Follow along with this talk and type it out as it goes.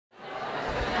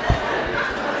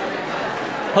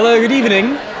Hello, good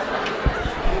evening.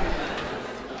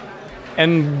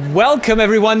 And welcome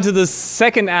everyone to the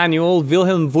second annual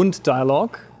Wilhelm Wundt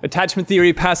Dialogue, Attachment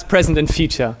Theory, Past, Present and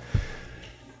Future.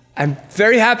 I'm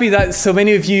very happy that so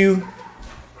many of you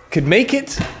could make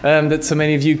it, that so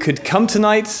many of you could come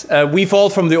tonight. We've all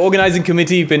from the organizing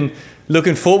committee been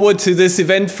looking forward to this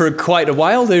event for quite a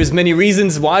while. There's many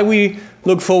reasons why we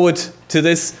look forward to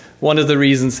this. One of the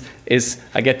reasons is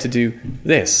I get to do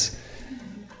this.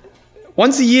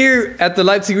 Once a year at the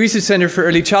Leipzig Research Center for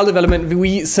Early Child Development,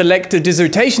 we select a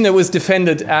dissertation that was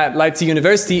defended at Leipzig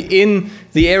University in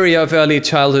the area of early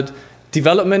childhood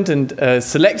development and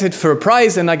selected for a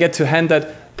prize, and I get to hand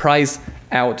that prize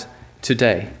out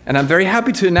today. And I'm very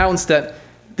happy to announce that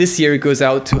this year it goes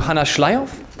out to Hannah Schleierhoff.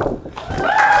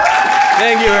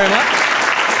 Thank you very much.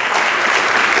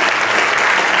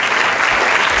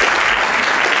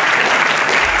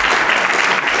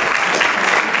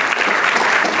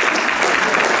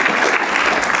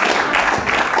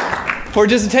 For a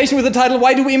dissertation with the title,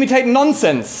 Why Do We Imitate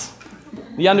Nonsense?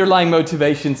 The Underlying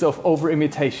Motivations of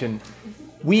Over-Imitation.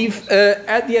 We've,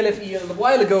 at the LFE a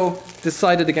while ago,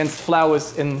 decided against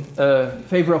flowers in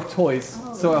favor of toys.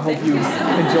 So I hope you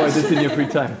enjoy this in your free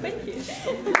time. Thank you.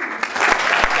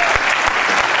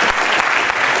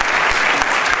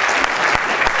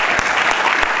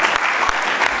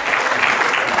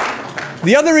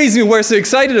 The other reason we're so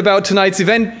excited about tonight's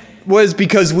event was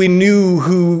because we knew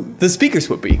who the speakers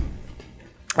would be.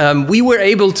 We were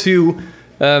able to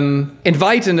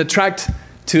invite and attract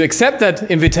to accept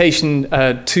that invitation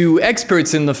two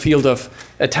experts in the field of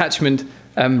attachment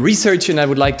research, and I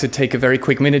would like to take a very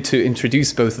quick minute to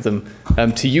introduce both of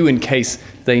them to you in case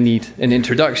they need an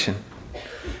introduction.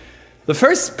 The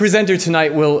first presenter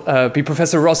tonight will be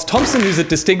Professor Ross Thompson, who's a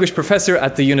distinguished professor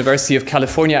at the University of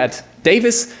California at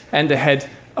Davis and the head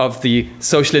of the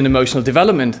Social and Emotional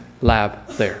Development Lab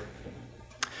there.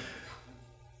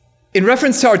 In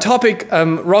reference to our topic,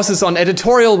 Ross is on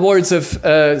editorial boards of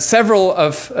several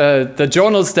of the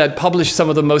journals that publish some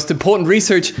of the most important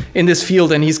research in this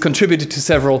field, and he's contributed to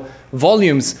several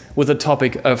volumes with the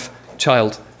topic of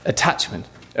child attachment,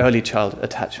 early child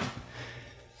attachment.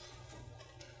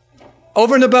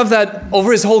 Over and above that,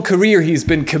 over his whole career, he's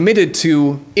been committed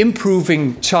to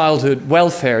improving childhood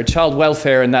welfare, child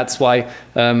welfare, and that's why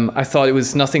I thought it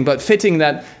was nothing but fitting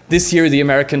that this year the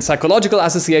American Psychological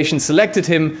Association selected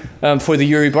him for the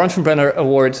Yuri Bronfenbrenner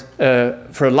Award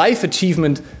for a Life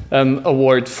Achievement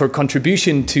Award for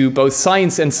contribution to both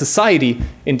science and society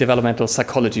in developmental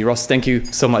psychology. Ross, thank you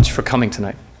so much for coming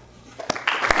tonight.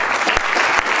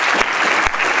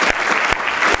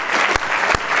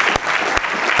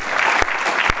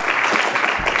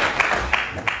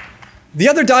 The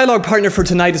other dialogue partner for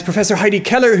tonight is Professor Heidi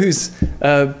Keller, who's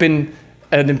been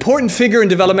an important figure in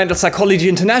developmental psychology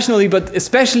internationally, but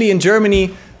especially in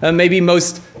Germany, maybe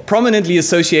most prominently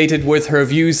associated with her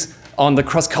views on the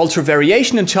cross-cultural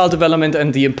variation in child development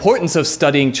and the importance of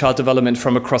studying child development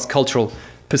from a cross-cultural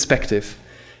perspective.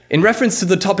 In reference to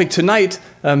the topic tonight,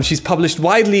 she's published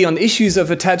widely on issues of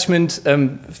attachment,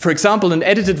 for example, an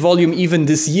edited volume even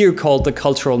this year called The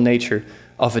Cultural Nature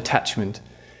of Attachment.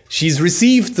 She's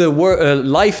received the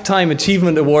Lifetime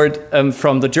Achievement Award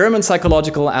from the German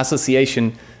Psychological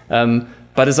Association,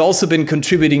 but has also been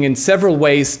contributing in several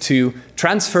ways to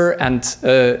transfer and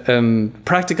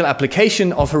practical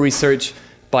application of her research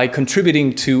by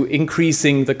contributing to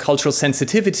increasing the cultural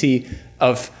sensitivity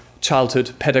of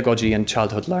childhood pedagogy and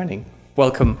childhood learning.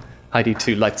 Welcome, Heidi,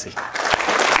 to Leipzig.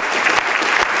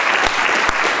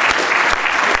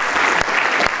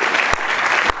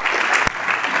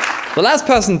 The last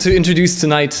person to introduce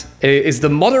tonight is the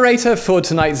moderator for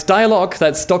tonight's dialogue.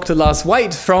 That's Dr. Lars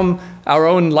White from our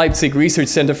own Leipzig Research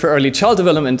Center for Early Child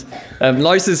Development.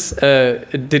 Lars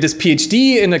did his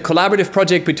PhD in a collaborative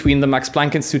project between the Max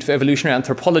Planck Institute for Evolutionary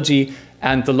Anthropology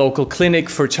and the local clinic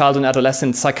for child and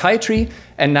adolescent psychiatry,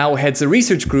 and now heads a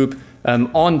research group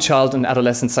on child and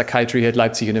adolescent psychiatry at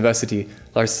Leipzig University.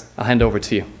 Lars, I'll hand over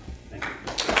to you.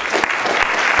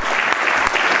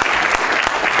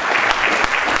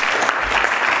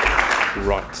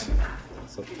 Right.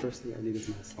 So the first thing I need is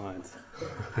my slides.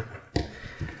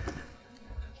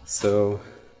 So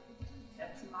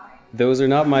those are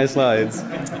not my slides.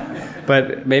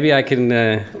 But maybe I can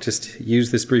just use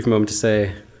this brief moment to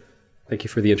say thank you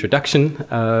for the introduction.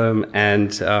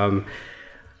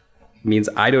 Means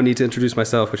I don't need to introduce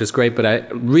myself, which is great, but I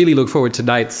really look forward to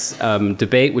tonight's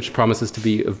debate, which promises to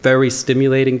be a very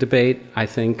stimulating debate, I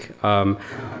think.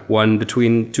 One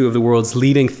between two of the world's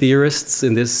leading theorists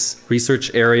in this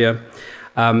research area.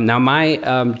 Now, my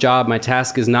job, my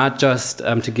task is not just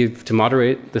to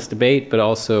moderate this debate, but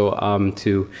also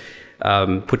to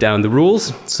put down the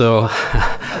rules. So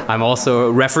I'm also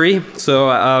a referee. So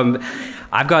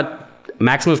I've got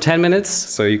maximum of 10 minutes,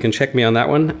 so you can check me on that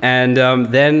one. And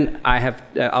then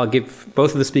I'll give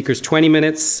both of the speakers 20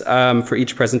 minutes for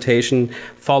each presentation,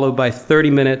 followed by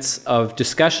 30 minutes of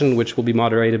discussion, which will be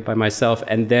moderated by myself,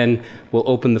 and then we'll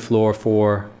open the floor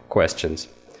for questions.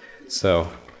 So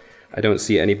I don't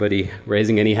see anybody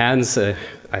raising any hands.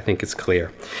 I think it's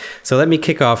clear. So let me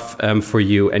kick off for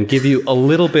you and give you a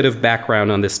little bit of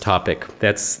background on this topic.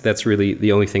 That's really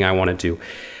the only thing I want to do.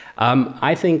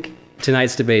 I think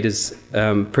tonight's debate is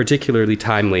particularly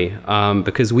timely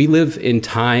because we live in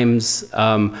times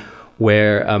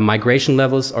where migration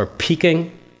levels are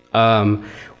peaking,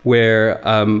 where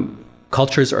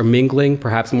cultures are mingling,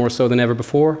 perhaps more so than ever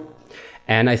before.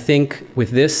 And I think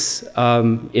with this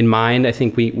in mind, I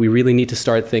think we really need to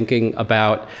start thinking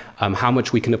about how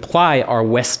much we can apply our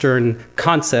Western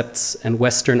concepts and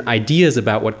Western ideas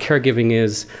about what caregiving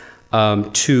is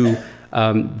to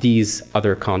these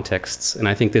other contexts. And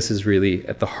I think this is really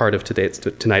at the heart of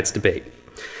tonight's debate.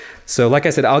 So like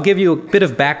I said, I'll give you a bit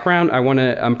of background. I want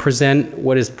to present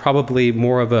what is probably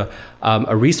more of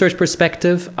a research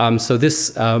perspective. So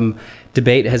this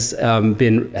debate has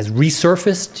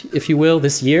resurfaced, if you will,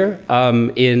 this year.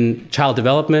 In child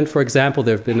development, for example,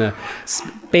 there have been a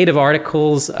spate of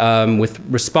articles with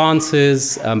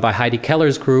responses by Heidi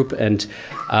Keller's group and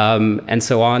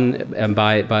so on,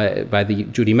 by the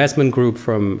Judy Mesman group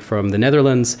from the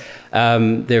Netherlands.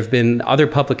 There have been other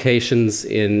publications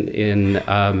in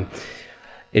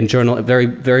journal,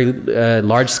 very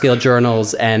large-scale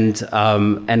journals, and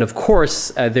of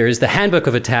course there is the Handbook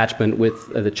of Attachment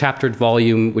with the chaptered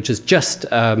volume, which has just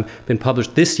been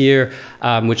published this year,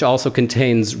 which also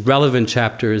contains relevant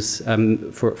chapters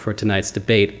for tonight's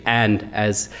debate, and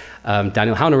as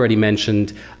Daniel Haun already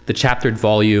mentioned, the chaptered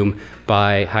volume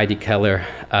by Heidi Keller,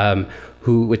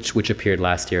 which appeared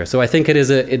last year. So I think it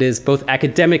is both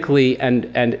academically and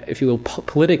if you will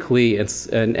politically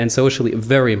and socially a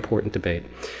very important debate.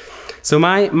 So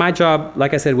my job,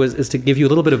 like I said, is to give you a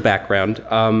little bit of background,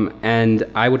 and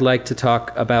I would like to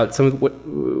talk about some of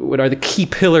what are the key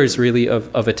pillars really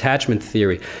of attachment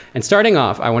theory. And starting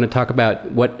off, I want to talk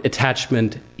about what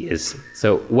attachment is.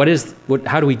 So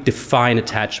how do we define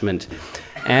attachment?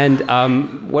 And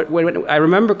when I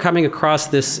remember coming across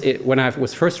this when I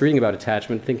was first reading about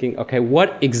attachment, thinking, okay,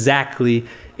 what exactly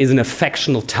is an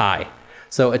affectional tie?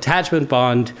 So attachment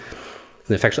bond,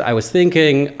 an affectional. I was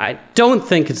thinking, I don't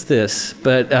think it's this,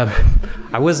 but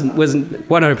I wasn't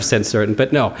 100% certain.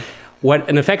 But no, what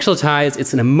an affectional tie is,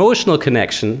 it's an emotional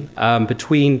connection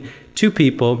between two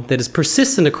people that is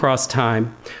persistent across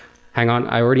time. Hang on,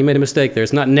 I already made a mistake there.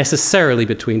 It's not necessarily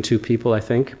between two people, I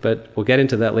think, but we'll get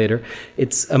into that later.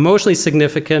 It's emotionally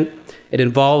significant. It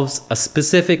involves a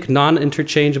specific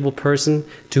non-interchangeable person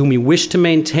to whom we wish to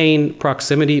maintain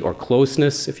proximity or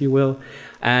closeness, if you will.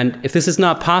 And if this is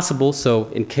not possible, so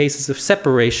in cases of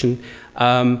separation,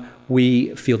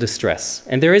 we feel distress.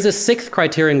 And there is a sixth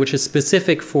criterion which is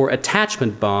specific for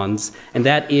attachment bonds, and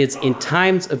that is in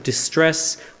times of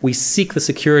distress, we seek the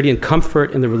security and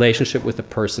comfort in the relationship with the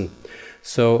person.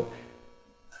 So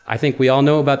I think we all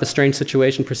know about the strange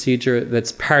situation procedure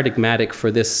that's paradigmatic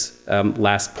for this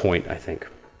last point, I think.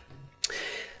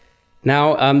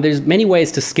 Now, there's many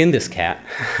ways to skin this cat.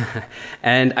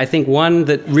 And I think one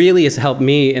that really has helped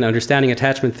me in understanding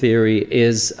attachment theory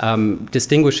is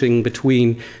distinguishing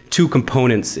between two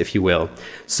components, if you will.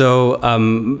 So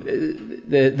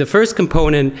the first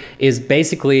component is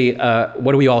basically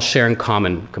what do we all share in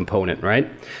common component, right?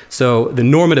 So the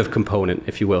normative component,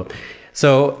 if you will.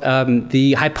 So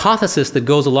the hypothesis that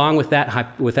goes along with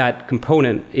that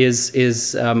component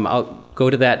is I'll go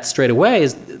to that straight away,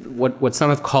 is what some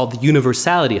have called the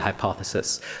universality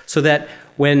hypothesis. So that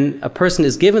when a person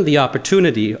is given the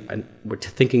opportunity, and we're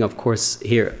thinking, of course,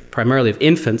 here primarily of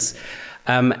infants,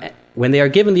 when they are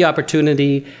given the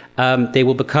opportunity, they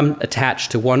will become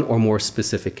attached to one or more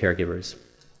specific caregivers.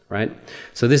 Right?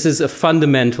 So this is a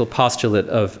fundamental postulate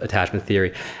of attachment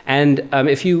theory. And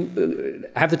if you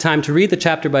have the time to read the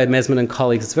chapter by Mesman and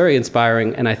colleagues, it's very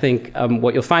inspiring. And I think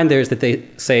what you'll find there is that they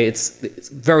say it's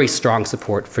very strong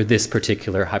support for this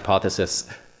particular hypothesis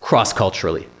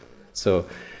cross-culturally. So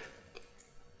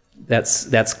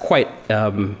that's quite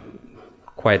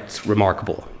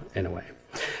remarkable in a way.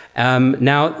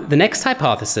 Now, the next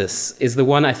hypothesis is the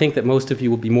one I think that most of you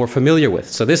will be more familiar with.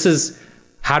 So this is,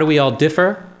 how do we all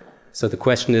differ? So the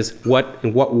question is,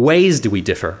 in what ways do we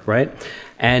differ, right?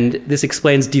 And this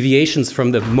explains deviations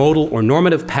from the modal or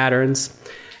normative patterns.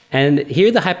 And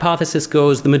here the hypothesis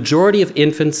goes, the majority of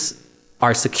infants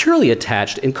are securely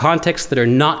attached in contexts that are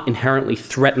not inherently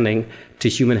threatening to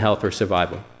human health or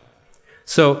survival.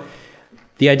 So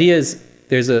the idea is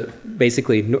there's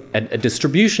basically a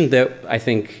distribution that I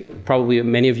think probably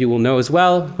many of you will know as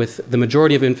well, with the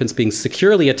majority of infants being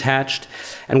securely attached.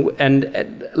 And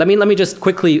let me just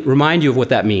quickly remind you of what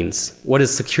that means. What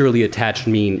does securely attached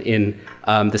mean in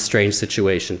the strange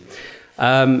situation?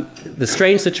 The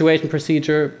strange situation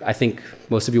procedure, I think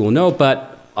most of you will know,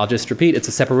 but I'll just repeat, it's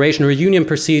a separation or reunion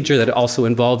procedure that also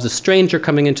involves a stranger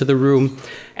coming into the room,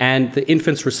 and the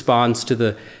infant's response to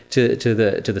the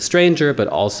stranger, but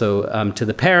also to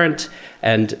the parent,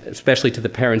 and especially to the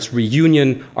parent's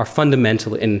reunion, are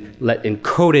fundamental in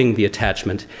coding the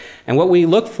attachment. And what we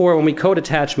look for when we code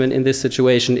attachment in this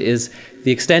situation is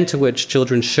the extent to which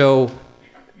children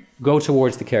go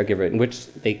towards the caregiver, in which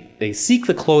they seek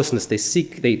the closeness,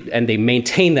 and they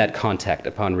maintain that contact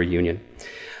upon reunion.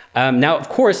 Now, of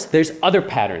course, there's other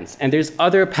patterns, and there's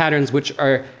other patterns which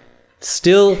are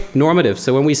still normative.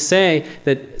 So when we say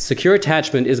that secure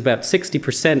attachment is about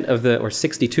 60% of or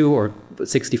 62 or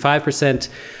 65%,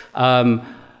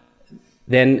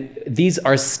 then these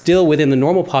are still within the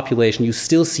normal population. You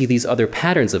still see these other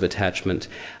patterns of attachment.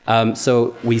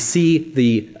 So we see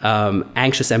the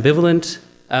anxious ambivalent,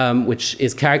 which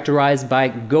is characterized by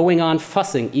going on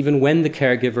fussing even when the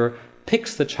caregiver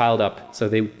picks the child up, so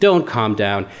they don't calm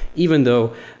down, even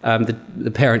though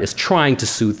the parent is trying to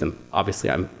soothe them. Obviously,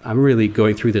 I'm really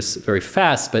going through this very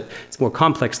fast, but it's more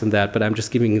complex than that, but I'm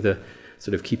just giving you the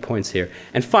sort of key points here.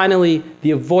 And finally, the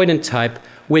avoidant type,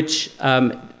 which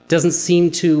doesn't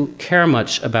seem to care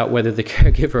much about whether the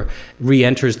caregiver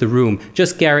re-enters the room,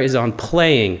 just carries on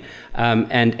playing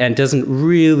and doesn't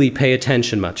really pay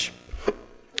attention much.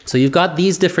 So you've got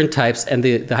these different types, and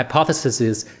the hypothesis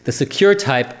is the secure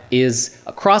type is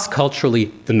cross-culturally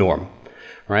the norm,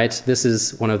 right? This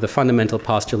is one of the fundamental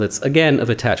postulates, again, of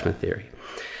attachment theory.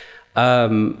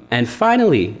 And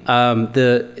finally,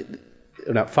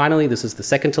 this is the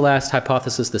second to last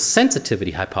hypothesis, the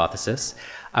sensitivity hypothesis,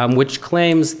 which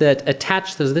claims that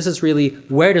this is really,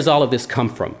 where does all of this come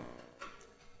from?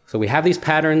 So we have these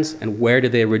patterns, and where do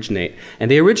they originate?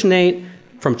 And they originate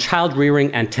from child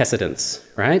rearing antecedents,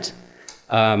 right?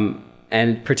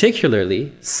 And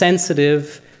particularly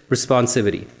sensitive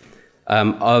responsivity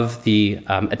of the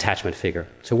attachment figure.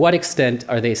 To what extent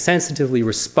are they sensitively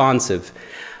responsive?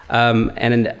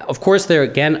 And of course, there are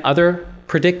again other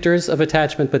predictors of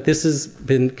attachment, but this has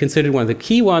been considered one of the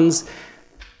key ones,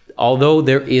 although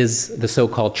there is the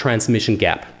so-called transmission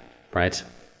gap, right?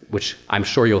 Which I'm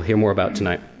sure you'll hear more about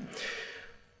tonight.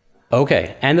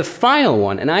 Okay, and the final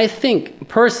one, and I think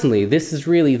personally this is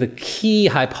really the key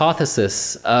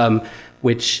hypothesis,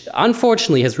 which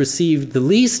unfortunately has received the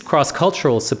least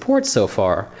cross-cultural support so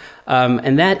far,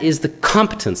 and that is the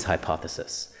competence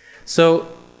hypothesis. So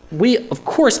we, of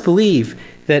course, believe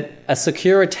that a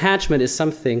secure attachment is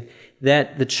something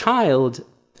that the child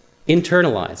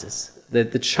internalizes,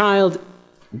 that the child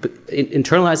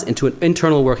internalizes into an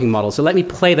internal working model. So let me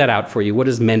play that out for you. What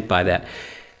is meant by that?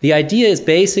 The idea is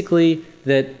basically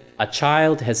that a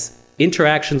child has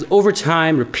interactions over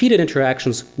time, repeated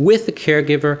interactions with the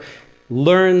caregiver,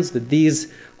 learns that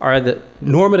these are the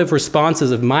normative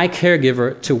responses of my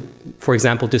caregiver to, for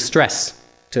example, distress,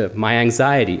 to my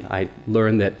anxiety. I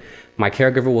learn that my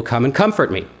caregiver will come and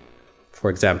comfort me,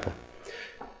 for example.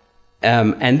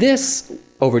 And this,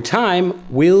 over time,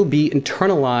 will be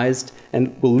internalized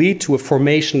and will lead to a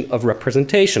formation of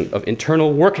representation, of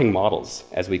internal working models,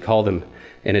 as we call them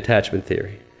in attachment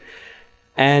theory.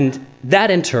 And that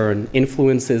in turn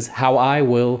influences how I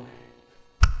will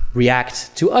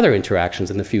react to other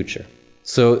interactions in the future.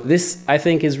 So this, I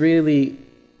think, is really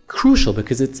crucial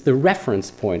because it's the reference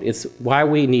point. It's why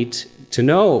we need to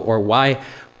know, or why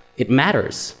it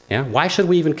matters. Yeah? Why should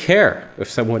we even care if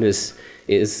someone is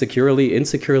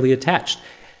insecurely attached?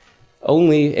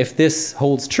 Only if this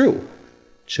holds true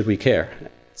should we care.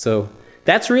 So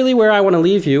that's really where I want to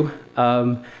leave you.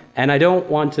 And I don't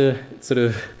want to sort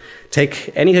of take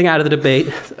anything out of the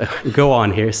debate, go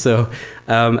on here. So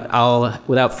I'll,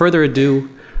 without further ado,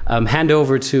 hand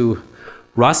over to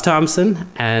Ross Thompson,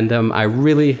 and I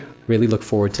really, really look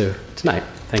forward to tonight.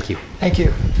 Thank you. Thank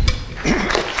you.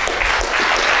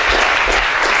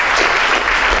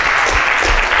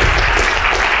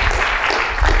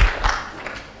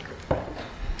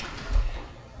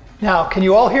 Now, can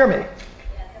you all hear me?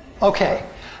 Okay.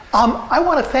 I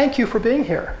want to thank you for being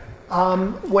here.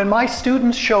 When my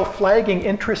students show flagging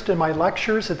interest in my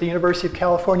lectures at the University of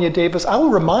California, Davis, I will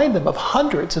remind them of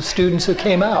hundreds of students who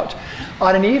came out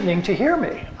on an evening to hear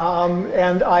me.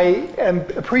 And I am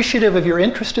appreciative of your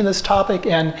interest in this topic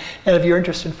and of your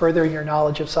interest in furthering your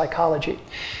knowledge of psychology.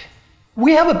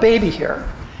 We have a baby here,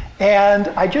 and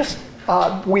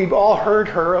we've all heard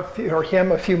her or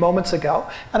him a few moments ago,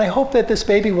 and I hope that this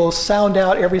baby will sound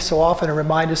out every so often and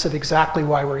remind us of exactly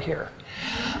why we're here.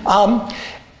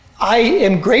 I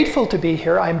am grateful to be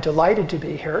here. I'm delighted to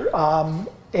be here.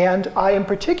 And I am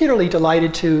particularly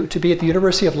delighted to be at the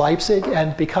University of Leipzig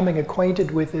and becoming acquainted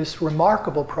with this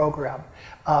remarkable program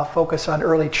focused on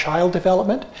early child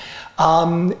development,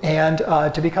 and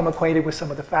to become acquainted with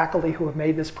some of the faculty who have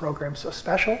made this program so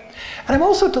special. And I'm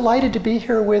also delighted to be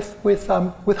here with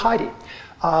Heidi,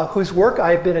 whose work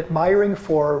I've been admiring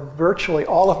for virtually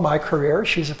all of my career.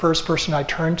 She's the first person I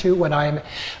turn to when I'm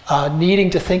needing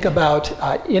to think about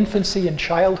infancy and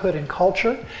childhood and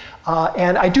culture.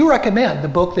 And I do recommend the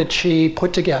book that she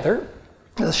put together,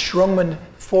 the Strungman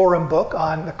Forum book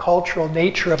on the cultural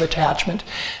nature of attachment,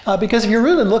 because if you're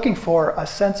really looking for a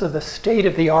sense of the state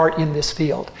of the art in this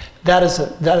field, that is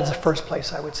the first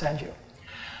place I would send you.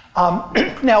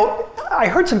 Now, I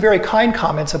heard some very kind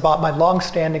comments about my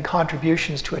long-standing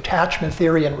contributions to attachment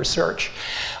theory and research.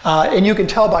 And you can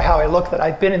tell by how I look that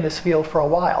I've been in this field for a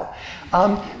while.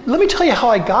 Let me tell you how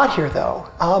I got here, though,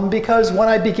 because when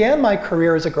I began my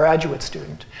career as a graduate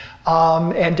student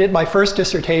and did my first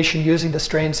dissertation using the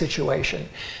strain situation,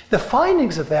 the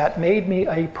findings of that made me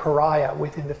a pariah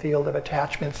within the field of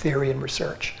attachment theory and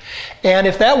research. And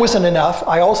if that wasn't enough,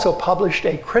 I also published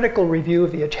a critical review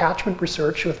of the attachment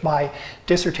research with my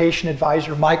dissertation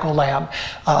advisor, Michael Lamb,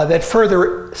 that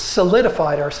further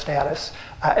solidified our status,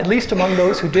 at least among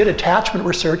those who did attachment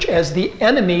research, as the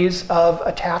enemies of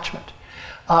attachment.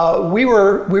 We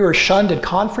were shunned at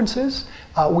conferences.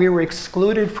 We were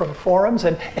excluded from forums,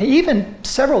 and even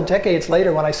several decades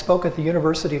later when I spoke at the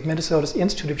University of Minnesota's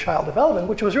Institute of Child Development,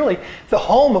 which was really the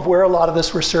home of where a lot of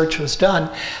this research was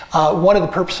done, one of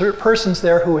the persons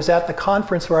there who was at the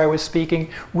conference where I was speaking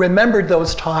remembered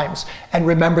those times and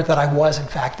remembered that I was in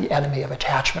fact the enemy of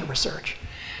attachment research.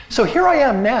 So here I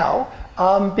am now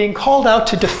being called out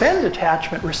to defend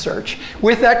attachment research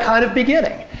with that kind of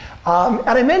beginning. And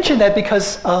I mention that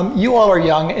because you all are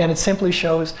young, and it simply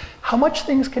shows how much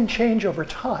things can change over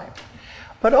time,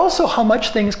 but also how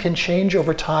much things can change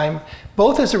over time,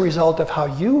 both as a result of how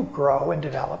you grow and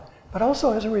develop, but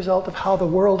also as a result of how the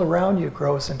world around you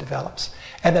grows and develops.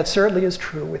 And that certainly is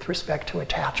true with respect to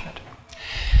attachment.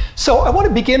 So I want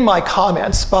to begin my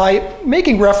comments by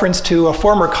making reference to a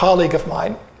former colleague of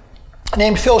mine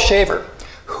named Phil Shaver,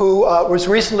 who was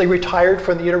recently retired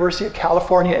from the University of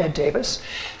California at Davis.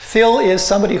 Phil is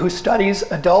somebody who studies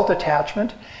adult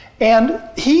attachment, and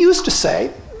he used to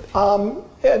say,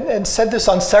 and said this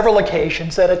on several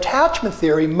occasions, that attachment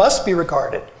theory must be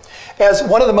regarded as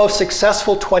one of the most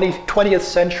successful 20th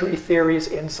century theories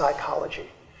in psychology,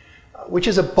 which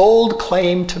is a bold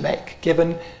claim to make,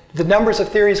 given the numbers of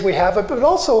theories we have, but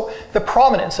also the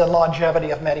prominence and longevity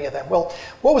of many of them. Well,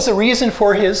 what was the reason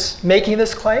for his making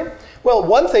this claim? Well,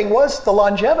 one thing was the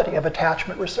longevity of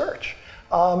attachment research.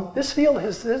 This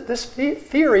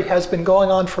theory has been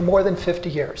going on for more than 50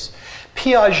 years.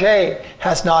 Piaget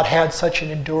has not had such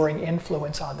an enduring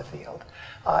influence on the field.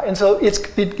 And so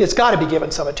it's got to be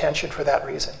given some attention for that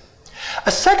reason.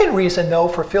 A second reason, though,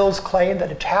 for Phil's claim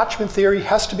that attachment theory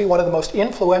has to be one of the most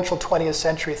influential 20th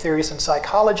century theories in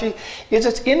psychology is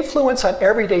its influence on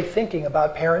everyday thinking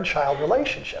about parent-child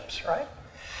relationships, right?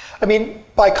 I mean,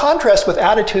 by contrast with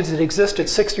attitudes that existed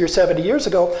 60 or 70 years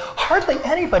ago, hardly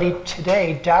anybody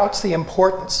today doubts the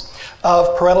importance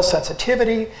of parental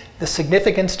sensitivity, the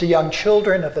significance to young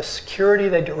children of the security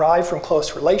they derive from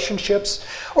close relationships,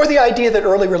 or the idea that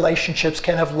early relationships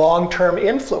can have long-term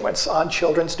influence on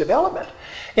children's development.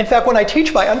 In fact, when I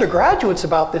teach my undergraduates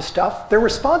about this stuff, their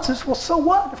response is, well, so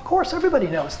what? Of course, everybody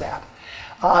knows that.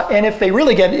 And if they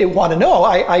really want to know,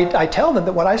 I tell them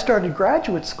that when I started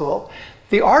graduate school,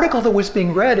 the article that was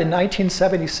being read in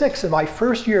 1976 in my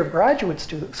first year of graduate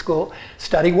school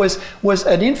study was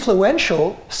an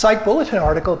influential Psych Bulletin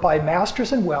article by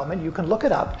Masters and Wellman, you can look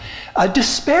it up,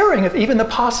 despairing of even the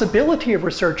possibility of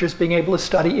researchers being able to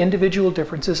study individual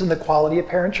differences in the quality of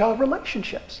parent-child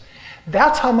relationships.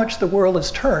 That's how much the world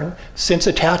has turned since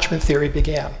attachment theory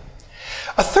began.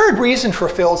 A third reason for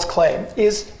Phil's claim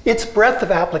is its breadth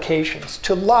of applications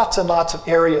to lots and lots of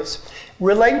areas.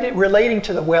 relating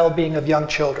to the well-being of young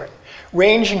children,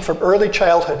 ranging from early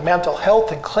childhood mental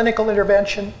health and clinical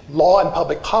intervention, law and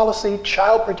public policy,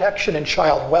 child protection and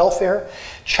child welfare,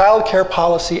 child care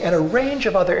policy, and a range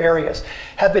of other areas,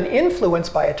 have been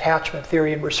influenced by attachment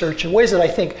theory and research in ways that I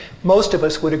think most of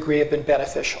us would agree have been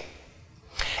beneficial.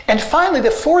 And finally,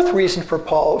 the fourth reason for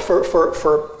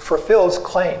Phil's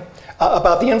claim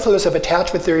about the influence of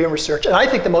attachment theory and research, and I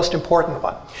think the most important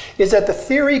one, is that the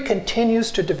theory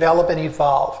continues to develop and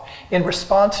evolve in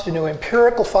response to new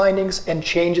empirical findings and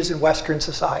changes in Western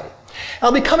society.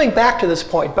 I'll be coming back to this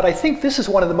point, but I think this is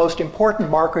one of the most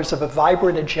important markers of a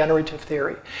vibrant and generative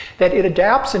theory, that it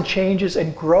adapts and changes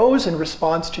and grows in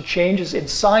response to changes in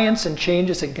science and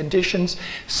changes in conditions,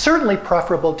 certainly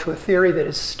preferable to a theory that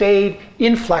is staid,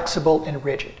 inflexible, and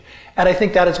rigid. And I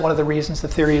think that is one of the reasons the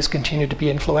theory has continued to be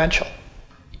influential.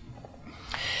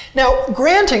 Now,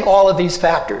 granting all of these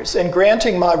factors and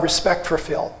granting my respect for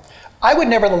Phil, I would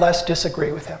nevertheless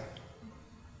disagree with him.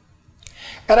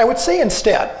 And I would say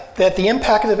instead that the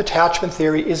impact of attachment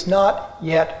theory is not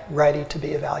yet ready to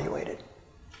be evaluated.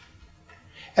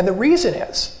 And the reason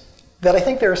is that I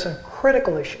think there are some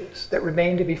critical issues that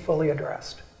remain to be fully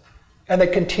addressed and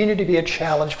that continue to be a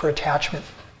challenge for attachment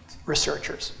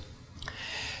researchers.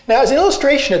 Now, as an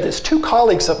illustration of this, two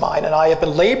colleagues of mine and I have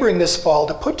been laboring this fall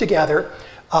to put together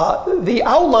the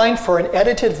outline for an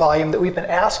edited volume that we've been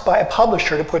asked by a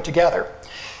publisher to put together,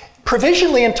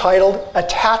 provisionally entitled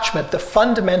Attachment, the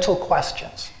Fundamental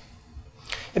Questions,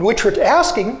 in which we're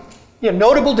asking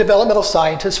notable developmental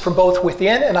scientists from both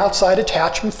within and outside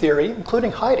attachment theory,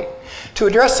 including Heidi, to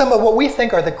address some of what we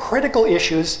think are the critical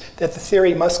issues that the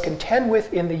theory must contend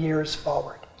with in the years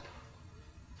forward.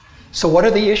 So what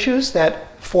are the issues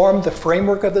that form the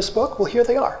framework of this book? Well, here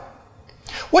they are.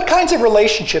 What kinds of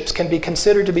relationships can be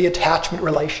considered to be attachment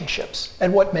relationships,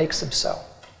 and what makes them so?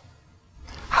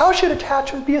 How should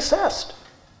attachment be assessed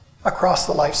across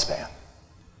the lifespan?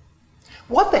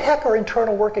 What the heck are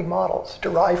internal working models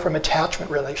derived from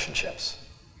attachment relationships?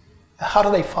 And how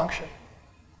do they function?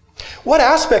 What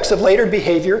aspects of later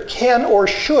behavior can or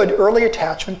should early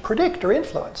attachment predict or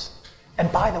influence? And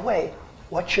by the way,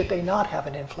 what should they not have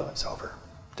an influence over?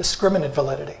 Discriminant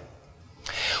validity.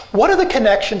 What are the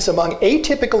connections among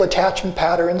atypical attachment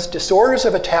patterns, disorders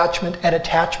of attachment, and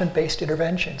attachment-based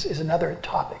interventions is another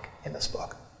topic in this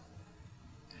book.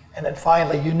 And then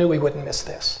finally, you knew we wouldn't miss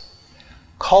this.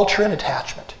 Culture and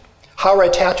attachment. How are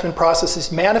attachment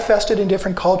processes manifested in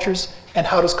different cultures, and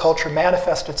how does culture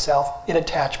manifest itself in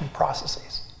attachment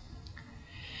processes?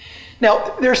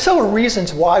 Now, there are several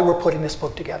reasons why we're putting this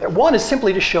book together. One is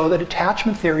simply to show that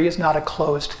attachment theory is not a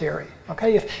closed theory.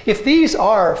 Okay? If these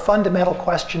are fundamental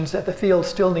questions that the field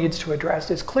still needs to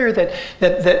address, it's clear that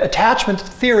attachment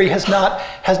theory has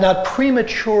not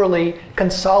prematurely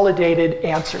consolidated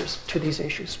answers to these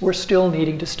issues. We're still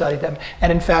needing to study them,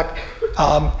 and in fact,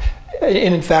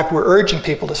 we're urging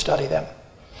people to study them.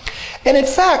 And in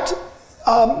fact,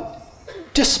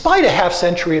 despite a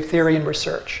half-century of theory and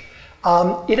research,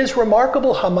 it is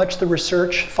remarkable how much the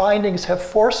research findings have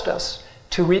forced us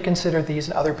to reconsider these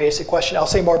and other basic questions. I'll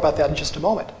say more about that in just a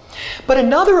moment. But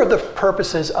another of the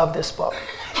purposes of this book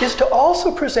is to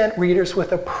also present readers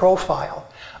with a profile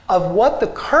of what the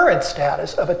current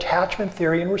status of attachment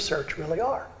theory and research really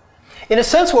are. In a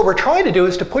sense, what we're trying to do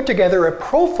is to put together a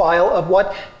profile of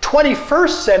what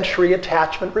 21st century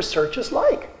attachment research is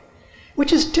like,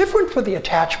 which is different from the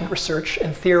attachment research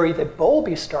and theory that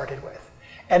Bowlby started with,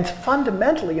 and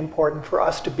fundamentally important for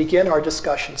us to begin our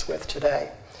discussions with today.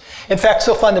 In fact,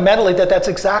 so fundamentally that that's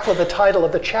exactly the title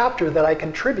of the chapter that I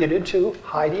contributed to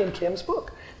Heidi and Kim's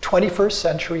book, 21st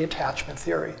Century Attachment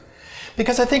Theory.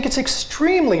 Because I think it's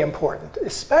extremely important,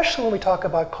 especially when we talk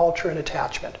about culture and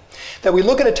attachment, that we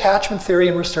look at attachment theory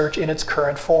and research in its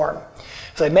current form.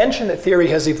 As I mentioned, the theory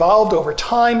has evolved over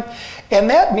time, and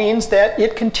that means that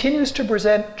it continues to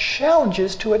present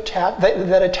challenges to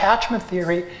that attachment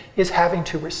theory is having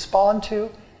to respond to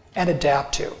and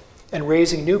adapt to, and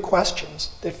raising new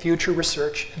questions that future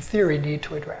research and theory need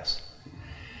to address.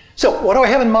 So what do I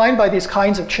have in mind by these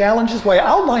kinds of challenges? Well, I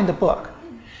outlined the book,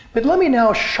 but let me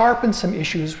now sharpen some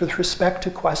issues with respect to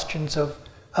questions of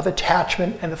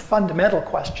attachment and the fundamental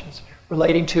questions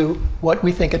relating to what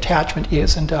we think attachment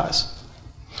is and does.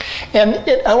 And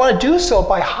I want to do so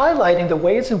by highlighting the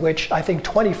ways in which I think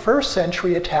 21st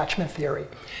century attachment theory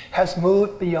has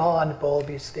moved beyond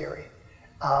Bowlby's theory.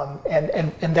 And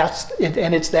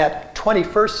it's that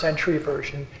 21st century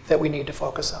version that we need to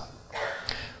focus on.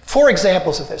 4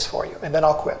 examples of this for you, and then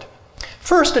I'll quit.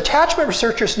 First, attachment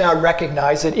researchers now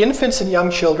recognize that infants and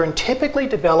young children typically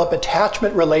develop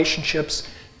attachment relationships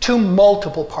to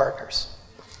multiple partners.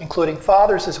 including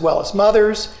fathers as well as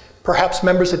mothers, perhaps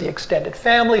members of the extended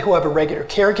family who have a regular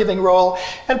caregiving role,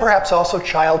 and perhaps also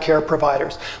child care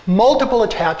providers. Multiple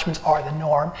attachments are the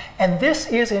norm, and this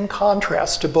is in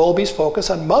contrast to Bowlby's focus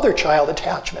on mother-child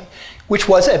attachment, which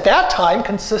was at that time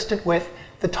consistent with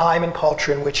the time and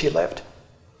culture in which he lived.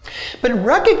 But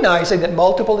recognizing that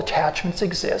multiple attachments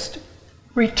exist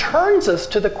returns us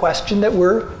to the question that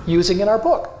we're using in our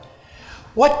book.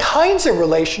 What kinds of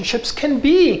relationships can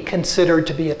be considered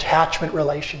to be attachment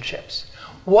relationships?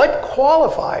 What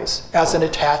qualifies as an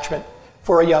attachment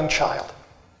for a young child?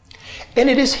 And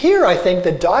it is here, I think,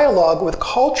 that dialogue with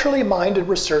culturally minded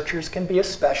researchers can be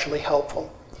especially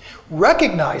helpful.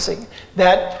 Recognizing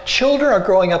that children are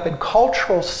growing up in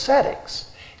cultural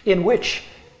settings in which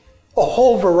a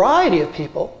whole variety of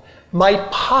people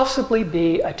might possibly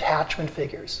be attachment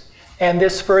figures. And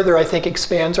this further, I think,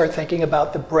 expands our thinking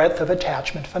about the breadth of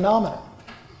attachment phenomena.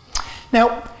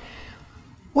 Now,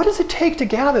 what does it take to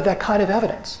gather that kind of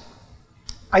evidence?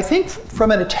 I think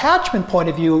from an attachment point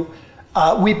of view,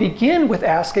 we begin with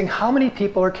asking how many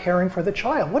people are caring for the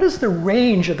child. What is the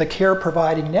range of the care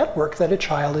providing network that a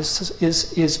child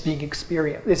is being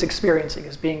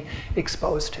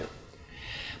exposed to?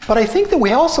 But I think that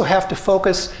we also have to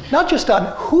focus not just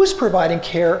on who's providing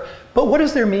care, but what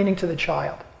is their meaning to the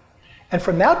child. And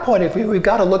from that point of view, we've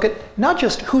got to look at not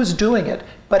just who's doing it,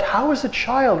 but how is the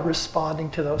child responding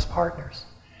to those partners.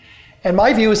 And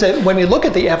my view is that when we look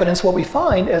at the evidence, what we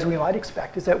find, as we might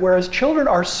expect, is that whereas children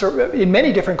are, in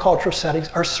many different cultural settings,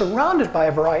 are surrounded by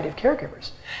a variety of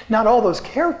caregivers, not all those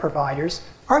care providers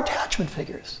are attachment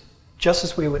figures, just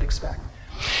as we would expect.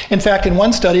 In fact, in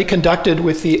one study conducted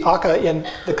with the Aka in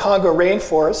the Congo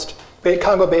rainforest,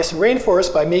 Congo Basin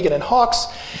rainforest by Megan and Hawks,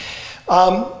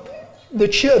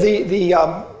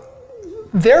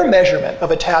 their measurement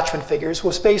of attachment figures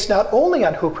was based not only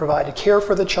on who provided care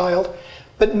for the child,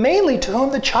 but mainly to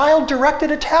whom the child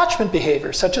directed attachment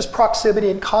behaviors, such as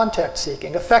proximity and contact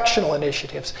seeking, affectional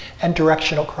initiatives, and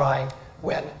directional crying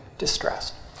when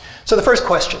distressed. So the first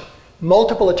question,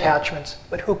 multiple attachments,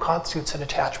 but who constitutes an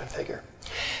attachment figure?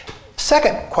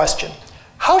 Second question,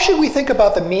 how should we think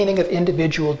about the meaning of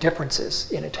individual differences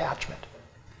in attachment?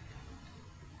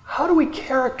 How do we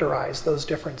characterize those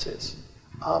differences?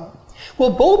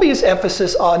 Well, Bowlby's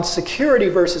emphasis on security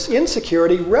versus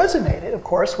insecurity resonated, of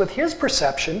course, with his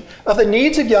perception of the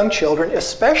needs of young children,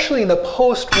 especially in the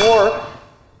post-war.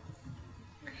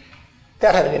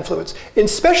 That had an influence,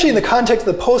 especially in the context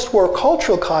of the post-war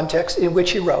cultural context in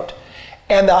which he wrote.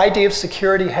 And the idea of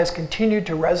security has continued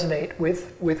to resonate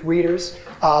with readers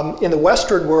in the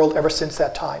Western world ever since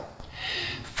that time.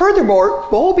 Furthermore,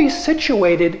 Bowlby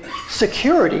situated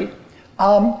security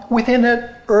within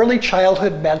an early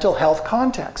childhood mental health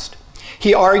context.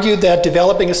 He argued that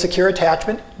developing a secure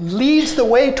attachment leads the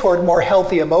way toward more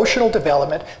healthy emotional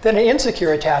development than an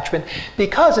insecure attachment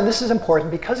because, and this is important,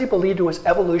 because he believed it was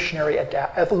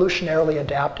evolutionarily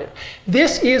adaptive.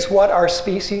 This is what our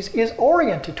species is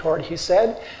oriented toward, he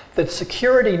said. The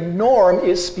security norm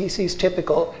is species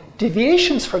typical.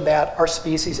 Deviations from that are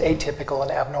species atypical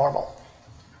and abnormal.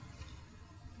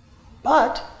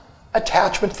 But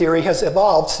attachment theory has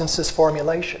evolved since this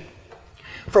formulation.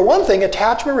 For one thing,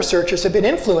 attachment researchers have been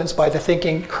influenced by the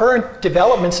thinking current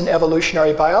developments in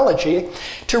evolutionary biology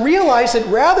to realize that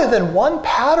rather than one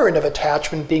pattern of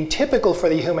attachment being typical for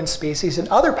the human species and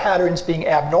other patterns being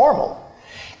abnormal,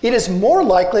 it is more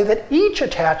likely that each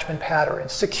attachment pattern,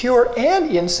 secure and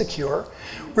insecure,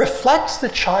 reflects the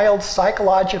child's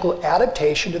psychological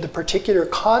adaptation to the particular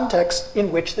context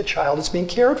in which the child is being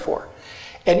cared for.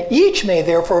 And each may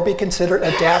therefore be considered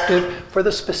adaptive for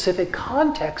the specific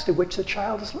context in which the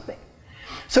child is living.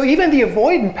 So even the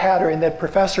avoidant pattern that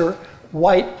Professor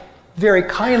White very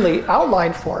kindly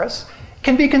outlined for us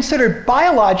can be considered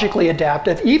biologically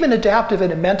adaptive, even adaptive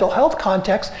in a mental health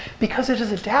context, because it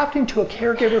is adapting to a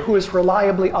caregiver who is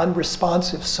reliably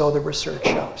unresponsive, so the research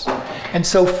shows. And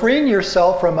so freeing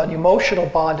yourself from an emotional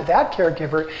bond to that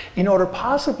caregiver in order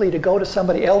possibly to go to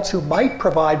somebody else who might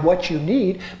provide what you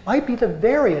need might be the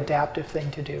very adaptive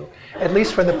thing to do, at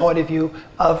least from the point of view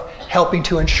of helping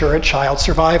to ensure a child's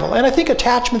survival. And I think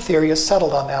attachment theory has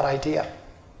settled on that idea.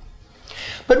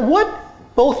 But what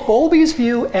both Bowlby's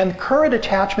view and current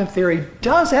attachment theory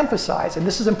does emphasize, and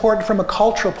this is important from a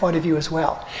cultural point of view as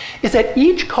well, is that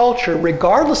each culture,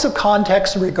 regardless of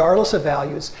context and regardless of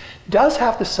values, does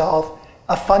have to solve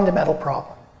a fundamental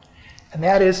problem. And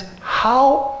that is,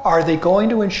 how are they going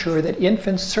to ensure that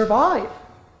infants survive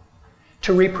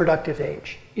to reproductive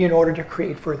age in order to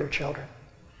create further children?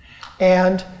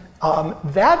 And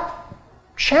that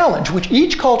challenge, which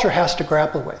each culture has to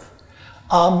grapple with,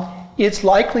 it's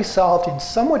likely solved in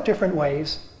somewhat different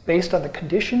ways based on the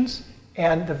conditions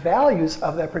and the values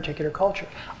of that particular culture.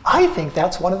 I think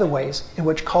that's one of the ways in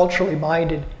which culturally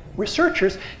minded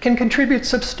researchers can contribute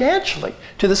substantially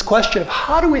to this question of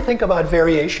how do we think about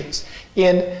variations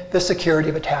in the security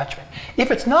of attachment.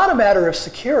 If it's not a matter of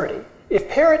security, if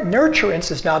parent nurturance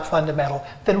is not fundamental,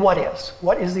 then what is?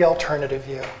 What is the alternative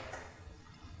view?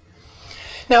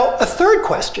 Now, a third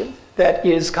question that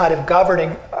is kind of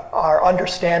governing our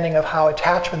understanding of how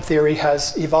attachment theory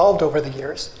has evolved over the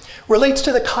years relates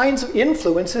to the kinds of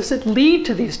influences that lead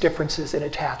to these differences in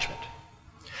attachment.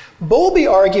 Bowlby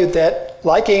argued that,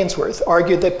 like Ainsworth,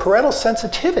 argued that parental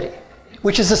sensitivity,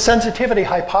 which is a sensitivity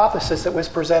hypothesis that was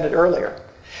presented earlier,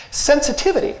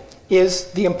 sensitivity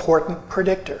is the important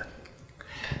predictor.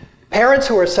 Parents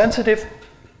who are sensitive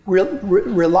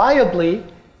reliably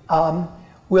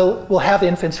will have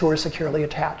infants who are securely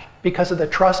attached because of the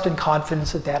trust and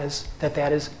confidence that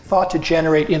is thought to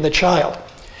generate in the child.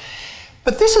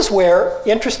 But this is where,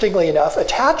 interestingly enough,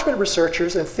 attachment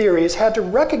researchers and theories had to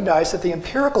recognize that the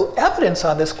empirical evidence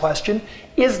on this question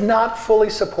is not fully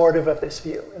supportive of this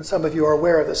view. And some of you are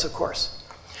aware of this, of course.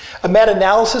 A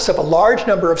meta-analysis of a large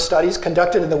number of studies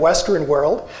conducted in the Western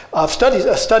world,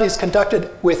 studies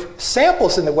conducted with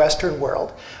samples in the Western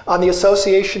world on the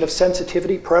association of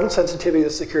sensitivity, parental sensitivity to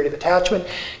the security of attachment,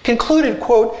 concluded,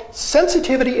 quote,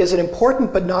 sensitivity is an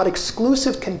important but not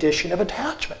exclusive condition of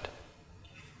attachment.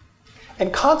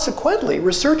 And consequently,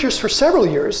 researchers for several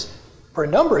years, for a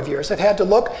number of years, have had to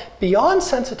look beyond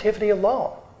sensitivity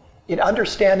alone in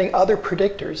understanding other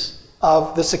predictors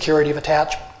of the security of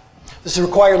attachment. This has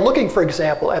required looking, for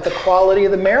example, at the quality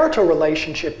of the marital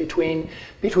relationship between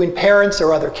parents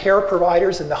or other care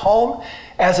providers in the home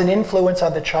as an influence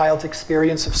on the child's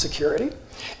experience of security.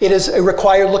 It has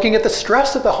required looking at the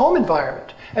stress of the home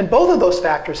environment. And both of those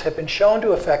factors have been shown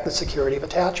to affect the security of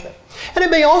attachment. And it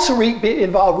may also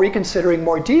involve reconsidering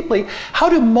more deeply how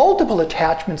do multiple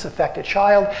attachments affect a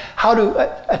child? How do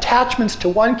attachments to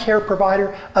one care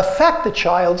provider affect the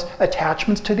child's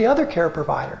attachments to the other care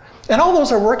provider? And all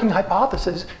those are working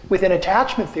hypotheses within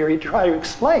attachment theory to try to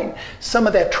explain some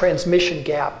of that transmission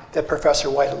gap that Professor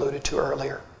White alluded to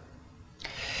earlier.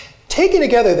 Taken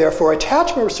together, therefore,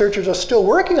 attachment researchers are still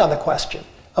working on the question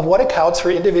of what accounts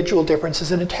for individual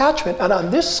differences in attachment. And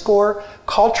on this score,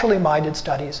 culturally minded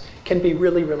studies can be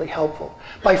really, really helpful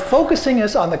by focusing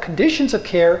us on the conditions of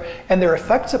care and their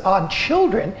effects upon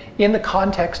children in the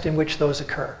context in which those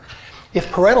occur. If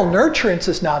parental nurturance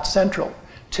is not central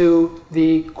to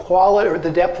the quality or the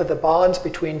depth of the bonds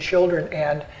between children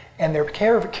and their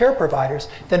care providers,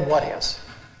 then what is?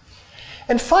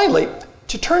 And finally,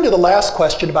 to turn to the last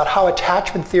question about how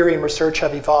attachment theory and research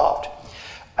have evolved,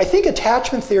 I think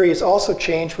attachment theory has also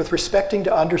changed with respect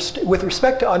to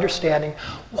understanding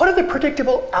what are the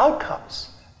predictable outcomes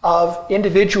of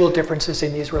individual differences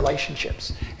in these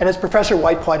relationships. And as Professor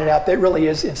White pointed out, that really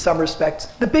is, in some respects,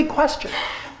 the big question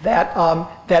that,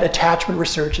 that attachment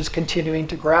research is continuing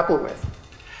to grapple with.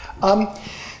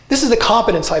 This is the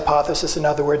competence hypothesis, in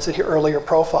other words, that he earlier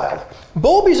profiled.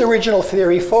 Bowlby's original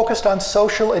theory focused on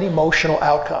social and emotional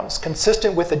outcomes,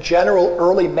 consistent with the general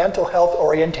early mental health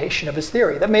orientation of his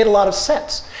theory. That made a lot of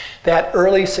sense, that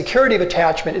early security of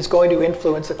attachment is going to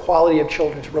influence the quality of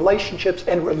children's relationships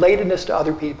and relatedness to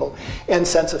other people and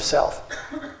sense of self.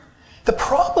 The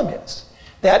problem is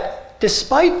that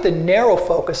despite the narrow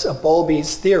focus of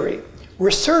Bowlby's theory,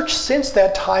 research since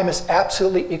that time has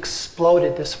absolutely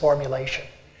exploded this formulation,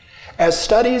 as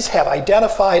studies have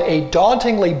identified a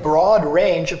dauntingly broad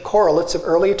range of correlates of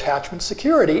early attachment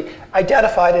security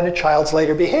identified in a child's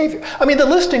later behavior. I mean, the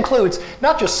list includes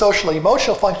not just social and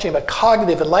emotional functioning, but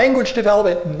cognitive and language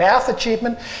development, math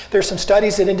achievement. There's some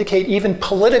studies that indicate even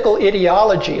political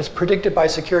ideology is predicted by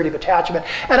security of attachment.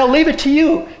 And I'll leave it to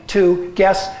you to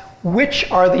guess which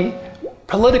are the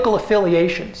political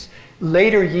affiliations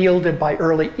later yielded by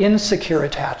early insecure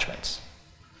attachments.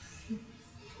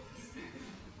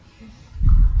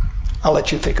 I'll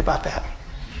let you think about that.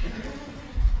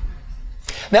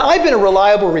 Now, I've been a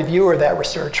reliable reviewer of that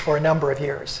research for a number of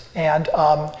years, and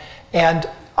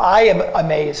I am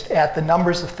amazed at the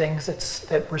numbers of things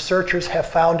that researchers have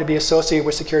found to be associated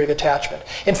with security of attachment.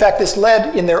 In fact, this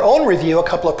led, in their own review, a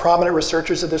couple of prominent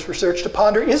researchers of this research to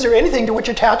ponder, is there anything to which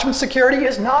attachment security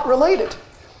is not related?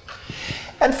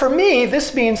 And for me,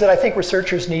 this means that I think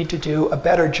researchers need to do a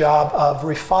better job of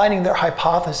refining their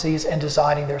hypotheses and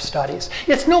designing their studies.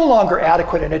 It's no longer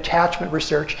adequate in attachment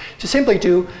research to simply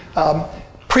do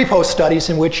pre-post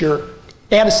studies in which your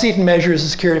antecedent measures the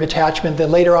security of attachment, then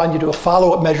later on you do a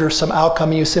follow-up measure of some outcome,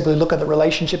 and you simply look at the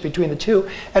relationship between the two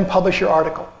and publish your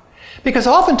article. Because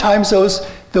oftentimes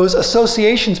those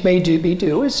associations may be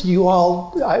due, as you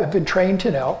all have been trained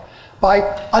to know, by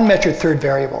unmeasured third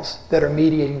variables that are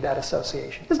mediating that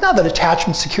association. It's not that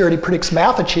attachment security predicts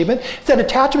math achievement, it's that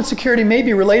attachment security may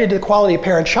be related to the quality of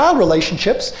parent-child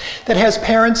relationships that has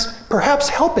parents perhaps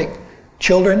helping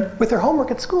children with their homework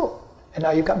at school. And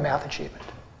now you've got math achievement.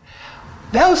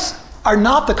 Those are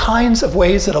not the kinds of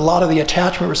ways that a lot of the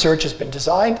attachment research has been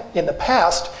designed in the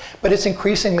past, but it's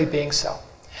increasingly being so.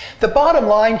 The bottom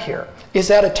line here is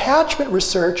that attachment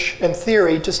research and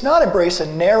theory does not embrace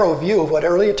a narrow view of what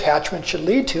early attachment should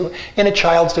lead to in a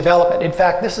child's development. In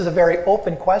fact, this is a very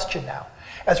open question now,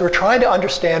 as we're trying to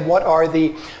understand what are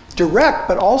the direct,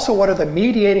 but also what are the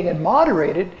mediating and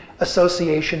moderated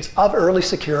associations of early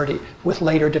security with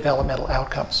later developmental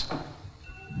outcomes.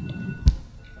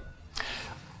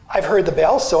 I've heard the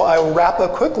bell, so I will wrap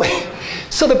up quickly.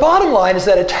 So the bottom line is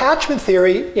that attachment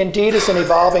theory indeed is an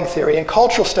evolving theory, and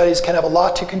cultural studies can have a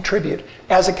lot to contribute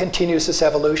as it continues this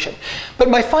evolution. But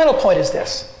my final point is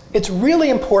this. It's really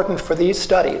important for these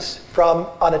studies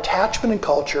on attachment and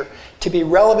culture to be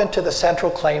relevant to the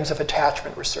central claims of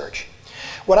attachment research.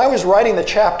 When I was writing the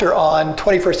chapter on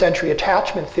 21st century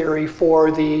attachment theory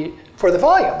for the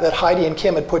volume that Heidi and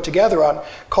Kim had put together on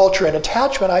culture and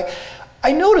attachment,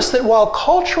 I noticed that while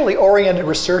culturally oriented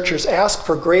researchers ask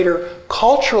for greater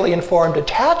culturally informed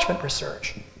attachment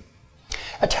research,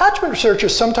 attachment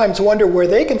researchers sometimes wonder where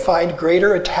they can find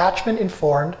greater attachment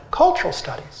informed cultural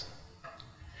studies.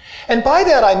 And by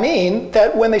that I mean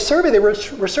that when they survey the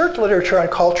research literature on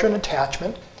culture and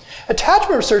attachment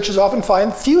researchers often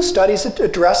find few studies that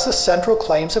address the central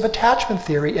claims of attachment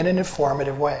theory in an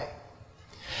informative way.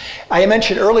 I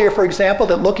mentioned earlier, for example,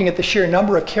 that looking at the sheer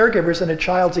number of caregivers in a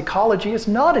child's ecology is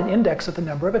not an index of the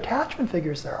number of attachment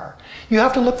figures there are. You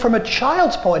have to look from a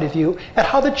child's point of view at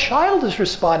how the child is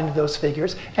responding to those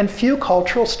figures, and few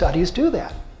cultural studies do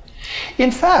that.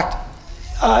 In fact,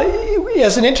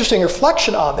 as an interesting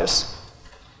reflection on this,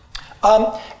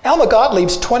 Alma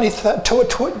Gottlieb's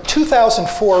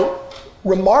 2004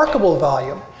 remarkable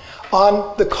volume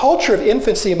on the culture of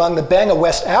infancy among the Beng of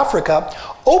West Africa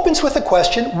opens with the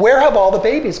question, where have all the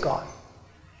babies gone?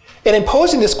 And in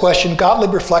posing this question,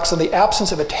 Gottlieb reflects on the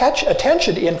absence of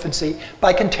attention to infancy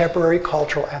by contemporary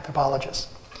cultural anthropologists.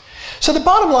 So the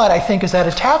bottom line, I think, is that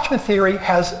attachment theory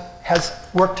has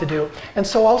work to do, and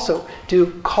so also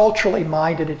do culturally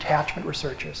minded attachment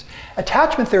researchers.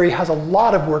 Attachment theory has a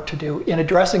lot of work to do in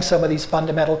addressing some of these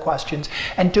fundamental questions,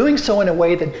 and doing so in a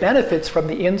way that benefits from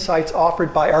the insights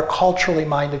offered by our culturally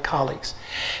minded colleagues.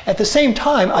 At the same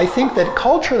time, I think that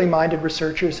culturally minded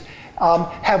researchers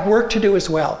have work to do as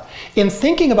well in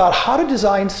thinking about how to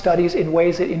design studies in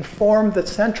ways that inform the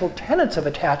central tenets of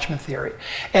attachment theory,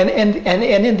 and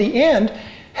in the end,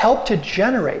 help to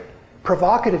generate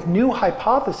provocative new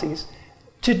hypotheses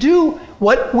to do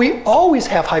what we always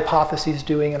have hypotheses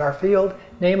doing in our field,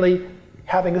 namely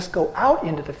having us go out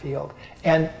into the field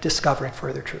and discovering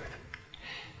further truth.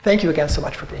 Thank you again so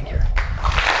much for being here.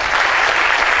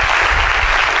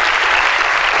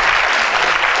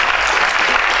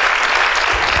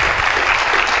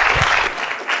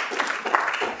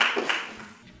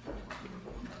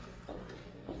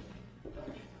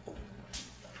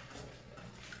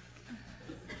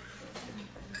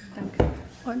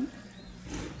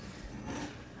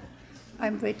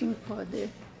 I'm waiting for the,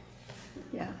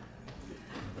 yeah.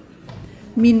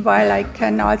 Meanwhile, I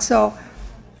can also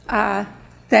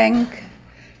thank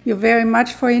you very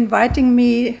much for inviting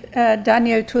me,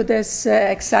 Daniel, to this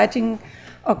exciting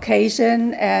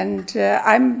occasion. And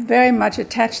I'm very much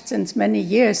attached since many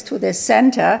years to this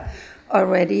center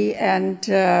already. And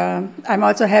I'm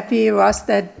also happy, Ross,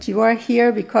 that you are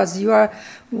here, because you are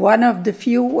one of the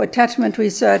few attachment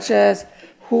researchers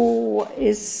who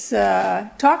is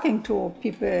talking to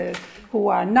people who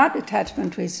are not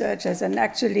attachment researchers. And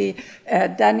actually,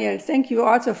 Daniel, thank you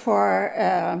also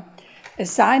for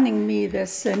assigning me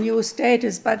this new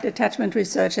status, but attachment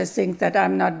researchers think that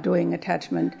I'm not doing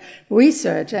attachment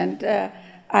research. And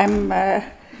I'm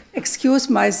excuse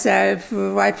myself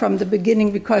right from the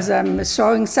beginning, because I'm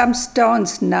throwing some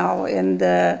stones now in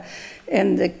the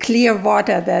clear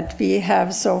water that we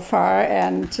have so far,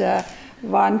 and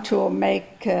want to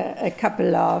make a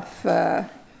couple of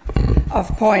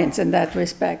points in that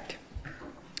respect.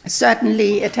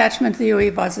 Certainly, attachment theory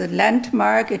was a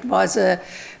landmark. It was a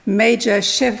major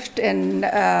shift in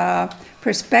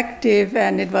perspective,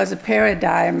 and it was a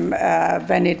paradigm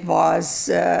when it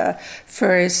was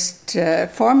first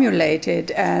formulated,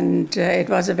 and it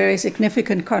was a very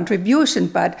significant contribution.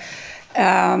 But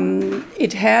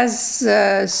it has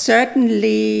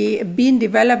certainly been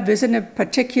developed within a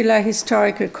particular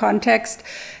historical context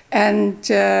And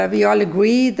we all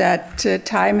agree that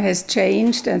time has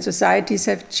changed and societies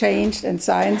have changed and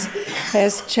science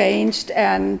has changed.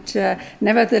 And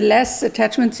nevertheless,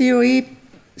 attachment theory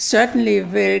certainly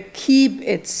will keep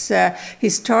its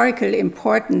historical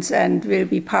importance and will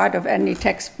be part of any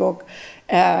textbook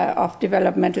of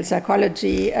developmental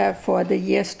psychology for the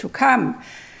years to come.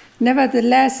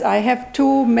 Nevertheless, I have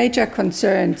two major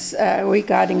concerns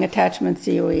regarding attachment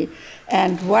theory.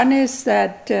 And one is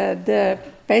that the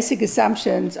basic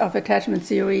assumptions of attachment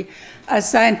theory are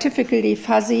scientifically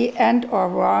fuzzy and or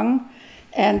wrong.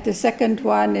 And the second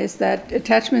one is that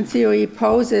attachment theory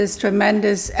poses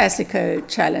tremendous ethical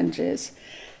challenges.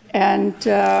 And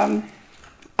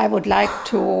I would like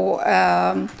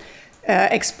to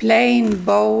explain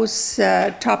both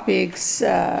topics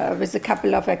with a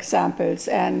couple of examples.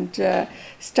 And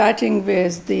starting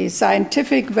with the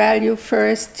scientific value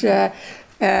first,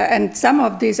 and some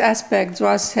of these aspects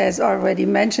Ross has already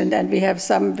mentioned, and we have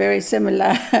some very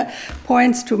similar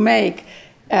points to make.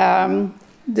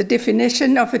 The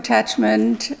definition of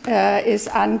attachment is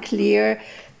unclear.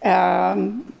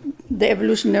 The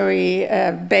evolutionary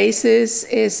basis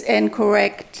is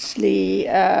incorrectly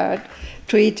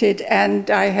treated, and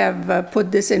I have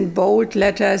put this in bold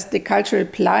letters, the cultural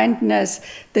blindness.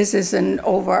 This is an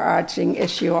overarching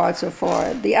issue also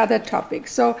for the other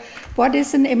topics. So what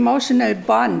is an emotional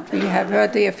bond? We have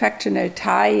heard the affectional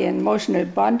tie, an emotional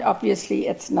bond. Obviously,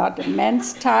 it's not a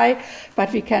men's tie,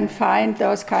 but we can find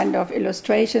those kind of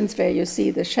illustrations where you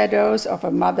see the shadows of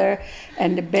a mother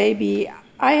and a baby.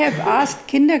 I have asked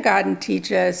kindergarten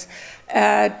teachers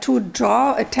to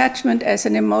draw attachment as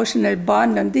an emotional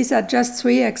bond, and these are just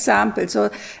three examples.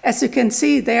 So as you can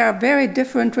see, there are very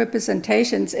different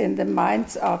representations in the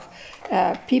minds of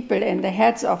people, in the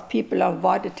heads of people, of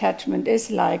what attachment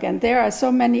is like. And there are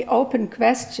so many open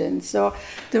questions. So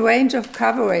the range of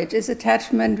coverage, is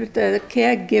attachment with the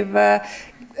caregiver,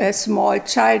 a small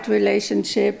child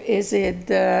relationship? Is it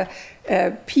the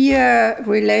peer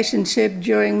relationship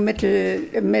during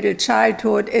middle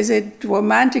childhood? Is it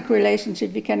romantic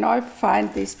relationship? We can all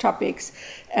find these topics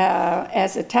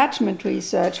as attachment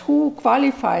research. Who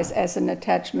qualifies as an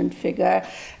attachment figure?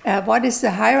 What is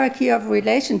the hierarchy of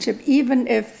relationship? Even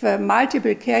if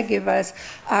multiple caregivers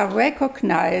are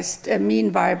recognized,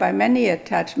 meanwhile, by many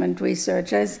attachment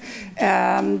researchers,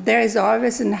 there is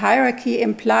always a hierarchy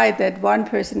implied that one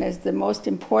person is the most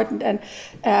important. And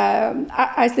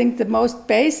I think the most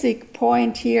basic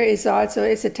point here is also,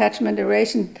 is attachment a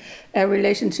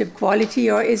relationship quality,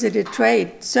 or is it a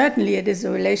trait? Certainly it is a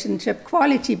relationship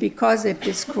quality because it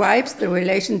describes the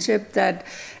relationship that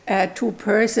two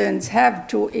persons have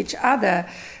to each other.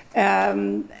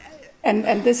 And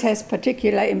this has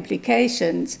particular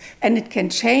implications, and it can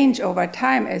change over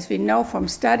time. As we know from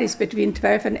studies, between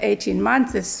 12 and 18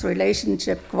 months, this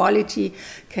relationship quality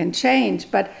can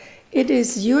change. But it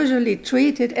is usually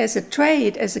treated as a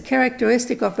trait, as a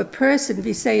characteristic of a person.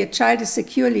 We say a child is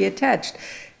securely attached,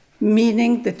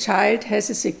 meaning the child has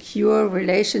a secure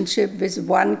relationship with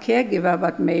one caregiver,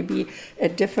 but maybe a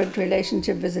different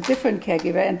relationship with a different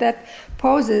caregiver. And that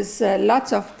poses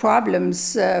lots of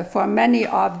problems for many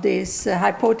of these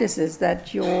hypotheses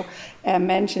that you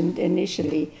mentioned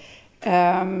initially.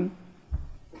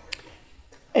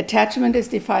 Attachment is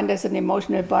defined as an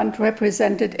emotional bond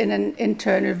represented in an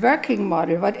internal working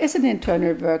model. What is an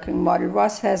internal working model?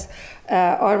 Ross has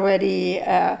already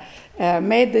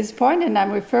made this point, and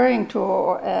I'm referring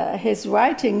to his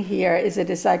writing here. Is it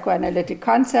a psychoanalytic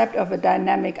concept of a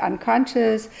dynamic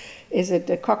unconscious? Is it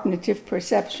a cognitive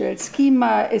perceptual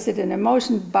schema? Is it an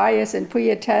emotion, bias, and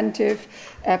pre-attentive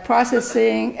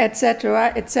processing,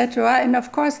 etc., etc.? And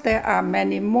of course, there are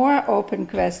many more open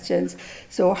questions.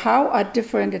 So how are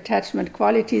different attachment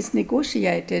qualities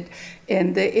negotiated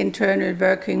in the internal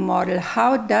working model?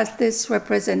 How does this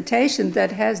representation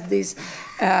that has these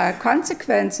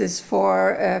consequences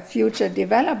for future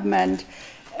development,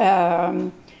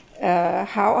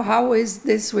 how is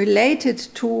this related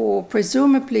to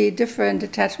presumably different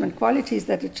attachment qualities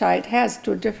that a child has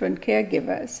to different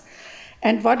caregivers?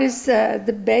 And what is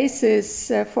the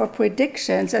basis for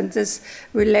predictions? And this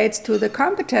relates to the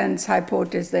competence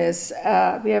hypothesis.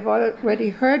 We have already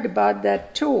heard about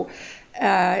that too.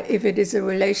 If it is a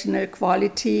relational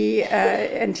quality,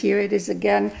 and here it is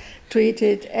again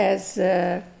treated as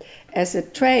a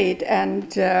trait,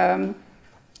 and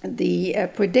the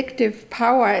predictive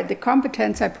power, the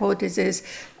competence hypothesis,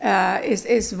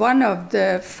 is one of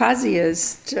the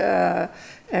fuzziest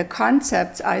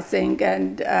concepts, I think.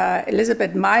 And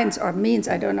Elizabeth Means,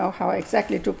 I don't know how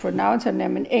exactly to pronounce her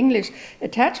name in English,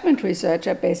 attachment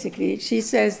researcher, basically, she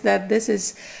says that this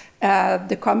is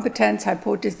The competence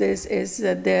hypothesis is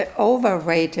the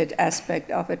overrated aspect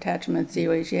of attachment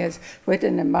theory. She has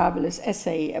written a marvelous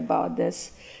essay about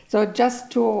this. So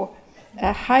just to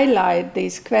highlight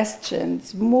these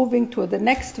questions, moving to the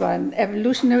next one,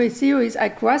 evolutionary theories are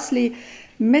grossly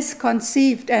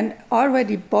misconceived, and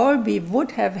already Bowlby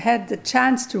would have had the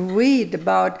chance to read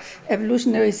about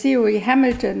evolutionary theory.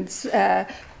 Hamilton's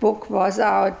book was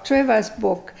out, Trevor's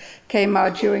book came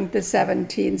out during the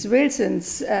 17th,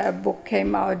 Wilson's book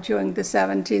came out during the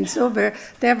 17th, so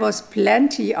there was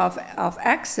plenty of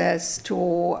access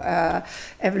to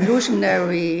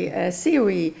evolutionary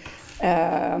theory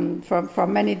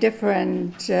from many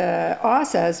different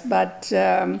authors, but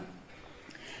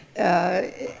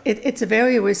it's a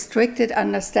very restricted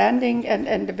understanding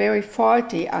and a very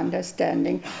faulty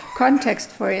understanding. Context,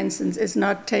 for instance, is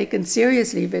not taken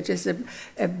seriously, which is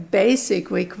a basic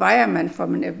requirement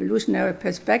from an evolutionary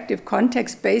perspective.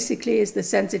 Context basically is the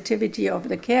sensitivity of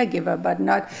the caregiver, but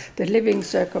not the living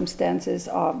circumstances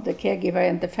of the caregiver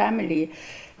and the family.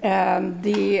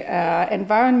 The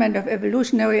environment of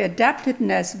evolutionary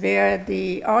adaptedness, where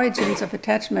the origins of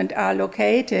attachment are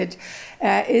located,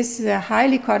 is a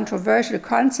highly controversial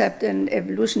concept in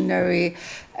evolutionary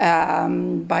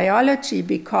biology,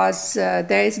 because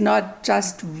there is not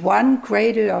just one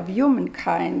cradle of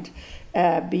humankind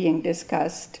being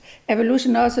discussed.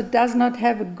 Evolution also does not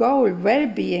have a goal.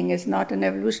 Well-being is not an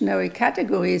evolutionary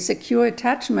category. Secure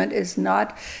attachment is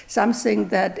not something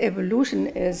that evolution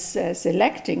is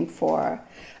selecting for.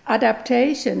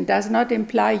 Adaptation does not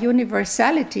imply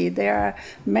universality. There are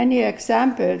many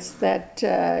examples that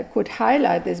could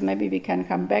highlight this. Maybe we can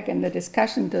come back in the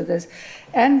discussion to this.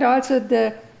 And also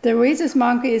the rhesus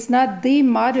monkey is not the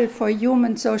model for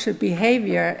human social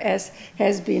behavior, as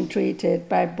has been treated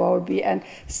by Bowlby. And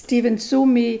Stephen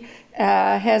Sumi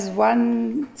has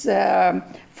once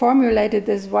formulated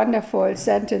this wonderful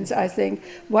sentence, I think.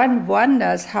 One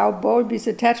wonders how Bowlby's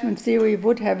attachment theory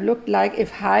would have looked like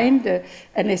if Heidi,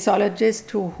 an ethologist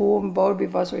to whom Bowlby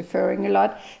was referring a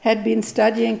lot, had been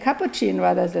studying capuchin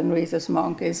rather than rhesus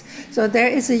monkeys. So there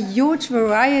is a huge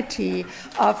variety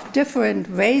of different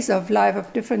ways of life,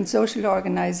 of different social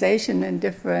organization in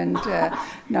different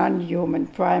non-human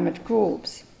primate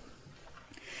groups.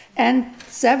 And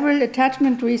several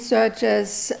attachment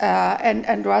researchers,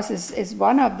 and Ross is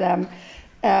one of them,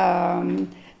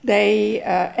 they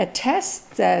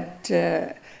attest that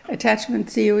attachment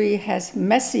theory has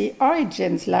messy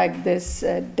origins, like this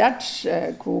Dutch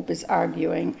group is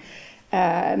arguing.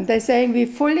 And they're saying we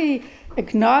fully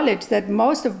acknowledge that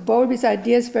most of Bowlby's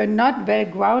ideas were not well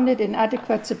grounded in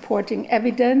adequate supporting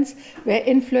evidence, were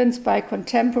influenced by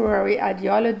contemporary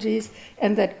ideologies,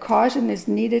 and that caution is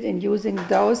needed in using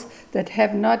those that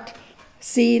have not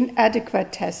seen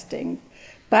adequate testing.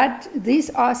 But these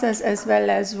authors, as well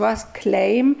as Ross,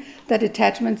 claim that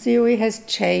attachment theory has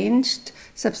changed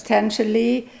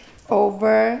substantially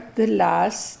over the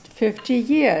last 50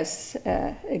 years.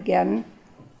 Again,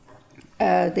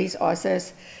 these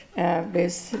authors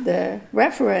with the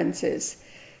references.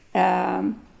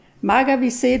 Marga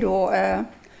Vicedo, a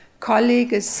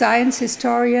colleague, a science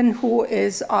historian who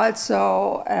is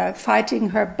also fighting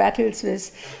her battles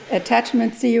with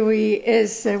attachment theory,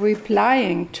 is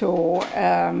replying to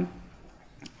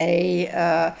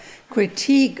a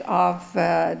critique of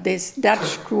this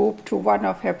Dutch group to one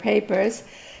of her papers,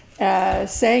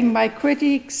 saying, "My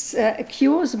critics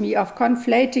accuse me of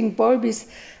conflating Bowlby's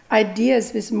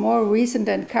ideas with more recent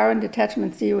and current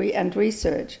attachment theory and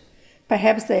research.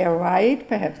 Perhaps they are right,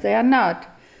 perhaps they are not.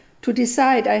 To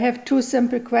decide, I have two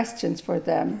simple questions for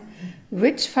them.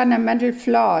 Which fundamental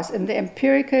flaws in the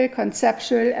empirical,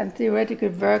 conceptual, and theoretical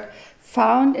work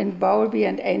found in Bowlby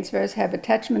and Ainsworth have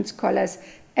attachment scholars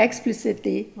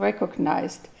explicitly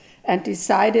recognized and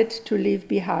decided to leave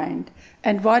behind?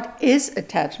 And what is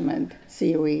attachment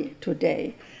theory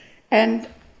today?" And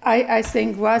I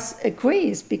think Ross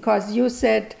agrees, because you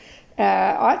said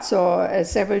also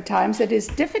several times that it's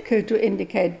difficult to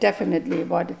indicate definitely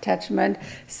what attachment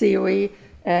theory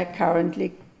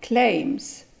currently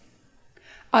claims.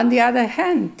 On the other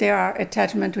hand, there are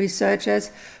attachment researchers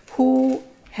who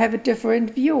have a different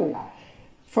view.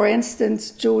 For instance,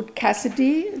 Jude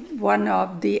Cassidy, one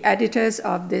of the editors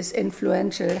of this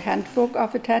influential handbook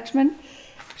of attachment,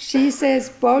 she says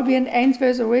Bowlby and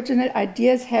Ainsworth's original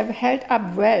ideas have held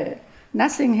up well.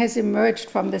 Nothing has emerged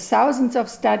from the thousands of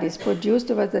studies produced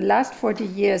over the last 40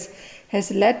 years has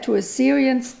led to a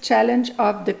serious challenge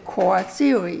of the core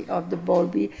theory of the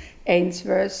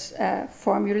Bowlby-Ainsworth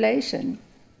formulation.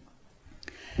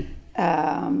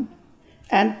 And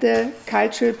the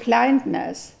cultural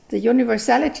blindness. the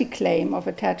universality claim of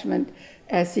attachment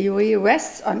theory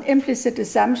rests on implicit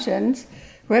assumptions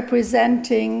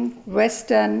representing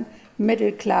Western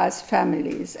middle-class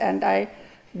families. And I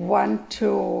want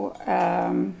to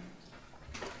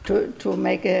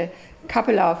make a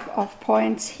couple of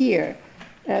points here.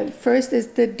 First is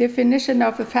the definition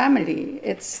of a family.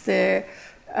 It's the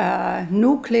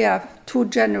nuclear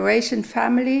two-generation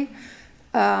family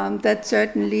that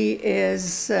certainly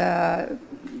is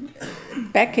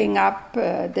backing up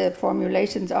the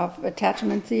formulations of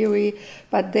attachment theory,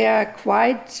 but there are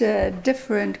quite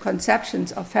different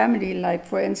conceptions of family, like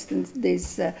for instance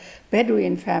this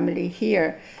Bedouin family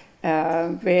here,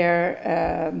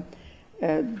 where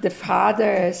the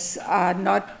fathers are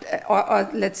not, or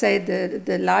let's say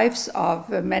the lives of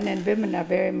men and women are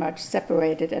very much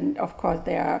separated, and of course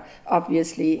there are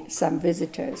obviously some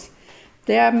visitors.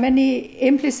 There are many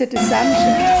implicit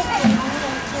assumptions.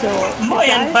 So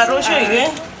adults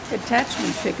are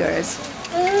attachment figures.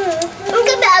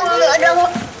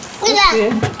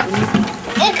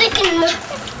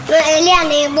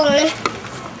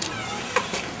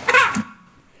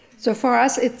 So for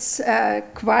us, it's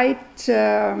quite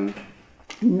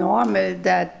normal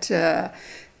that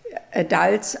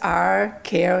adults are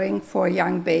caring for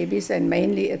young babies, and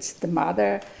mainly it's the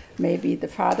mother, maybe the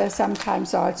father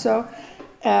sometimes also.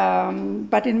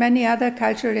 But in many other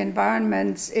cultural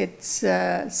environments, it's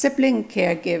sibling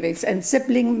caregiving, and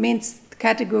sibling means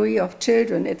category of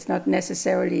children. It's not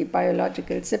necessarily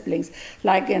biological siblings,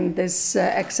 like in this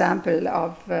example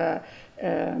of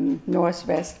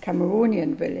Northwest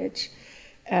Cameroonian village.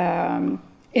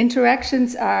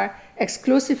 Interactions are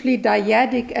exclusively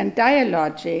dyadic, and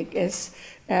dialogic is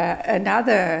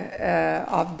another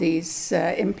of these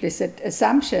implicit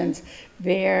assumptions,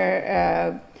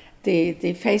 where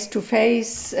the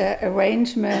face-to-face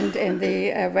arrangement in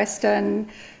the Western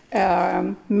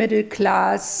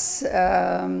middle-class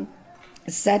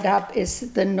setup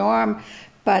is the norm,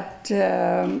 but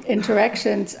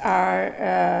interactions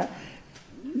are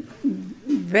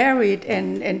varied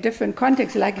in different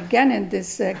contexts. Like again in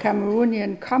this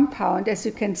Cameroonian compound, as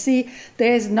you can see,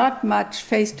 there is not much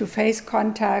face-to-face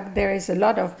contact, there is a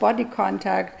lot of body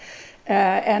contact,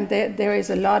 and there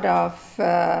is a lot of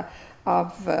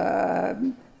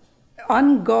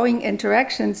ongoing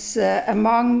interactions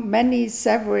among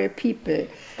several people.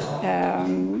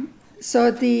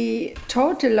 So the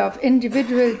total of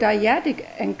individual dyadic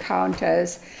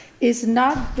encounters is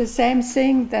not the same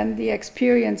thing than the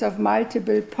experience of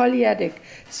multiple polyadic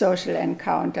social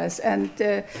encounters, and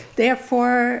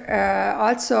therefore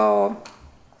also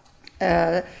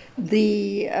the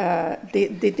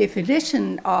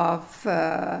definition of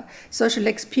social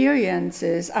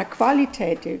experiences are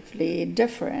qualitatively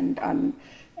different on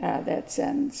that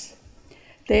sense.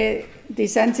 The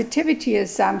sensitivity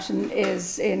assumption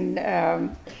is in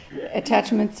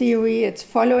attachment theory. It's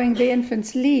following the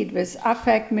infant's lead with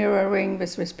affect mirroring,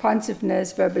 with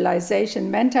responsiveness, verbalization,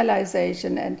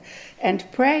 mentalization, and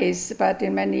praise. But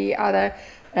in many other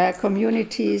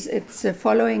communities, it's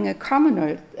following a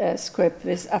communal script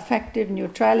with affective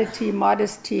neutrality,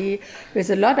 modesty, with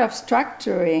a lot of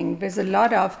structuring, with a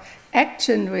lot of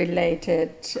action-related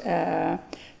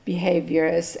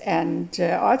behaviors, and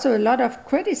also a lot of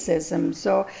criticism.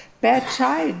 So bad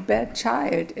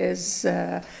child is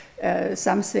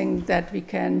something that we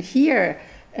can hear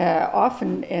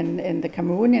often in the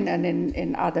Cameroonian and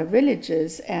in other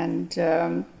villages, and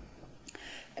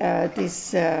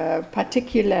this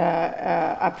particular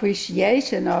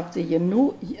appreciation of the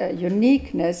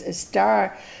uniqueness, a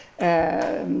star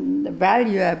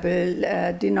valuable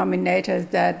denominators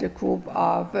that a group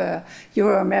of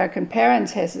Euro-American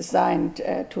parents has assigned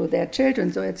to their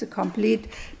children. So it's a complete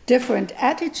different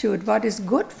attitude, what is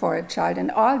good for a child. And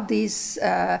all these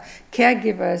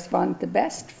caregivers want the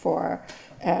best for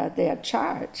their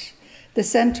child. The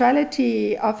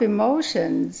centrality of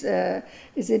emotions,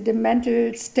 is it a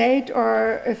mental state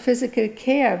or a physical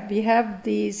care? We have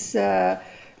these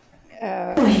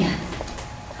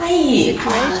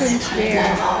situations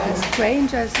where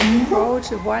strangers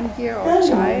approach a one-year-old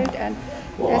child, and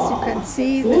as you can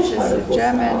see, this is a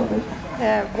German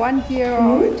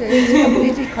one-year-old is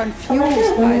completely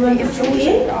confused by the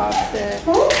intrusion of the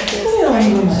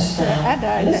strange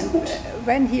adult, and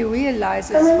when he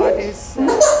realizes what is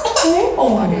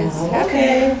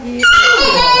happening,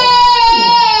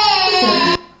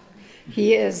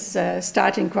 he is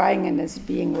starting crying and is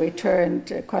being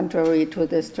returned, contrary to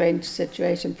the strange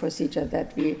situation procedure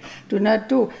that we do not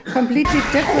do. Completely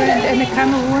different in a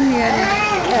Cameroonian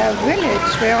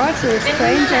village, where also a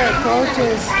stranger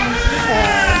approaches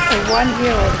a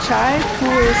one-year-old child who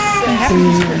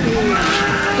happens to be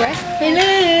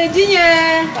Hello,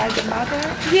 Junior. by the mother.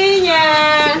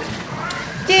 Junior.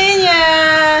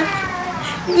 Junior.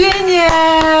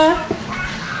 Junior.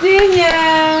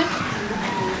 Junior.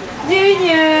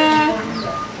 Junior.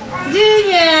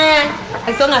 Junior.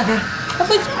 Tôi ngạc à?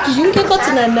 Apa chúng cái có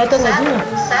chuyện này tôi ngạc Junior.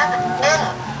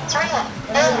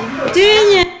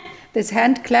 Junior. This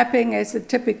hand clapping is a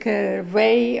typical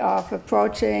way of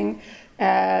approaching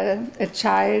a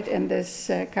child in this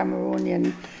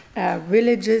Cameroonian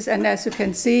villages, and as you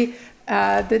can see,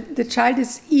 the child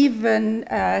is even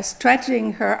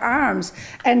stretching her arms.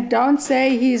 And don't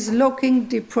say he's looking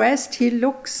depressed. He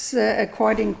looks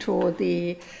according to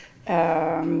the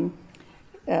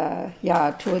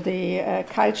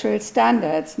cultural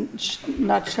standards,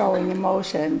 not showing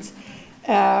emotions.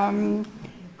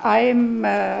 I'm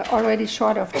already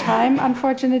short of time,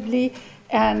 unfortunately,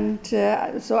 and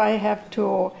so I have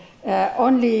to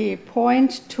only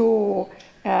point to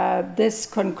this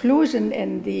conclusion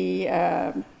in the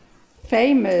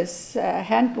famous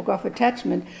Handbook of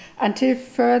Attachment. Until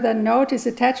further notice,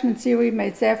 attachment theory may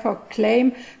therefore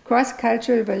claim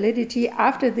cross-cultural validity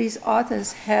after these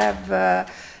authors have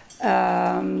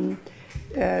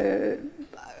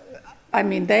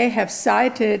they have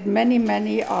cited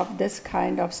many of this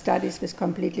kind of studies with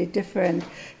completely different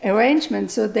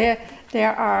arrangements. So there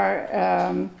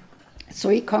are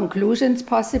three conclusions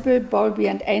possible. Bowlby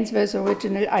and Ainsworth's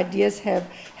original ideas have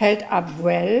held up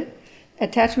well.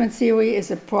 Attachment theory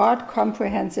is a broad,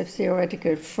 comprehensive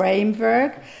theoretical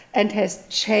framework and has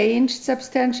changed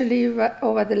substantially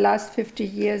over the last 50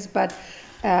 years, but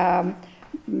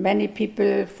many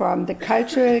people from the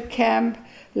cultural camp,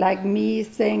 like me,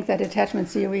 think that attachment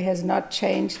theory has not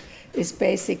changed its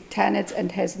basic tenets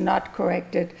and has not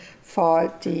corrected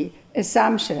faulty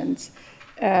assumptions.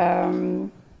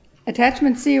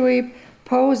 Attachment theory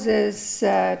poses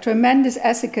tremendous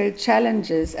ethical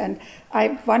challenges, and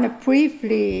I want to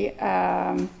briefly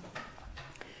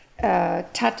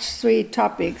touch three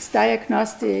topics: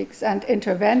 diagnostics and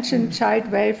intervention,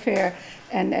 child welfare,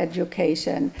 and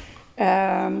education.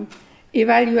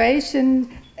 Evaluation,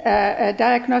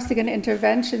 diagnostic and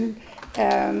intervention,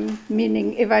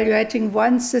 meaning evaluating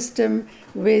one system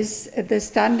with the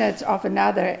standards of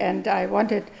another. And I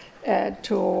wanted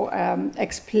to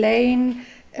explain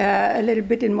a little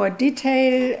bit in more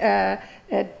detail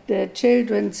the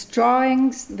children's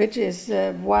drawings, which is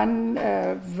one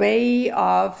way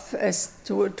of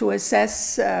to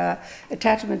assess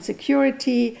attachment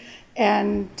security.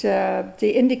 And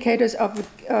the indicators of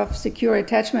secure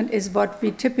attachment is what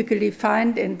we typically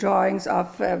find in drawings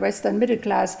of Western middle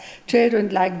class children,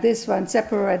 like this one: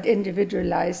 separate,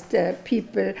 individualized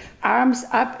people, arms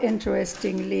up,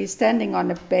 interestingly, standing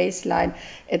on a baseline,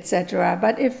 etc.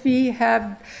 But if we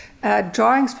have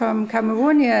drawings from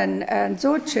Cameroonian and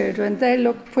Zo children, they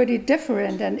look pretty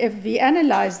different. And if we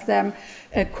analyze them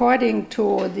according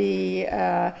to the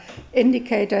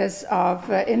indicators of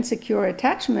insecure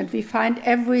attachment, we find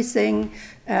everything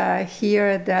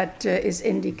here that is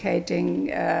indicating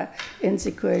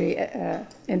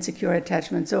insecure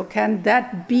attachment. So can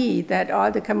that be that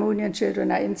all the Cameroonian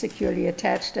children are insecurely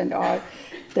attached and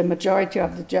the majority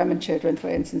of the German children, for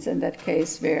instance, in that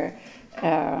case, were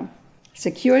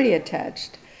securely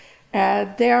attached?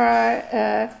 There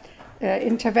are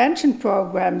intervention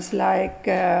programs like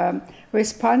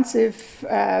responsive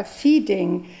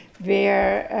feeding,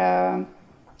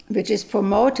 which is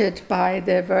promoted by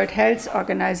the World Health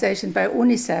Organization, by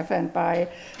UNICEF, and by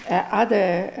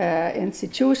other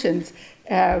institutions,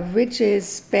 which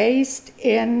is based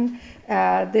in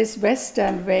this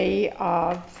Western way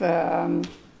of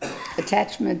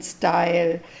attachment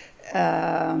style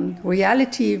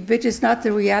reality, which is not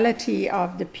the reality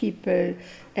of the people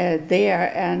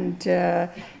there. And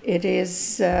it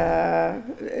is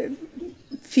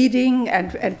feeding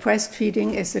and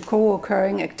breastfeeding is a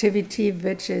co-occurring activity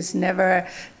which is never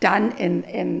done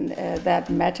in that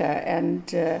matter.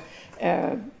 And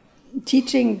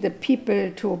teaching the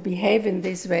people to behave in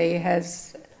this way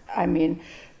has,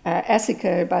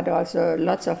 ethical, but also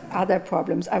lots of other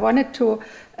problems. I wanted to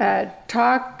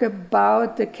talk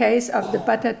about the case of the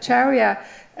Bhattacharya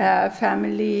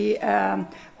family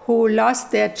who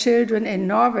lost their children in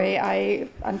Norway. I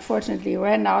unfortunately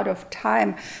ran out of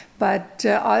time, but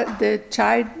the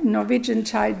Norwegian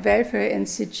Child Welfare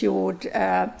Institute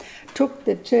took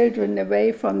the children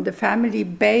away from the family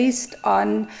based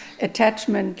on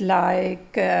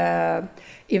attachment-like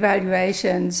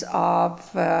evaluations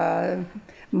of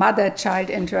mother-child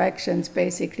interactions,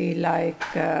 basically like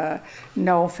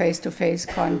no face-to-face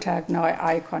contact, no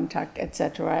eye contact,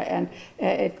 etc. And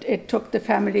it took the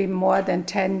family more than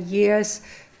 10 years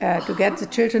to get the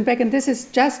children back. And this is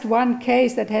just one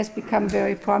case that has become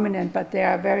very prominent, but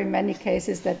there are very many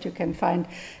cases that you can find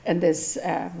in these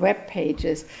web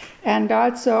pages. And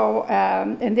also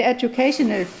in the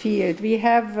educational field, we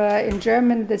have in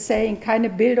German the saying,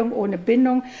 keine Bildung ohne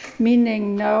Bindung,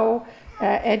 meaning no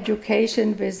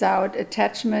education without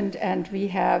attachment, and we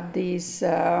have these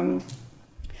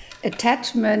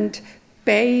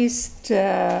attachment-based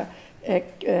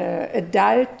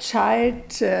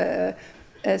adult-child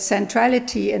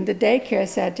centrality in the daycare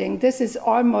setting. This is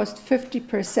almost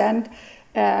 50%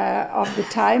 of the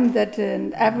time that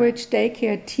an average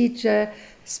daycare teacher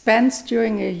spends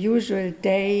during a usual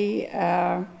day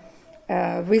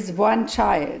with one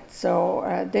child. So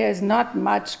there's not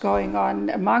much going on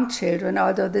among children,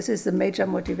 although this is the major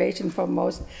motivation for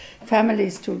most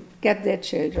families to get their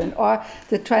children. Or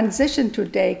the transition to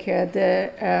daycare, the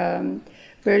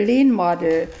Berlin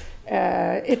model,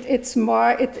 it's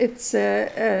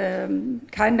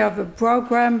kind of a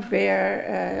program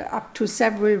where up to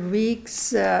several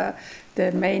weeks the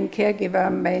main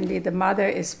caregiver, mainly the mother,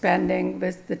 is spending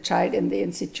with the child in the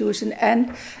institution,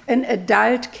 and an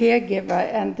adult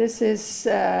caregiver. And this is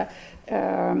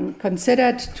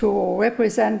considered to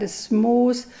represent a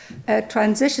smooth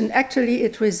transition. Actually,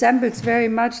 it resembles very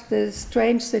much the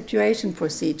strange situation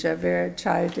procedure where a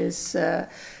child is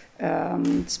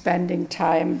spending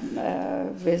time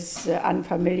with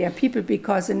unfamiliar people,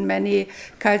 because in many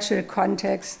cultural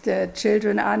contexts,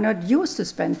 children are not used to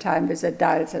spend time with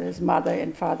adults, as mother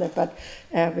and father, but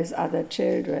with other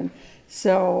children.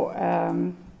 So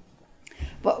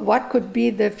what could be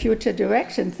the future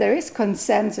directions? There is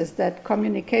consensus that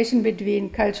communication between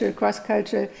cultural,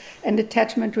 cross-cultural, and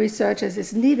attachment researchers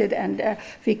is needed, and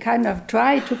we kind of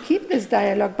try to keep this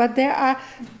dialogue, but there are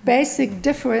basic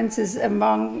differences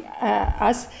among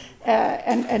us.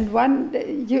 And one,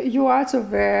 you also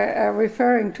were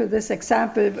referring to this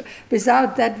example.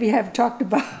 Without that, we have talked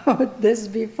about this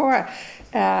before.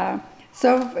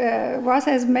 So Ross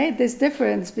has made this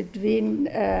difference between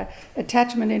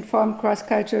attachment-informed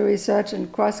cross-cultural research and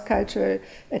cross-cultural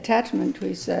attachment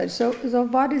research. So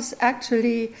what is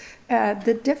actually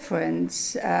the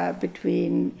difference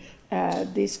between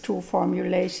these two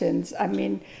formulations? I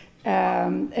mean,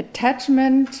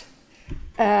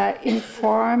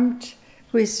 attachment-informed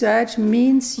research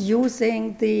means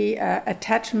using the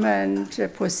attachment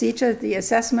procedures, the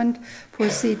assessment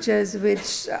procedures,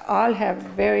 which all have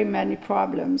very many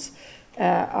problems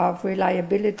of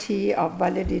reliability, of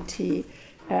validity,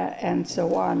 and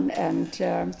so on. And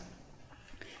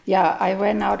yeah, I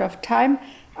ran out of time.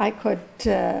 I could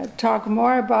talk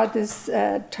more about this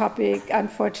topic.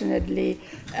 Unfortunately,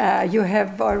 you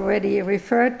have already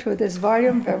referred to this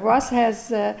volume where Ross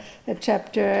has a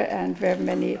chapter, and where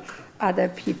many other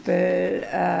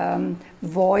people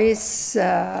voice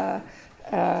their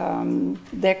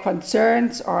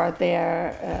concerns or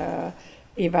their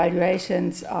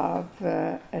evaluations of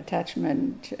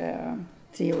attachment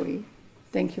theory.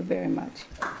 Thank you very much.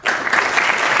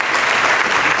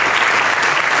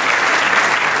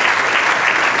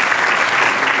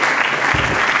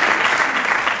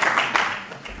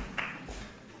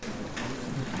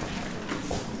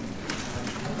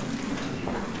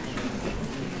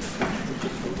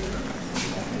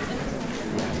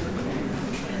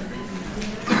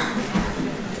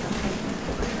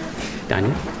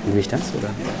 Daniel, nehme ich das, oder?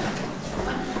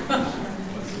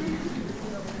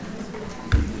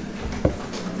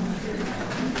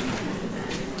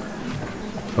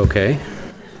 Okay.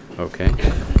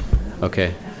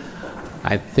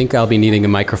 I think I'll be needing a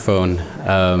microphone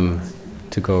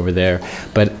to go over there.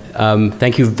 But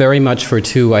thank you very much for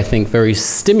two, I think, very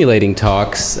stimulating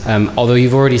talks. Although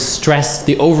you've already stressed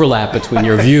the overlap between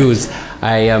your views,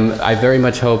 I very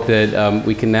much hope that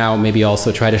we can now maybe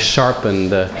also try to sharpen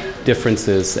the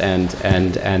differences and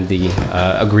the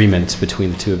agreement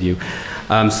between the two of you.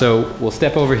 So we'll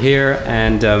step over here,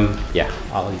 and yeah,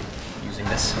 I'll be using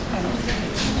this.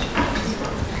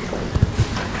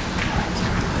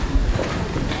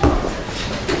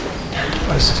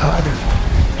 This is harder.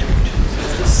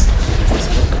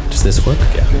 Does this work?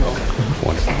 Yeah.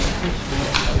 Wonderful.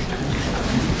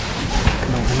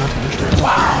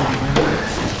 Wow.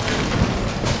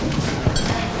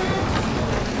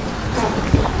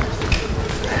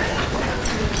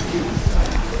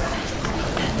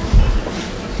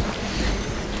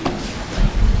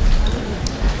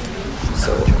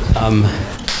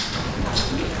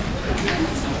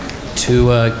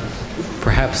 To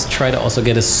perhaps try to also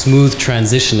get a smooth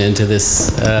transition into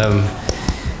this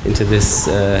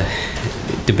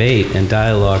debate and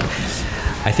dialogue,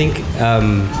 I think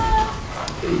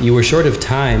you were short of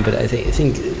time, but I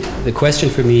think the question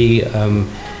for me,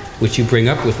 which you bring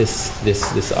up with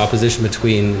this opposition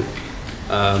between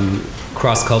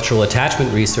cross-cultural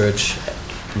attachment research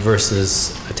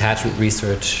versus attachment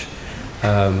research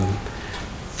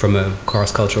from a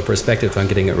cross-cultural perspective, if I'm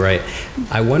getting it right.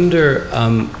 I wonder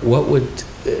what would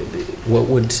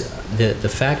the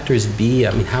factors be?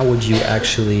 I mean, how would you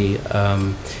actually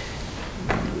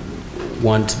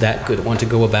want to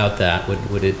go about that?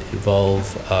 Would it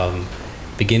involve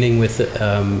beginning with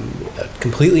a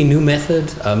completely new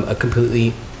method, a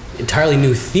entirely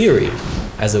new theory,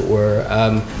 as it were,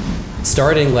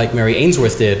 starting like Mary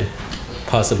Ainsworth did,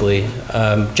 possibly,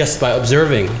 just by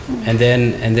observing, and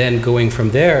then going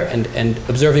from there and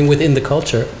observing within the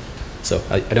culture. So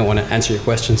I don't want to answer your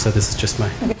question, so this is just my...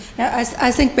 Okay.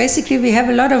 I think basically we have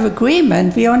a lot of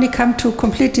agreement. We only come to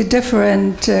completely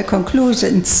different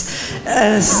conclusions.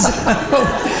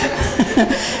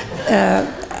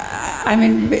 I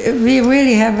mean, we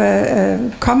really have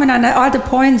a common, and all the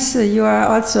points you are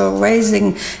also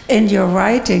raising in your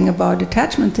writing about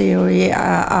attachment theory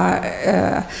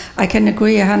I can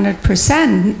agree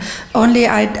 100%. Only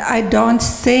I don't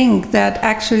think that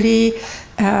actually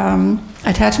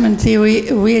attachment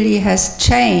theory really has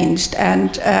changed, and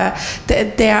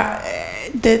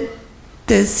the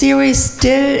theory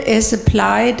still is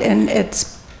applied in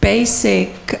its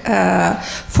basic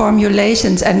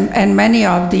formulations, and many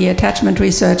of the attachment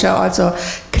researchers also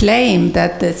claim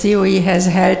that the theory has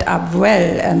held up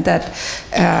well, and that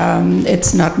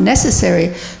it's not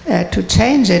necessary to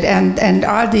change it, and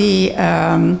all the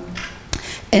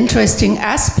interesting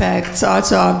aspects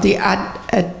also of the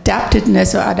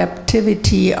adaptedness or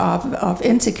adaptivity of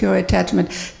insecure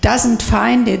attachment doesn't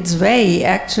find its way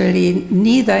actually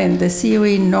neither in the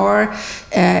theory nor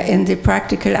in the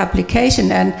practical application.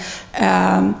 And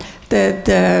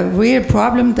the real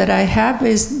problem that I have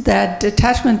is that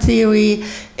attachment theory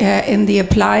in the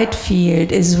applied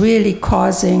field is really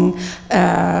causing,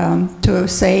 to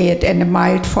say it in a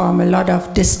mild form, a lot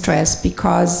of distress,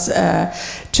 because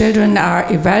children are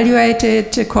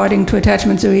evaluated according to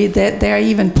attachment theory. There are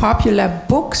even popular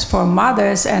books for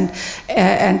mothers and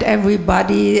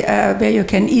everybody where you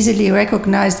can easily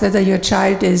recognize whether your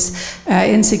child is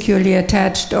insecurely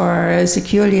attached or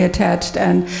securely attached,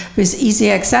 and with easy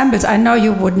examples. I know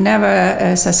you would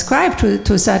never subscribe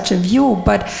to such a view,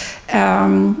 but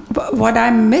what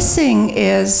I'm missing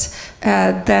is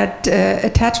that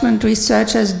attachment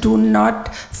researchers do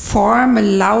not form a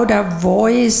louder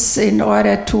voice in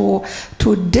order to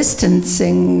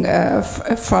distancing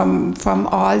from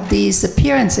all these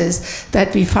appearances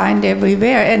that we find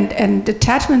everywhere. And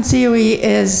attachment theory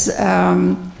is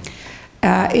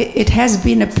it has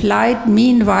been applied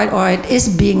meanwhile, or it is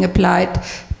being applied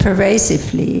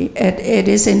pervasively. It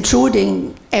is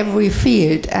intruding every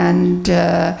field, and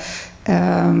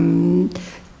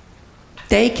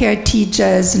daycare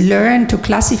teachers learn to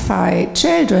classify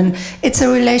children. It's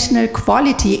a relational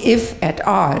quality, if at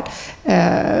all,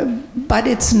 but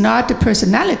it's not a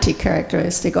personality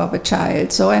characteristic of a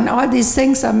child. So, and all these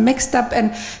things are mixed up,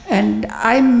 and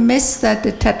I miss that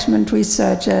attachment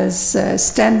researchers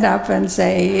stand up and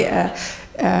say,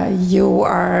 you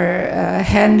are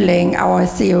handling our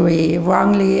theory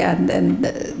wrongly,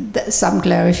 and some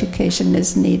clarification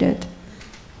is needed.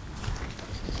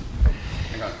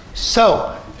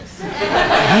 So,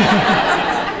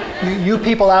 you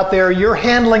people out there, you're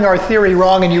handling our theory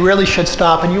wrong, and you really should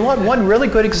stop. And you want one really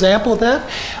good example of that?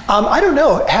 I don't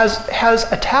know.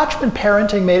 Has attachment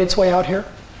parenting made its way out here?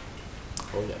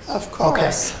 Oh, yes. Of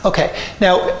course. Okay.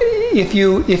 Now, if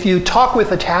you talk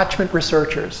with attachment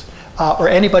researchers or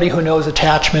anybody who knows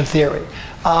attachment theory,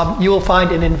 you will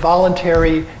find an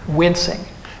involuntary wincing,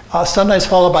 sometimes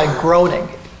followed by groaning,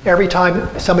 every time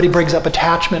somebody brings up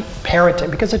attachment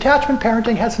parenting, because attachment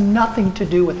parenting has nothing to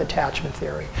do with attachment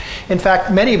theory. In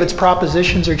fact, many of its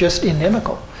propositions are just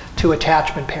inimical to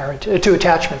attachment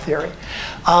theory.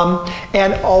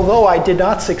 And although I did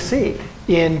not succeed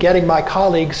in getting my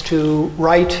colleagues to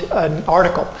write an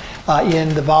article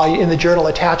in the journal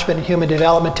Attachment and Human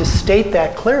Development to state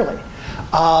that clearly,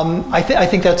 I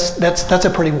think that's a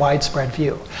pretty widespread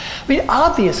view. I mean,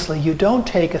 obviously, you don't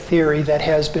take a theory that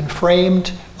has been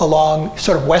framed along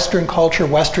sort of Western culture,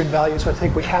 Western values, what I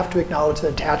think we have to acknowledge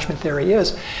that attachment theory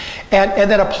is, and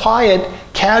then apply it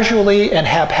casually and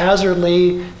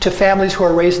haphazardly to families who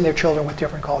are raising their children with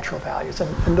different cultural values.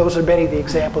 And those are many of the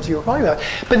examples you were talking about.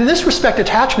 But in this respect,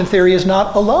 attachment theory is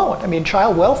not alone. I mean,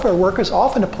 child welfare workers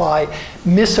often apply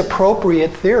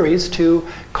misappropriate theories to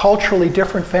culturally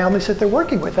different families that they're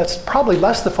working with. That's probably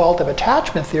less the fault of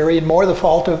attachment theory and more the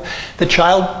fault of the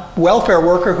child welfare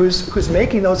worker who's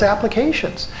making those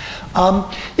applications.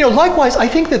 Likewise, I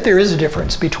think that there is a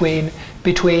difference between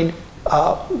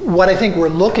what I think we're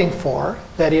looking for,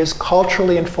 that is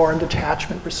culturally informed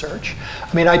attachment research.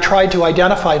 I mean, I tried to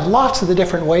identify lots of the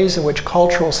different ways in which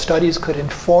cultural studies could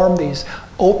inform these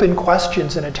open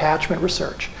questions in attachment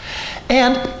research.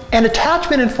 And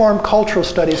attachment-informed cultural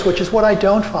studies, which is what I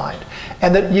don't find.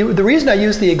 And the reason I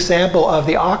use the example of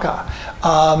the Aka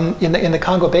in the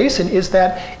Congo Basin is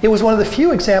that it was one of the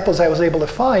few examples I was able to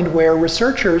find where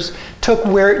researchers took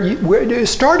where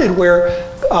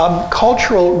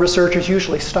cultural researchers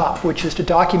usually stop, which is to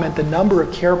document the number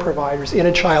of care providers in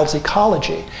a child's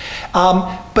ecology.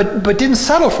 But didn't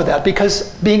settle for that,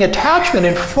 because being attachment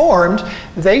informed,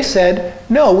 they said,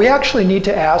 no, we actually need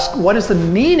to ask, what is the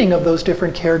meaning of those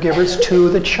different caregivers to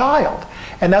the child?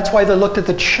 And that's why they looked at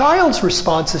the child's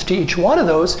responses to each one of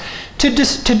those to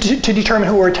determine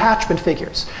who were attachment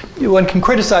figures. One can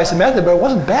criticize the method, but it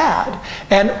wasn't bad.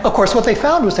 And of course, what they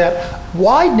found was that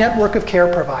wide network of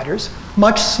care providers,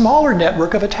 much smaller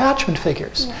network of attachment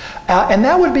figures. And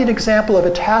that would be an example of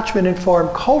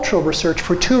attachment-informed cultural research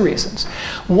for two reasons.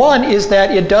 One is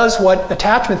that it does what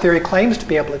attachment theory claims to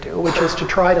be able to do, which is to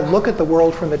try to look at the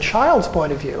world from the child's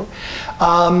point of view,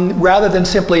 rather than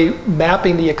simply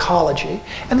mapping the ecology.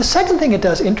 And the second thing it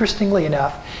does, interestingly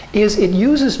enough, is it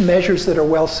uses measures that are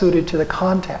well suited to the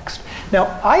context.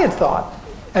 Now, I had thought,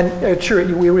 and sure, if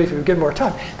you give more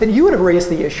time, then you would have raised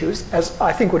the issues, as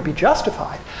I think would be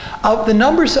justified, of the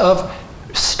numbers of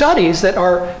studies that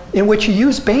are in which you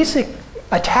use basic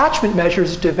attachment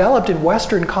measures developed in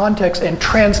Western context and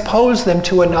transpose them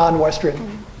to a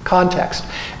non-Western context,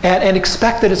 and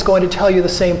expect that it's going to tell you the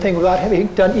same thing without having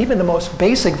done even the most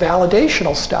basic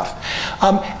validational stuff.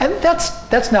 And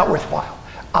that's not worthwhile.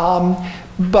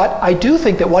 But I do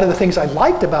think that one of the things I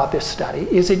liked about this study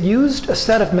is it used a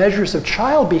set of measures of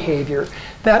child behavior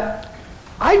that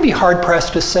I'd be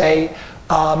hard-pressed to say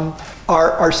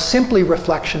are simply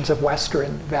reflections of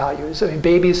Western values. I mean,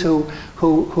 babies who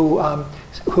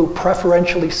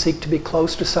preferentially seek to be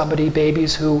close to somebody,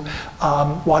 babies who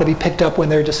want to be picked up when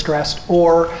they're distressed,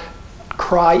 or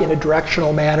cry in a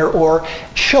directional manner, or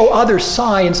show other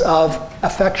signs of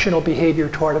affectional behavior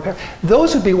toward a parent.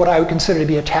 Those would be what I would consider to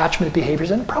be attachment behaviors,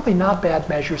 and probably not bad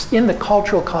measures in the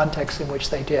cultural context in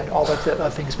which they did, all other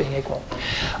things being equal.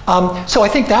 So I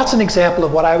think that's an example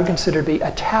of what I would consider to be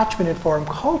attachment-informed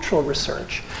cultural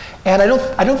research. And I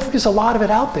don't think there's a lot of it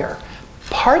out there,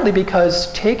 partly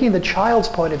because taking the child's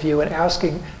point of view and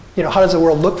asking, how does the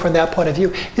world look from that point of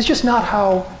view, is just not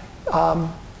how,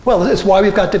 well, it's why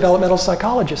we've got developmental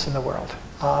psychologists in the world.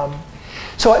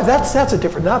 So that's a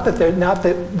different, not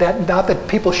that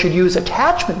people should use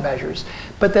attachment measures,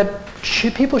 but that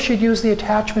people should use the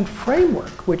attachment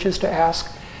framework, which is to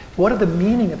ask, what are the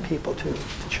meaning of people to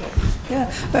children?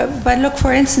 Yeah, but look,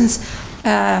 for instance,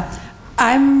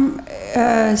 I'm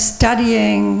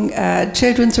studying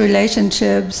children's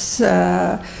relationships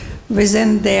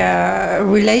within their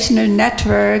relational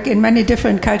network in many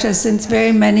different cultures since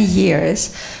very many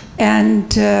years.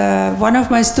 And one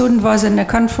of my students was in a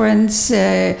conference,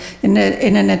 in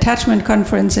an attachment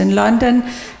conference in London,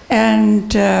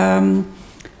 and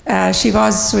she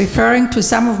was referring to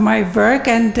some of my work,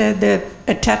 and the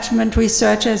attachment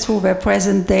researchers who were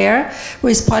present there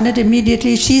responded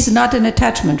immediately, she's not an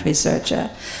attachment researcher.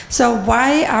 So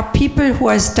why are people who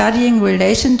are studying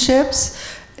relationships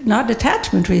not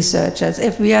attachment researchers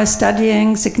if we are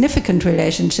studying significant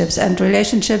relationships and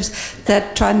relationships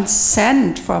that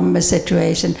transcend from a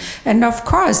situation? And of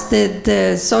course,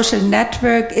 the social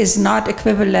network is not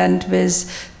equivalent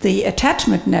with the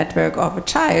attachment network of a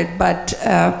child, but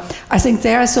I think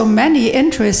there are so many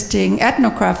interesting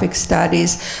ethnographic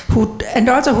studies who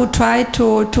try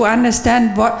to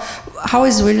understand how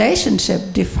is relationship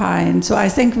defined. So I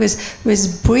think with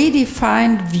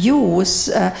predefined views,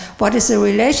 what is a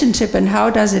relationship and how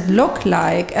does it look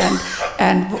like, and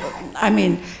I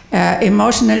mean,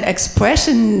 emotional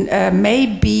expression may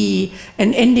be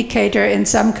an indicator in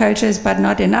some cultures but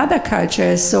not in other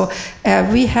cultures. So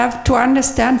we have to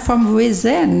understand from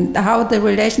within how the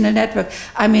relational network,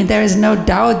 I mean, there is no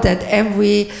doubt that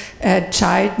every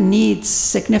child needs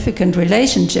significant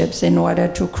relationships in order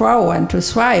to grow and to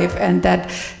thrive, and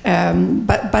that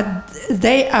but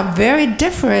they are very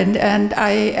different, and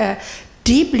I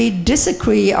deeply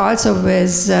disagree also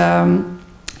with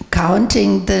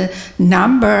counting the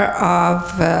number of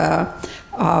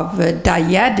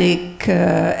dyadic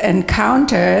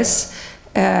encounters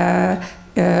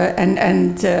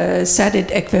and set it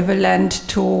equivalent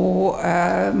to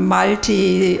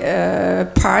multi-party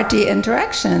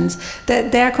interactions.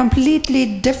 They are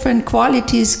completely different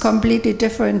qualities, completely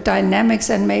different dynamics,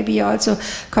 and maybe also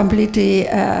completely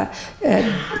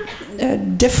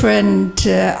different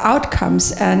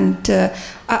outcomes. And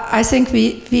I think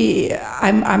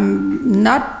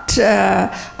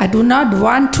I do not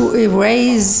want to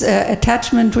erase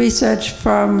attachment research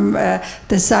from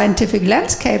the scientific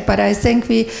landscape, but I think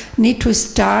we need to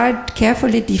start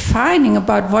carefully defining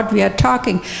about what we are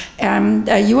talking.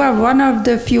 You are one of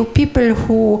the few people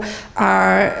who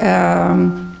are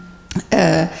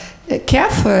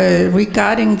careful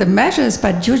regarding the measures,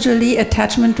 but usually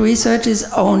attachment research is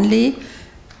only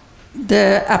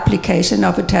the application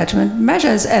of attachment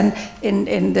measures. And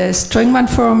in the Stringman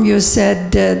Forum, you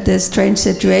said the strange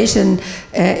situation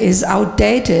is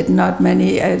outdated. Not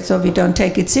many, so we don't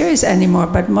take it serious anymore,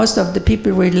 but most of the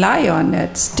people rely on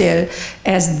it still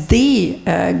as the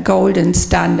golden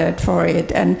standard for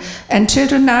it. And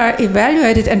children are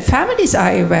evaluated and families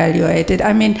are evaluated.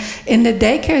 I mean, in the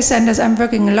daycare centers, I'm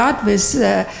working a lot with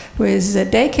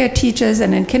daycare teachers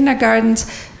and in kindergartens.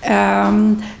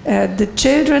 The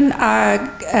children are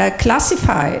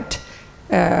classified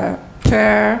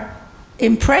per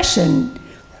impression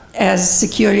as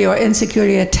securely or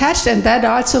insecurely attached, and that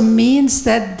also means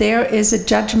that there is a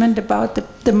judgment about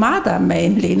the mother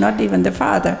mainly, not even the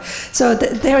father. So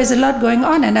there is a lot going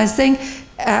on, and I think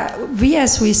we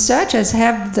as researchers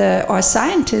or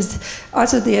scientists,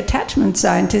 also the attachment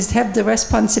scientists, have the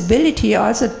responsibility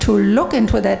also to look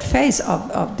into that phase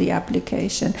of the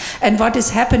application and what is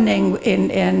happening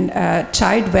in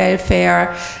child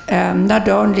welfare, not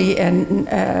only in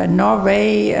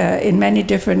Norway, in many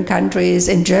different countries,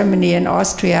 in Germany and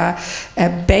Austria,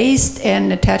 based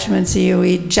in attachment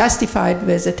theory, justified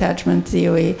with attachment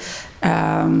theory.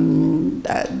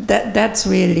 That's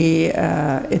really,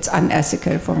 it's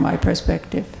unethical from my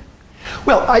perspective.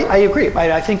 Well, I agree.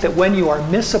 I think that when you are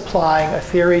misapplying a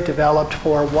theory developed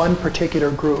for one particular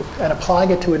group and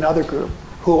applying it to another group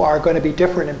who are going to be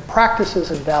different in practices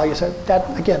and values,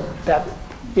 that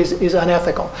is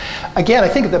unethical. Again, I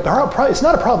think it's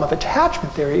not a problem of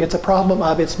attachment theory, it's a problem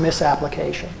of its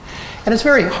misapplication. And it's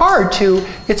very hard to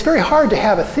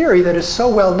have a theory that is so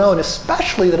well known,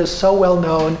 especially that is so well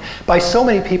known by so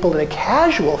many people in a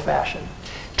casual fashion,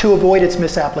 to avoid its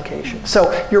misapplication.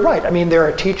 So you're right. I mean, there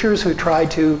are teachers who try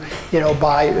to,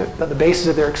 by the basis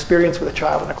of their experience with a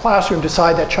child in a classroom,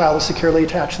 decide that child is securely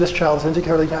attached, this child is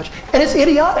insecurely attached, and it's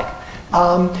idiotic.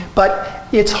 But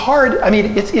it's hard. I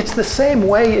mean, it's the same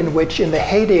way in which, in the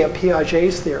heyday of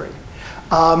Piaget's theory,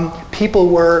 people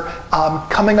were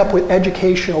coming up with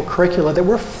educational curricula that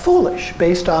were foolish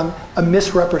based on a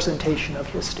misrepresentation of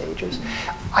his stages.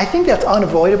 I think that's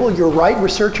unavoidable. You're right,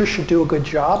 researchers should do a good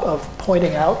job of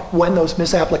pointing out when those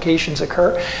misapplications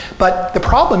occur. But the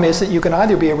problem is that you can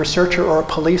either be a researcher or a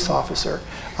police officer.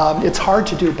 It's hard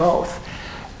to do both.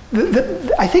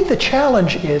 I think the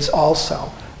challenge is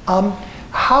also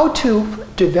how to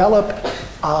develop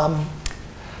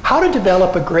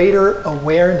a greater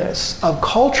awareness of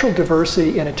cultural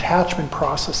diversity in attachment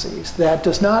processes that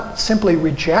does not simply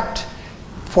reject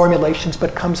formulations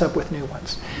but comes up with new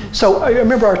ones. So I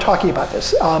remember I was talking about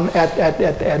this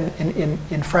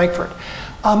in Frankfurt.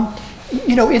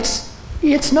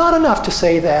 It's not enough to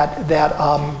say that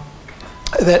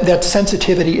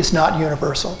sensitivity is not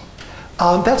universal.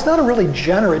 That's not a really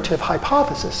generative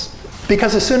hypothesis,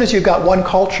 because as soon as you've got one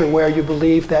culture where you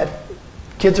believe that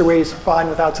kids are raised fine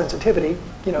without sensitivity,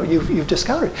 you've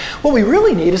discounted it. What we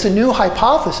really need is a new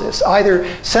hypothesis. Either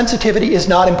sensitivity is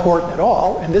not important at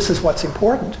all, and this is what's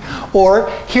important,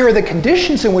 or here are the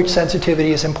conditions in which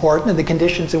sensitivity is important and the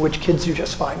conditions in which kids do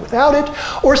just fine without it,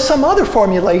 or some other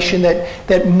formulation that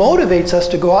motivates us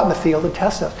to go out in the field and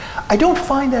test stuff. I don't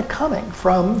find that coming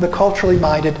from the culturally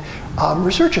minded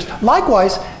researchers.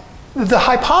 Likewise, the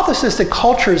hypothesis that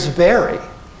cultures vary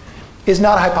is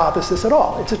not a hypothesis at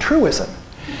all. It's a truism.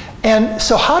 And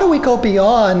so how do we go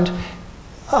beyond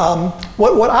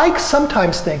what I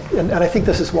sometimes think, and I think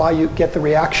this is why you get the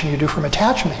reaction you do from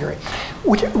attachment theory,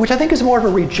 which I think is more of a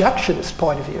rejectionist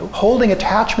point of view, holding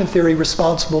attachment theory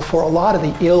responsible for a lot of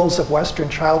the ills of Western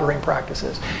child rearing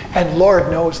practices. And Lord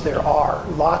knows there are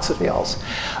lots of ills.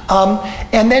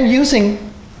 And then using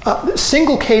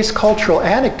single case cultural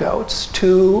anecdotes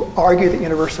to argue that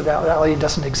universality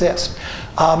doesn't exist.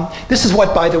 This is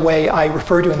what, by the way, I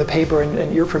refer to in the paper,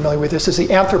 and you're familiar with this, as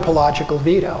the anthropological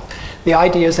veto. The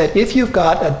idea is that if you've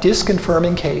got a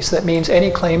disconfirming case, that means any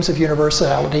claims of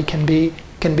universality can be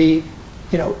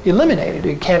eliminated.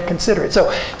 You can't consider it.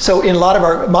 So in a lot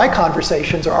of my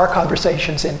conversations, or our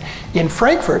conversations in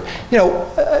Frankfurt,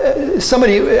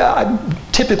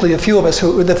 typically the few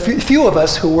of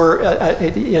us who were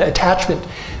attachment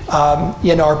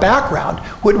in our background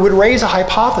would raise a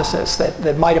hypothesis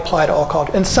that might apply to all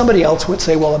cultures, and somebody else would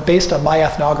say, well, based on my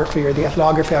ethnography or the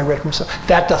ethnography I read from, so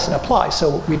that doesn't apply,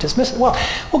 so we dismiss it. Well,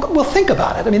 we'll think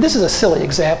about it. I mean, this is a silly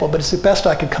example, but it's the best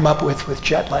I could come up with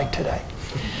jet lag today.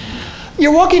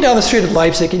 You're walking down the street of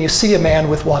Leipzig and you see a man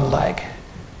with one leg.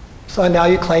 So now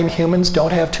you claim humans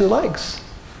don't have two legs.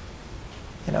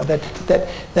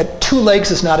 That two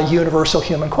legs is not a universal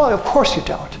human quality. Of course you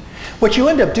don't. What you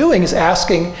end up doing is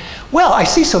asking, well, I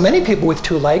see so many people with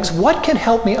two legs, what can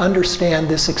help me understand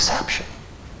this exception?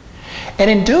 And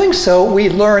in doing so, we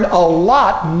learn a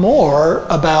lot more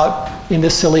about, in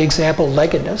this silly example,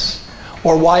 leggedness,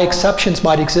 or why exceptions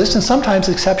might exist, and sometimes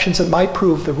exceptions that might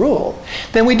prove the rule,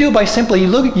 than we do by simply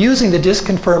using the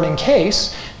disconfirming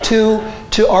case to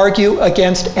argue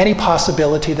against any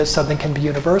possibility that something can be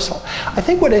universal. I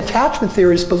think what attachment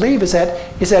theorists believe is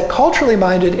that culturally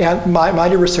minded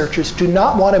researchers do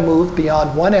not want to move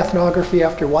beyond one ethnography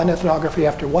after one ethnography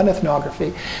after one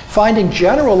ethnography. Finding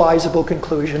generalizable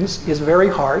conclusions is very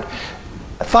hard.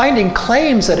 Finding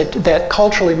claims that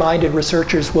culturally minded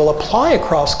researchers will apply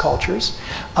across cultures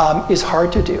is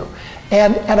hard to do.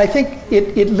 And I think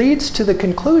it leads to the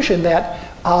conclusion that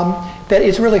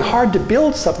it's really hard to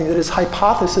build something that is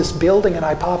hypothesis building and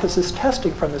hypothesis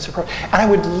testing from this approach. And I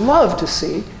would love to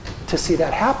see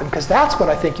that happen, because that's when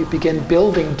I think you begin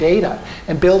building data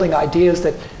and building ideas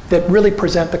that really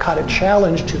present the kind of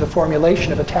challenge to the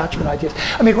formulation of attachment ideas.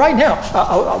 I mean, right now,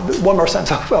 one more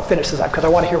sentence, I'll finish this up because I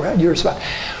want to hear your response.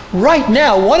 Right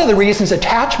now, one of the reasons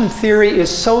attachment theory is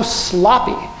so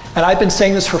sloppy, and I've been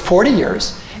saying this for 40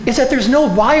 years, is that there's no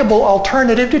viable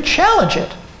alternative to challenge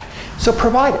it. So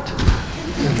provide it.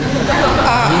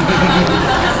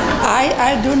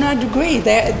 I do not agree.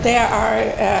 There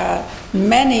are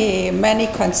many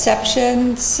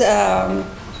conceptions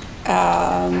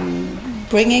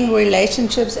bringing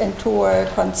relationships into a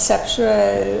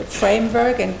conceptual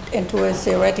framework and into a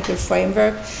theoretical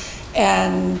framework,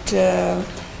 and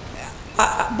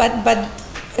but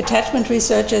attachment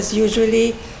researchers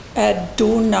usually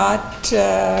do not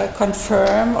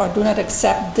confirm or do not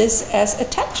accept this as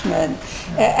attachment,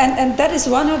 and that is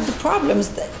one of the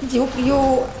problems. You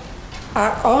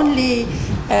are only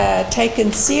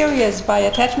taken serious by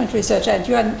attachment research, and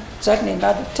you are certainly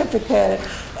not a typical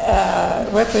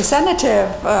representative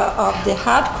of the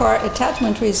hardcore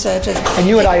attachment researchers. And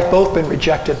you and I have both been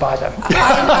rejected by them.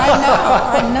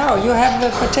 I know. You have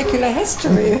a particular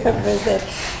history with it.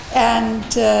 And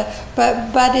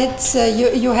but it's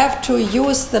you have to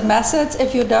use the methods.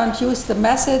 If you don't use the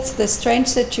methods, the strange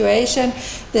situation,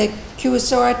 the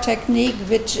QSOR technique,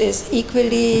 which is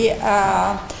equally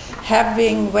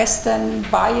having Western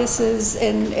biases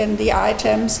in the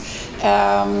items.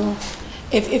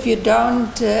 If you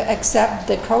don't accept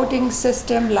the coding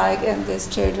system, like in this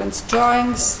children's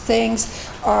drawings things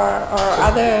or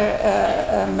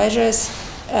other measures,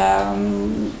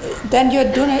 then you're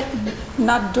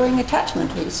not doing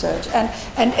attachment research,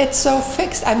 and it's so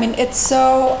fixed. I mean, it's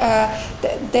so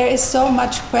there is so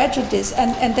much prejudice,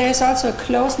 and there is also a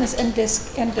closeness in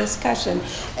discussion.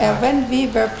 When we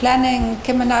were planning,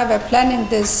 Kim and I were planning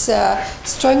this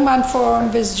Strongman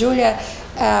forum with Julia.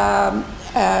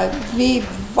 We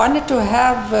wanted to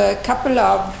have a couple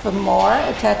of more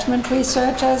attachment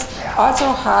researchers,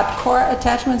 also hardcore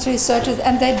attachment researchers,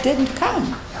 and they didn't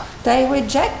come. They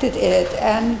rejected it,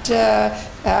 and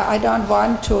I don't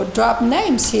want to drop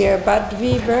names here, but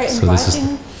we were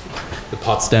inviting... The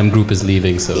Potsdam group is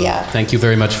leaving, so yeah. Thank you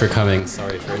very much for coming.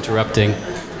 Sorry for interrupting,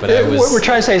 but what we're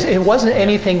trying to say is it wasn't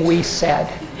anything we said.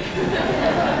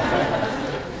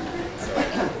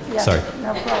 Yeah, sorry.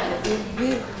 No problem.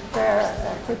 We were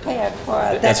prepared for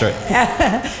that. That's right.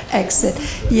 Exit.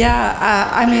 Yeah,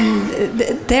 I mean,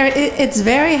 it's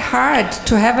very hard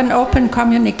to have an open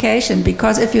communication,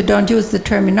 because if you don't use the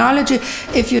terminology,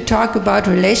 if you talk about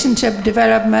relationship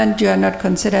development, you are not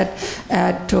considered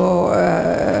to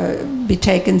be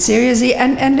taken seriously,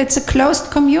 and it's a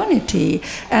closed community,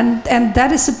 and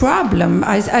that is a problem.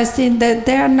 I think that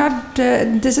they are not.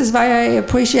 This is why I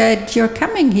appreciate your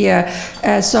coming here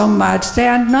so much.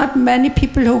 There are not many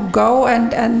people who go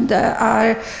and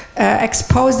are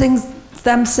exposing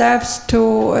themselves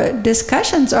to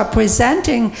discussions or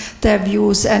presenting their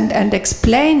views and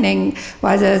explaining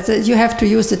whether you have to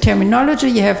use the terminology,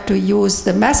 you have to use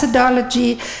the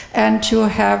methodology, and you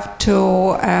have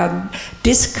to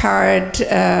discard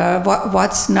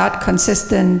what's not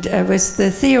consistent with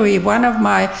the theory. One of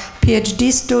my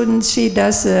PhD students, she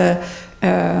does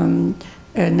an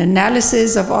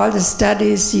analysis of all the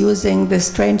studies using the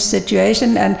strange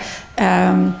situation, and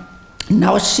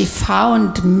now she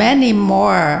found many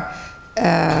more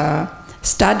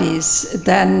studies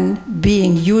than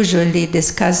being usually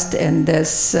discussed in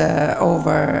this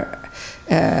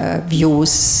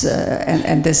views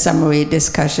and the summary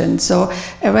discussion. So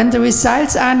when the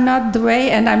results are not the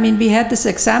way, and I mean, we had this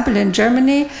example in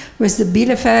Germany with the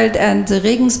Bielefeld and the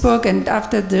Regensburg, and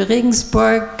after the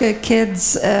Regensburg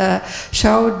kids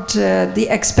showed the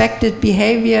expected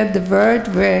behavior, the world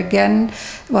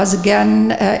was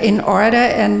again in order,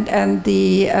 and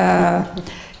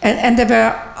there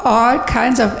were all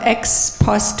kinds of ex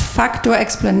post facto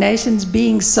explanations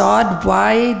being sought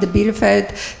why the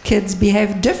Bielefeld kids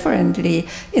behave differently,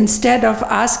 instead of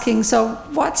asking, so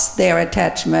what's their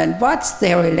attachment, what's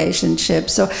their relationship?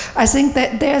 So I think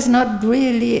that there's not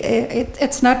really,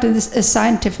 it's not a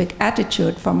scientific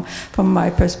attitude from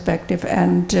my perspective.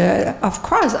 And of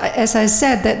course, as I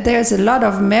said, that there's a lot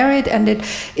of merit, and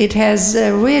it has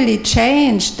really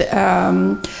changed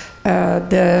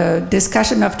the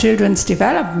discussion of children's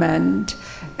development,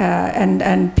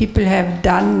 and people have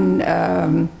done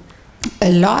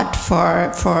a lot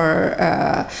for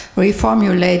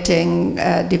reformulating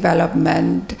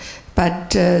development,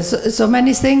 but so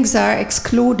many things are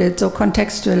excluded. So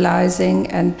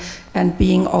contextualizing and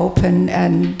being open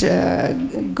and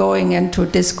going into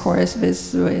discourse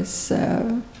with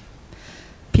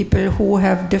people who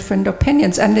have different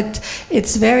opinions. And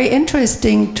it's very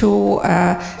interesting to,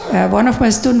 one of my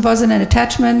students was in an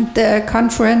attachment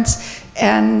conference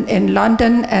in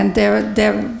London, and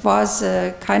there was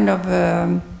a kind of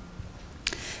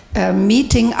a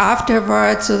meeting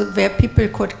afterwards, so where people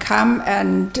could come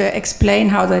and explain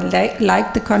how they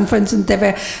liked the conference, and there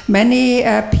were many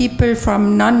people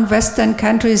from non-Western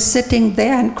countries sitting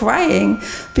there and crying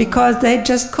because they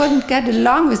just couldn't get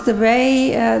along with the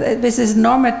way, with this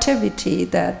normativity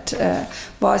that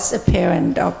was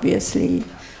apparent, obviously.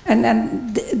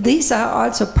 And these are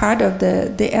also part of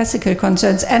the ethical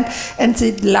concerns and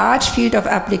the large field of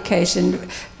application,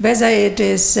 whether it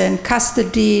is in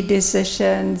custody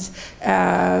decisions,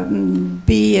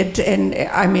 be it in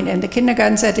the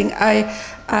kindergarten setting.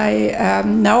 I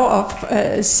know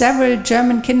of several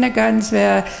German kindergartens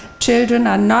where children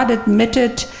are not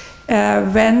admitted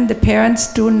when the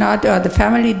parents do not, or the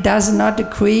family does not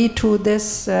agree to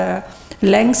this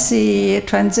lengthy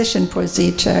transition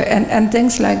procedure and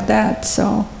things like that.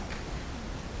 So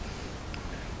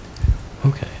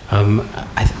okay,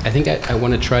 I think I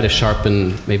want to try to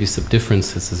sharpen maybe some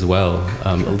differences as well,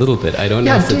 a little bit. I don't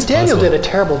know if it's Daniel possible. did a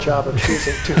terrible job of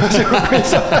choosing two.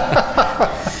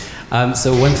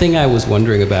 So one thing I was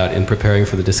wondering about in preparing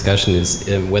for the discussion is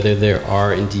whether there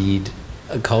are indeed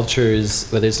cultures,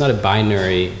 whether it's not a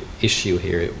binary issue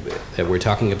here that we're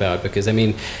talking about, because I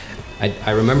mean,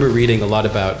 I remember reading a lot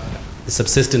about the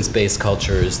subsistence-based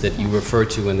cultures that you refer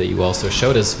to and that you also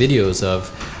showed us videos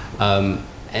of,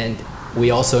 and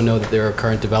we also know that there are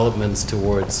current developments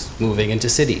towards moving into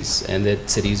cities, and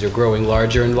that cities are growing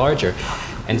larger and larger.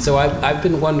 And so I've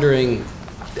been wondering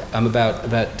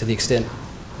about to the extent,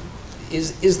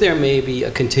 is there maybe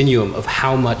a continuum of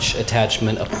how much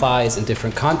attachment applies in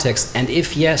different contexts? And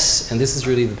if yes, and this is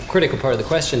really the critical part of the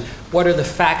question, what are the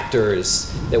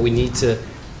factors that we need to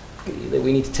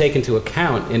take into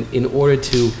account in order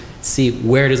to see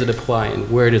where does it apply and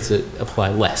where does it apply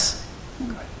less?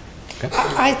 Okay.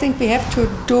 I think we have to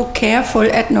do careful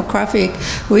ethnographic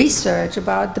research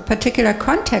about the particular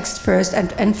context first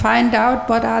and find out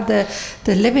what are the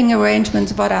living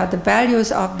arrangements, what are the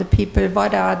values of the people,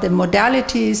 what are the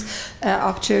modalities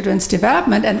of children's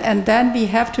development, and then we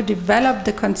have to develop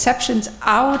the conceptions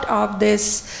out of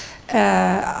this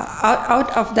out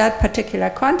of that particular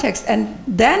context, and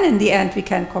then in the end we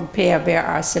can compare where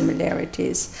are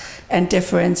similarities and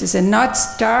differences, and not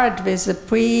start with a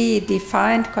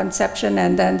predefined conception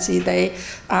and then see they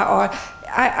are all.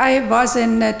 I was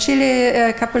in Chile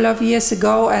a couple of years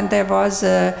ago, and there was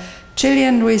a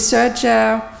Chilean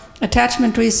researcher,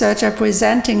 attachment researcher,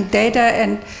 presenting data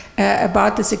and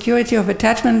about the security of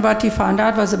attachment. What he found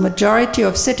out was a majority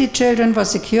of city children were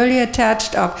securely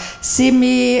attached, of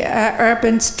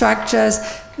semi-urban structures.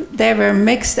 They were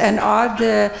mixed, and all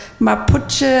the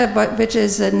Mapuche, which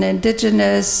is an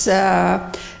indigenous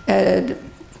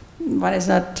one is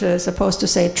not supposed to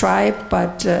say tribe,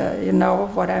 but you know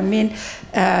what I mean,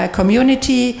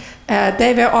 community,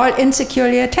 they were all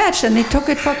insecurely attached and they took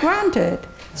it for granted.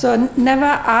 So never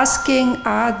asking,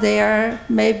 are there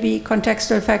maybe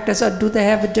contextual factors or do they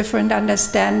have a different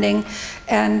understanding?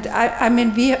 And I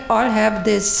mean, we all have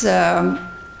this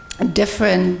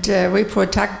different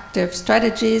reproductive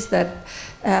strategies that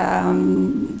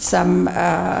some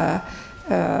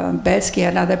Belsky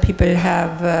and other people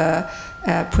have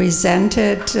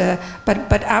presented,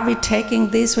 but are we taking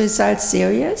these results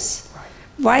serious?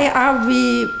 Why are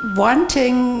we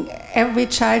wanting every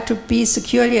child to be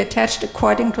securely attached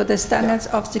according to the standards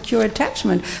of secure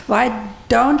attachment? Why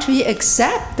don't we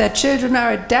accept that children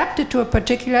are adapted to a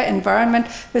particular environment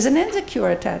with an insecure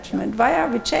attachment? Why are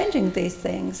we changing these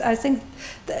things? I think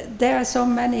there are so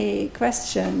many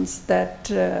questions that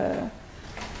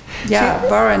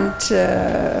warrant.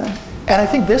 And I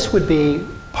think this would be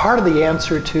part of the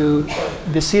answer to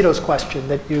Visito's question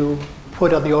that you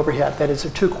put on the overhead. That is, the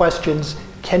two questions: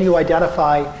 can you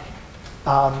identify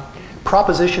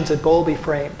propositions that Bowlby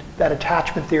framed that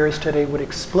attachment theorists today would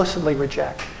explicitly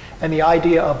reject? And the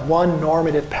idea of one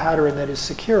normative pattern that is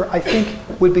secure, I think,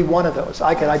 would be one of those.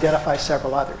 I could identify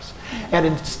several others. And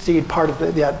indeed, part of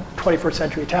the 21st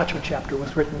century attachment chapter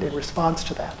was written in response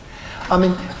to that. I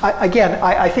mean,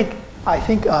 I think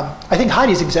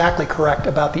Heidi's exactly correct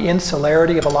about the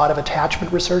insularity of a lot of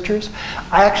attachment researchers.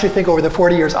 I actually think over the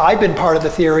 40 years I've been part of the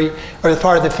theory, or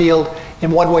part of the field in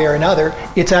one way or another,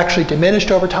 it's actually diminished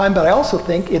over time, but I also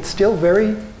think it's still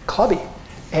very clubby.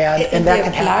 And in that the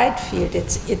can applied happen. field,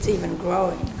 it's even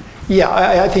growing. Yeah,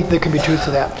 I think there can be truth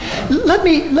to that. Let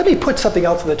me put something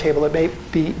else on the table that may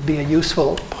be a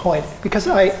useful point, because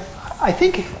I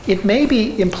think it may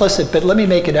be implicit, but let me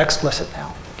make it explicit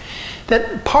now.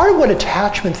 That part of what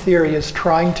attachment theory is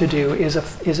trying to do is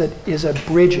a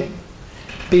bridging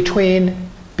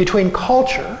between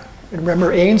culture. And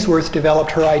remember, Ainsworth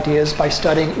developed her ideas by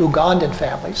studying Ugandan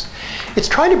families. It's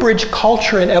trying to bridge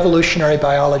culture and evolutionary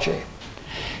biology.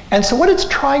 And so what it's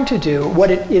trying to do,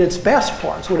 what in its best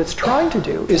forms, what it's trying to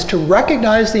do is to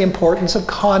recognize the importance of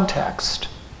context,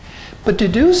 but to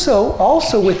do so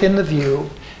also within the view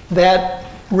that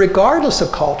regardless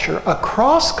of culture,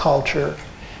 across culture,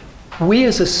 we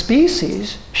as a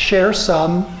species share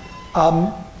some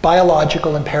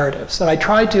biological imperatives. And I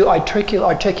tried to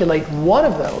articulate one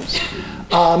of those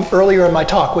earlier in my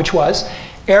talk, which was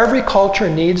every culture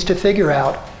needs to figure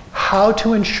out how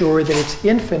to ensure that its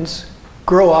infants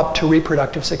grow up to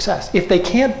reproductive success. If they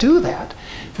can't do that,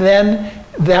 then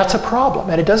that's a problem.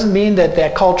 And it doesn't mean that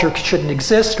that culture shouldn't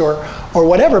exist or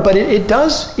whatever, but it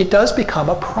does become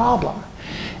a problem.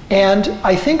 And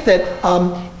I think that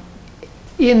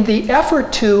in the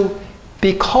effort to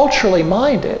be culturally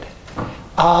minded,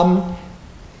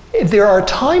 there are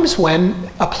times when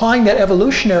applying that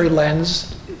evolutionary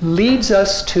lens leads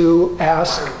us to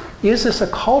ask, is this a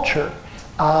culture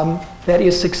that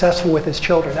is successful with its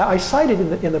children? Now, I cited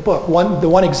in the book the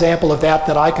one example of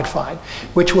that I could find,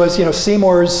 which was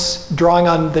Seymour's drawing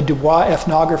on the Dubois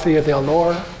ethnography of the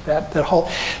Allure, that whole.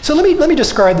 So let me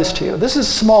describe this to you. This is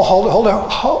a small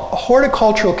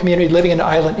horticultural community living in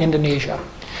island Indonesia.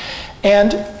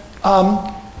 And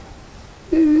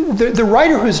the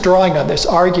writer who's drawing on this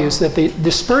argues that the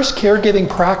dispersed caregiving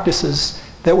practices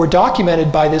that were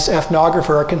documented by this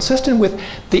ethnographer are consistent with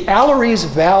the Allurese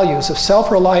values of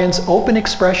self-reliance, open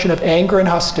expression of anger and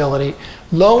hostility,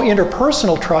 low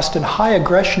interpersonal trust, and high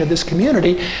aggression of this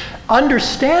community,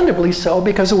 understandably so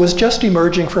because it was just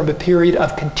emerging from a period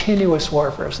of continuous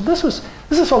warfare. So this is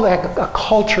sort of like a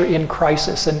culture in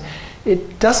crisis, and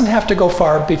it doesn't have to go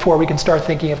far before we can start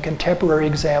thinking of contemporary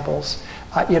examples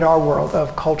in our world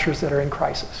of cultures that are in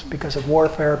crisis because of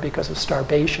warfare, because of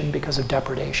starvation, because of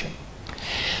depredation.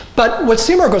 But what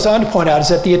Seymour goes on to point out is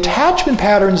that the attachment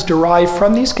patterns derived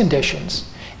from these conditions,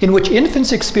 in which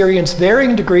infants experience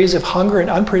varying degrees of hunger and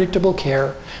unpredictable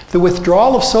care, the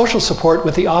withdrawal of social support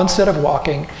with the onset of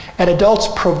walking, and adults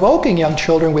provoking young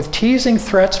children with teasing,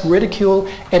 threats, ridicule,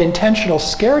 and intentional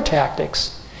scare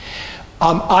tactics,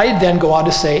 I then go on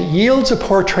to say, yields a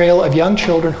portrayal of young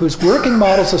children whose working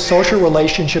models of social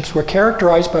relationships were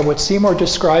characterized by what Seymour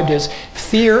described as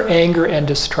fear, anger, and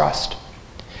distrust.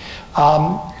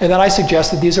 And then I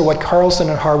suggest that these are what Carlson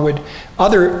and Harwood,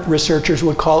 other researchers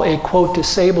would call a, quote,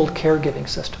 disabled caregiving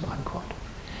system, unquote.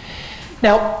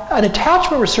 Now, an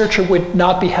attachment researcher would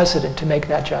not be hesitant to make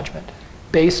that judgment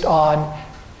based on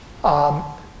an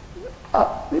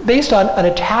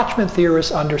attachment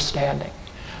theorist's understanding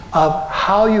of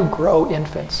how you grow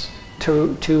infants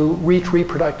to reach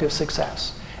reproductive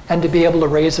success and to be able to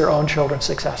raise their own children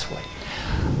successfully.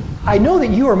 I know that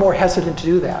you are more hesitant to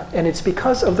do that, and it's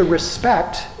because of the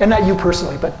respect, and not you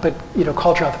personally, but you know,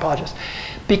 cultural anthropologists,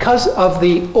 because of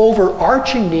the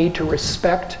overarching need to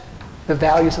respect the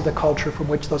values of the culture from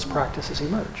which those practices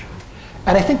emerge.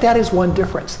 And I think that is one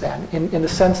difference then, in the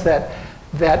sense that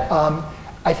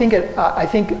I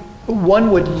think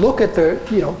one would look at the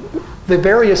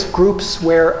various groups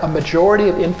where a majority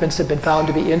of infants have been found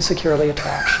to be insecurely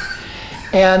attached,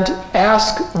 and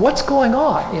ask what's going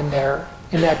on in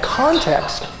that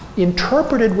context,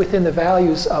 interpreted within the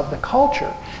values of the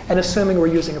culture, and assuming we're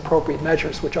using appropriate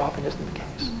measures, which often isn't the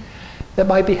case, that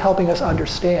might be helping us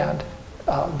understand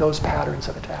those patterns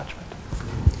of attachment.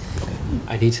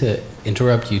 I need to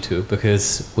interrupt you two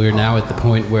because we're now at the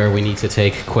point where we need to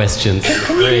take questions.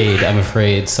 I'm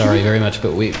afraid, sorry very much,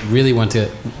 but we really want to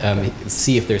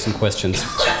see if there's some questions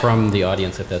from the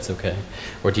audience, if that's okay.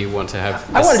 Or do you want to have...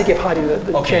 I wanted to give Heidi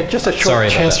the chance, just a short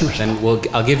chance to respond.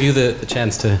 Then I'll give you the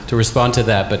chance to respond to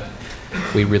that, but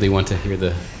we really want to hear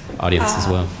the audience as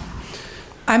well.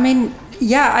 I mean,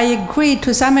 yeah, I agree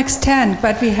to some extent,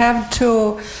 but we have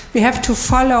to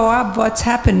follow up what's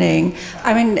happening.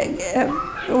 I mean,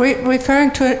 referring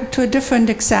to a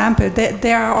different example,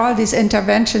 there are all these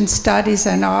intervention studies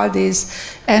and all these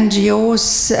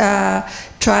NGOs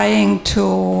trying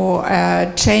to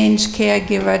change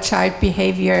caregiver-child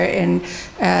behavior in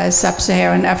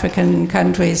sub-Saharan African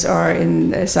countries or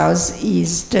in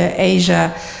Southeast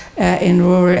Asia, in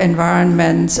rural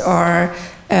environments, or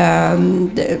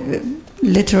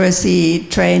literacy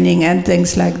training and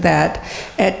things like that.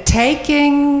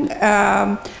 Taking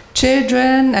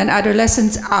children and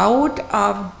adolescents out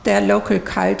of their local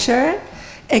culture,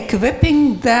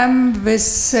 equipping them with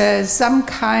some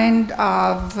kind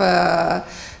of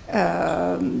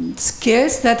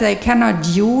skills that they cannot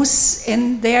use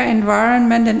in their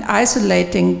environment, and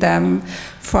isolating them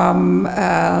from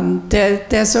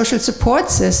their social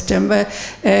support system.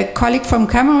 A colleague from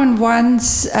Cameroon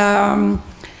once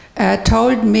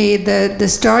told me the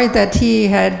story that he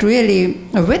had really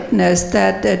witnessed,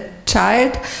 that a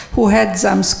child who had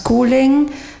some schooling,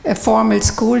 formal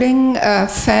schooling,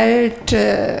 felt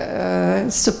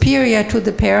superior to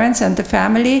the parents and the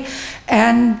family,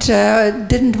 and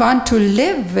didn't want to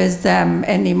live with them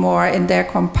anymore in their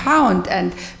compound,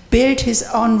 and built his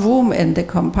own room in the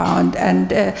compound,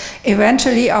 and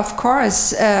eventually, of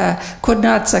course, could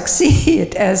not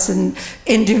succeed as an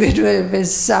individual with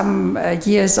some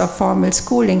years of formal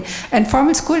schooling. And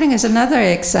formal schooling is another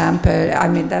example. I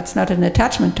mean, that's not an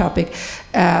attachment topic,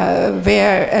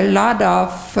 where a lot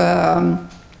of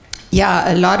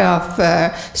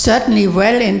certainly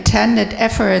well-intended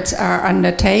efforts are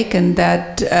undertaken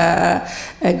that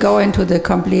go into the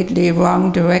completely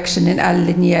wrong direction in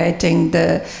alienating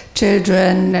the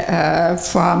children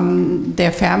from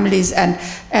their families, and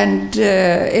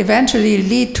eventually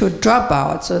lead to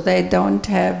dropout, so they don't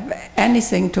have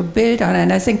anything to build on.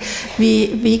 And I think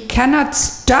we cannot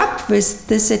stop with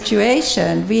the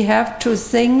situation. We have to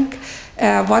think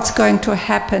what's going to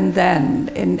happen then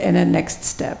in the next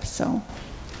step. So,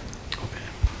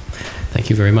 thank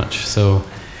you very much. So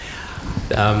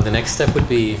the next step would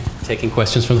be taking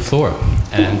questions from the floor,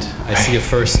 and I see a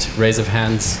first raise of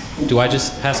hands. Do I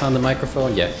just pass on the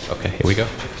microphone? Yeah. Okay. Here we go.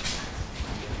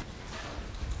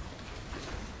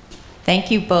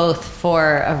 Thank you both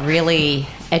for a really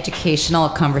educational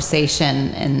conversation,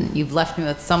 and you've left me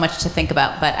with so much to think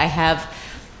about. But I have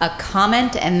a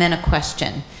comment and then a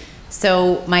question.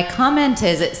 So my comment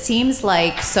is, it seems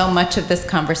like so much of this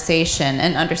conversation,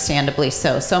 and understandably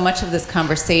so much of this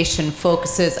conversation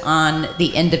focuses on the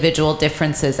individual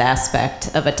differences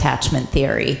aspect of attachment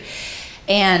theory.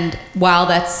 And while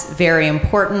that's very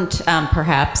important,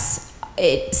 perhaps,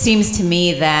 it seems to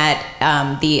me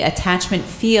that the attachment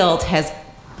field has,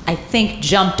 I think,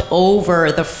 jumped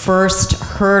over the first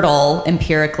hurdle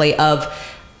empirically of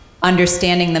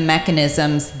understanding the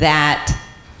mechanisms that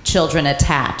children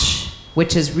attach,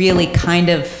 which is really kind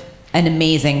of an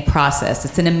amazing process.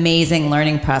 It's an amazing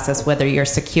learning process, whether you're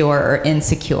secure or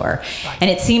insecure. And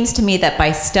it seems to me that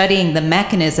by studying the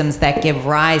mechanisms that give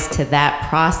rise to that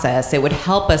process, it would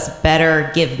help us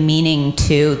better give meaning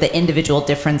to the individual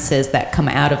differences that come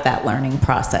out of that learning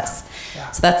process.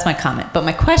 So that's my comment. But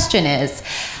my question is,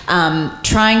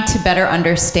 trying to better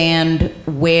understand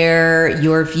where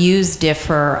your views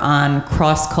differ on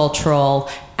cross-cultural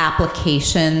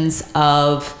applications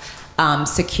of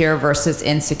secure versus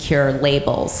insecure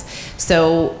labels.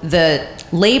 So the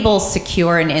labels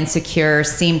secure and insecure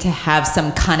seem to have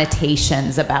some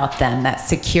connotations about them, that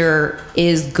secure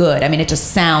is good. I mean, it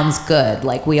just sounds good,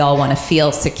 like we all want to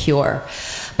feel secure.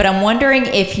 But I'm wondering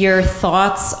if your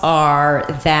thoughts are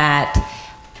that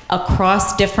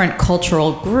across different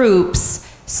cultural groups,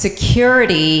 secure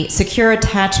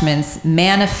attachments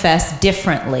manifest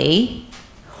differently?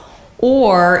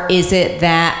 Or is it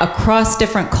that across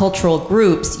different cultural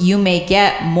groups, you may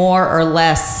get more or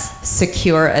less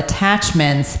secure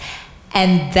attachments,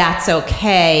 and that's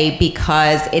okay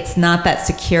because it's not that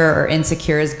secure or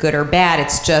insecure is good or bad,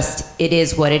 it's just, it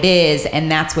is what it is,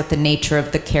 and that's what the nature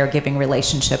of the caregiving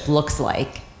relationship looks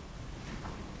like?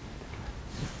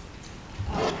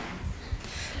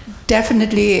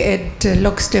 Definitely it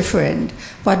looks different.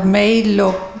 What may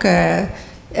look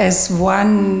as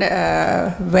one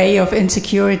way of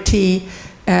insecurity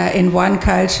in one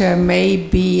culture may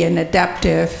be an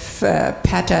adaptive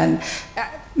pattern.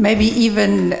 Maybe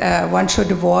even one should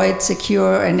avoid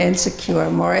secure and insecure,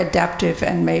 more adaptive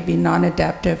and maybe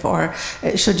non-adaptive, or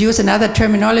should use another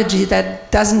terminology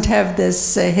that doesn't have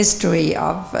this history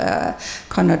of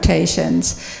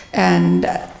connotations. And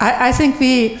I think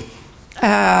we,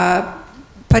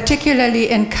 particularly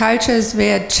in cultures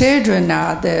where children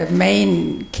are the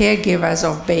main caregivers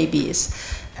of babies,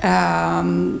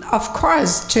 of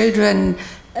course children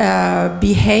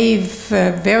behave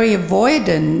very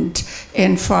avoidant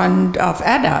in front of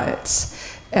adults.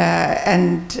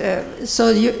 So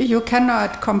you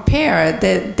cannot compare.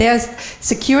 Their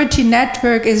security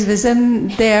network is within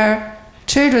their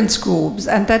children's groups,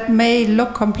 and that may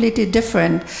look completely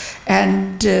different.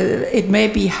 And it may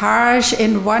be harsh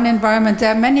in one environment.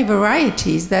 There are many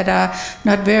varieties that are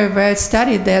not very well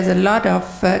studied. There's a lot of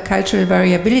cultural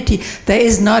variability. There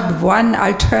is not one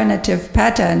alternative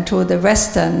pattern to the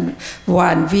Western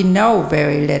one. We know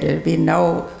very little. We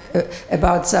know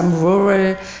about some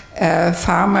rural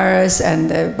farmers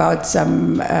and about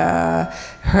some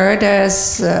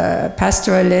herders,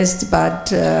 pastoralists,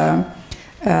 but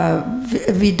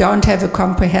we don't have a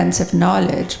comprehensive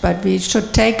knowledge. But we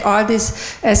should take all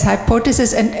this as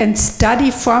hypothesis and study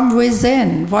from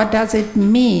within. What does it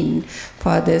mean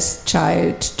for this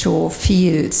child to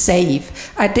feel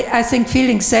safe? I think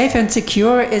feeling safe and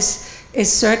secure is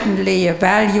certainly a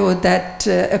value that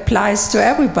applies to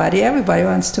everybody. Everybody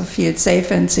wants to feel safe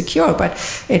and secure, but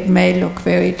it may look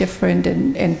very different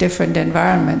in different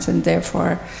environments, and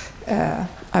therefore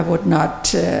I would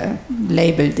not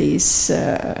label these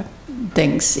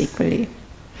things equally.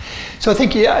 So I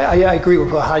think I agree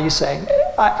with what Heidi's saying.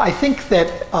 I think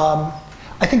that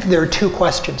there are two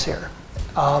questions here.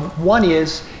 One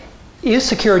is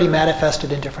security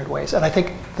manifested in different ways? And I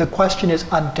think the question is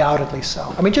undoubtedly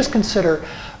so. I mean, just consider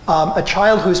a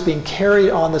child who's being carried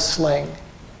on the sling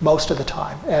most of the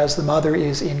time as the mother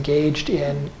is engaged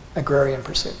in agrarian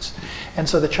pursuits. And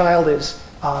so the child is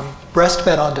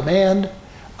breastfed on demand.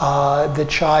 The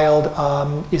child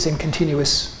is in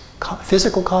continuous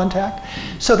physical contact.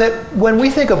 So that when we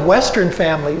think of Western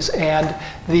families and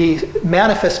the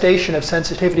manifestation of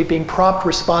sensitivity being prompt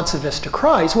responsiveness to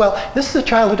cries, well, this is a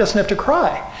child who doesn't have to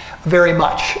cry very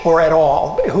much or at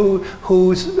all,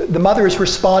 the mother is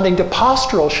responding to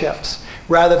postural shifts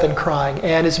rather than crying,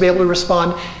 and is able to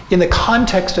respond in the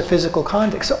context of physical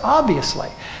context. So obviously,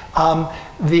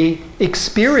 the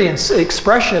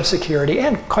expression of security,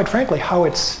 and quite frankly, how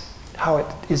it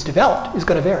is developed, is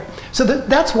going to vary. So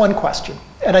that's one question.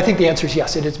 And I think the answer is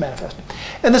yes, it is manifested.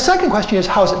 And the second question is,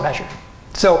 how is it measured?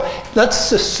 So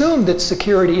let's assume that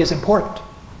security is important.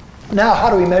 Now, how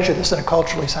do we measure this in a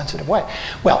culturally sensitive way?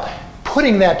 Well,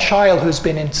 putting that child who's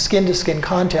been in skin-to-skin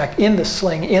contact in the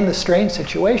sling, in the strained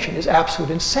situation, is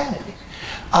absolute insanity.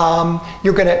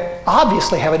 You're going to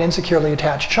obviously have an insecurely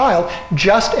attached child,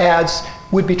 just as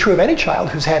would be true of any child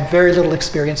who's had very little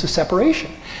experience of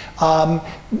separation.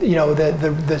 You know,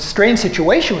 the strained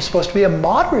situation was supposed to be a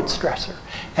moderate stressor.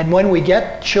 And when we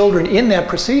get children in that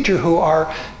procedure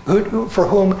for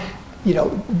whom, you know,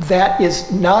 that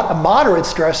is not a moderate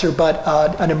stressor, but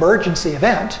an emergency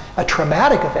event, a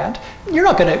traumatic event, you're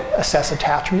not going to assess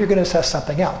attachment, you're going to assess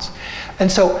something else.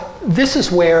 And so this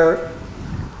is where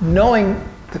knowing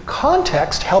the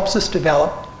context helps us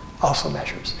develop also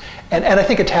measures. And I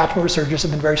think attachment researchers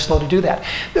have been very slow to do that.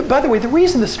 By the way, the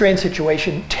reason the strained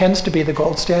situation tends to be the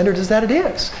gold standard is that it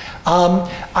is.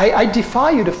 I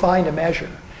defy you to find a measure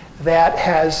that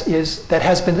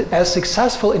has been as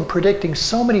successful in predicting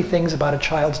so many things about a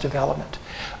child's development,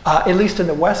 at least in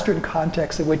the Western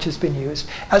context in which it's been used,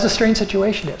 as a strained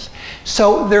situation is.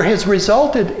 So there has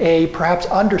resulted a perhaps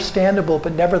understandable,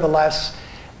 but nevertheless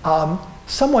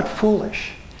somewhat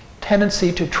foolish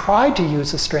tendency to try to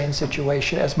use a strained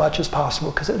situation as much as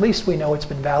possible, because at least we know it's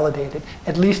been validated,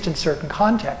 at least in certain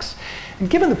contexts. And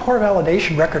given the poor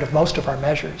validation record of most of our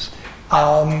measures,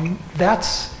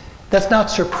 that's not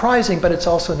surprising, but it's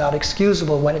also not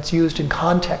excusable when it's used in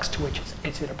context to which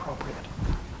it's inappropriate.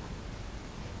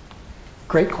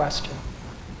 Great question.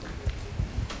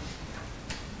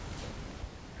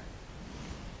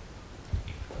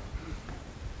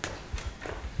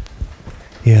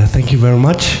 Yeah, thank you very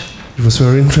much. It was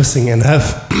very interesting, and I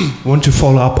want to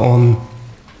follow up on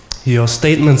your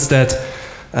statements that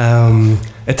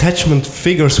attachment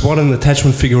figures, what an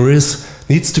attachment figure is,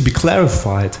 needs to be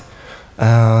clarified.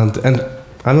 And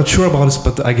I'm not sure about this,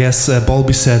 but I guess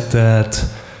Bowlby said that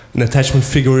an attachment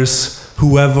figure is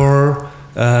whoever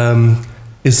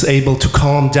is able to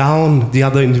calm down the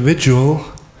other individual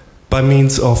by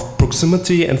means of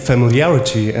proximity and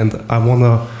familiarity. And I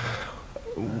wonder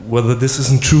whether this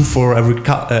isn't true for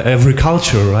every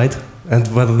culture, right? And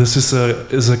whether this is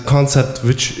a concept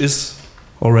which is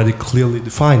already clearly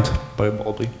defined by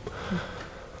Bowlby.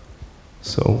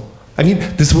 So, I mean,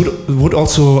 this would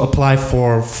also apply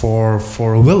for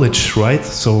a village, right?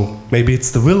 So maybe it's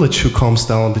the village who calms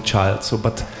down the child. So,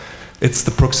 but it's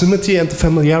the proximity and the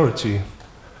familiarity.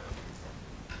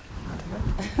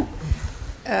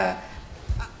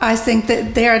 I think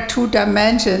that there are two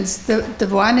dimensions. The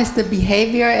one is the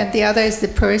behavior and the other is the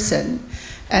person.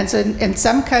 And so in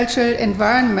some cultural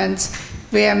environments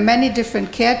where many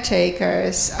different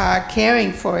caretakers are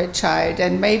caring for a child,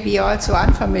 and maybe also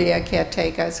unfamiliar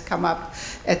caretakers come up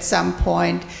at some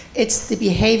point, it's the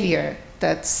behavior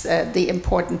that's the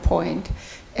important point.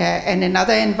 And in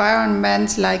other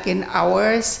environments like in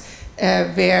ours,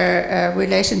 where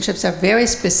relationships are very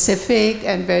specific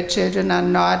and where children are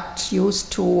not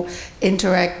used to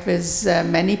interact with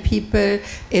many people,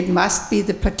 it must be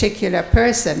the particular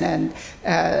person. And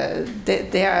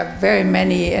there are very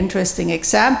many interesting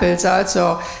examples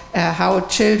also how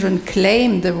children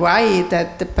claim the right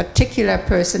that the particular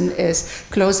person is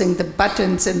closing the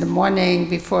buttons in the morning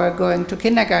before going to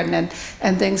kindergarten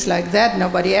and things like that.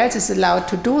 Nobody else is allowed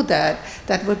to do that.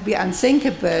 That would be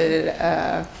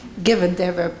unthinkable given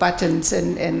there were buttons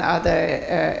in other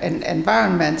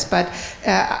environments. But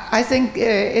I think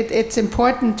it's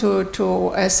important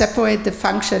to separate the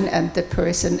function and the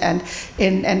person. And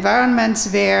in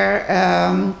environments where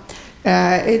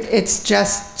it's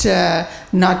just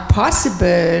not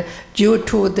possible due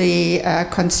to the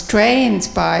constraints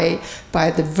by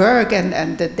the work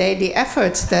and the daily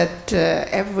efforts that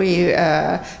every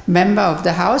member of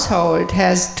the household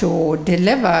has to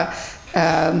deliver,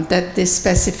 that this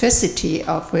specificity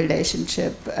of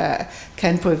relationship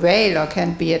can prevail or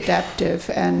can be adaptive.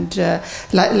 And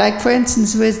like for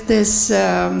instance with this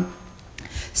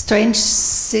strange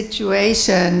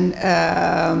situation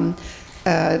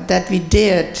that we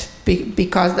did,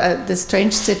 because the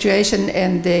strange situation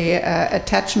in the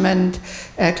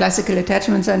classical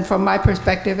attachments, and from my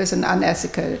perspective is an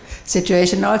unethical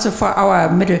situation also for our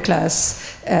middle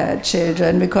class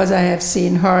children, because I have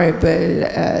seen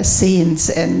horrible scenes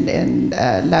in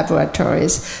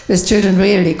laboratories with children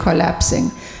really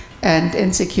collapsing and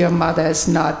insecure mothers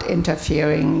not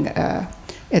interfering,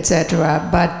 etc.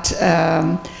 But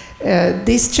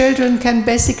these children can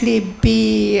basically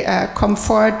be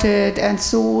comforted and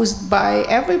soothed by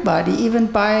everybody, even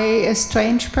by a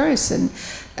strange person.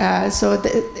 So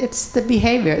it's the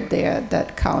behavior there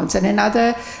that counts. And in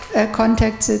other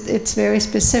contexts, it's very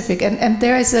specific. And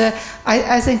there is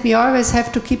I think we always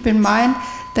have to keep in mind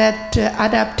that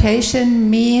adaptation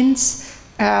means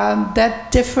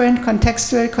that different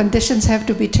contextual conditions have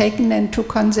to be taken into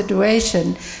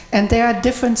consideration. And there are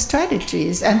different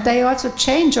strategies, and they also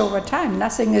change over time.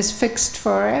 Nothing is fixed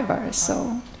forever.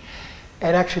 So,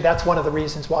 and actually that's one of the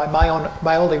reasons why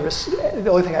the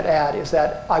only thing I'd add is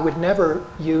that I would never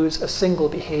use a single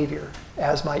behavior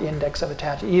as my index of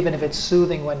attachment, even if it's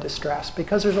soothing when distressed,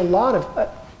 because there's a lot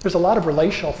of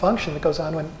relational function that goes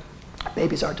on when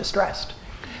babies are distressed.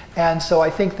 And so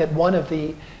I think that one of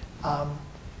the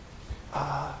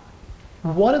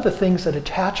things that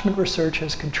attachment research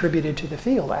has contributed to the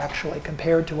field, actually,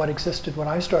 compared to what existed when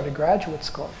I started graduate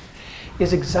school,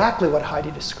 is exactly what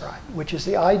Heidi described, which is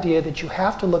the idea that you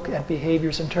have to look at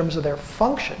behaviors in terms of their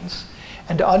functions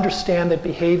and to understand that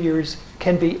behaviors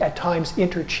can be at times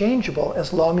interchangeable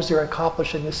as long as they're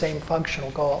accomplishing the same functional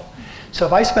goal. So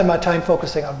if I spend my time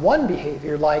focusing on one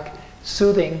behavior, like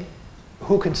soothing,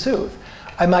 who can soothe,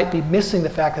 I might be missing the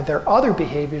fact that there are other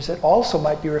behaviors that also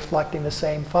might be reflecting the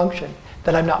same function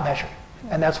that I'm not measuring.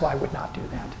 And that's why I would not do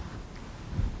that.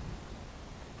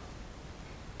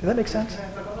 Does that make sense?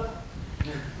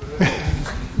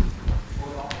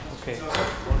 Okay,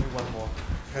 only one more.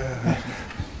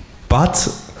 But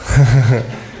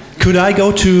could I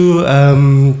go to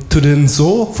the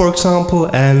zoo, for example,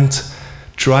 and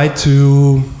try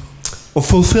to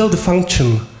fulfill the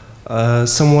function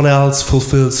someone else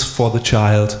fulfills for the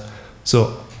child?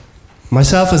 So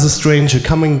myself as a stranger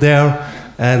coming there,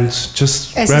 and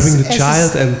just grabbing the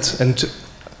child and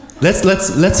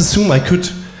let's assume I could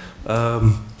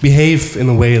behave in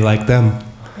a way like them.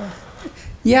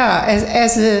 Yeah,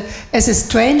 as a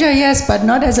stranger, yes, but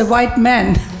not as a white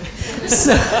man.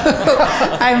 So,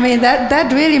 I mean,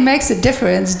 that really makes a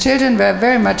difference. Children were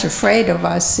very much afraid of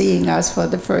us, seeing us for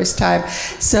the first time.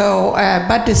 So,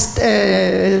 but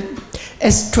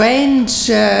a strange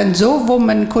Zo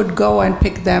woman could go and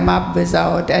pick them up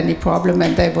without any problem,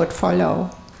 and they would follow.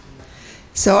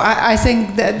 So I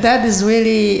think that is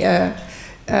really, yeah,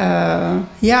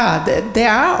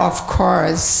 there are, of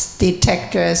course,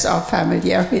 detectors of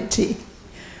familiarity.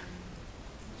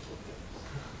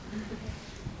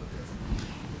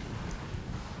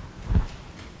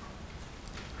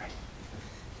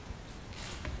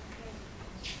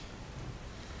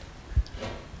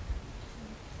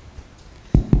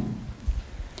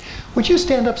 Would you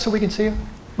stand up so we can see you?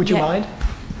 Would you mind?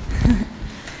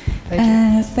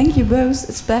 Thank you both,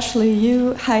 especially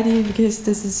you, Heidi, because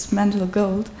this is mental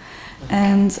gold.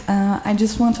 And I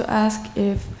just want to ask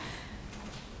if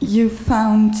you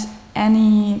found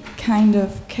any kind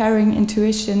of caring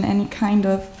intuition, any kind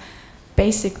of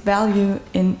basic value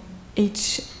in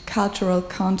each cultural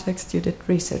context you did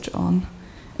research on.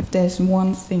 If there's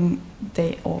one thing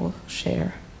they all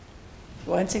share.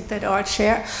 One thing that all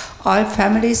share, all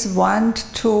families want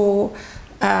to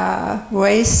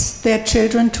raise their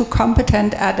children to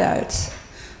competent adults.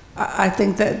 I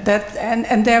think that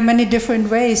and there are many different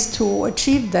ways to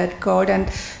achieve that goal, and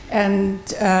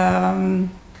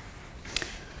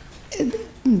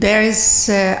there is,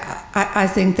 I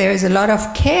think there is a lot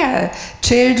of care.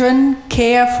 Children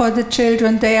care for the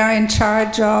children they are in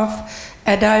charge of.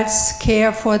 Adults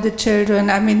care for the children.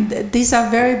 I mean, these are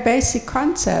very basic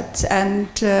concepts, and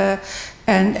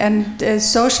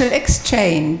social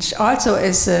exchange also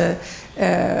is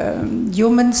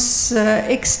humans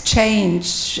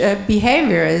exchange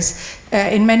behaviors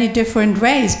in many different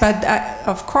ways. But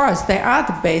of course, they are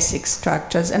the basic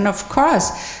structures, and of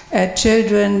course,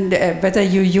 children, whether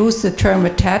you use the term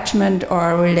attachment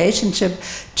or relationship,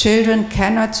 children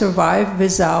cannot survive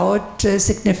without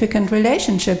significant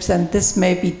relationships, and this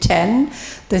may be 10,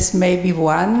 this may be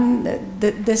 1,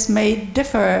 this may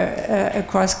differ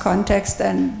across context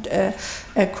and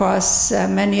across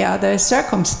many other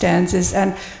circumstances.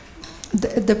 And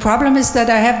the problem is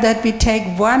that we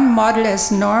take one model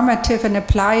as normative and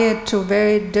apply it to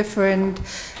very different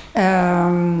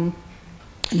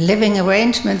living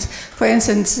arrangements. For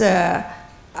instance, I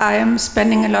am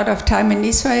spending a lot of time in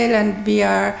Israel, and we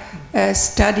are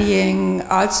studying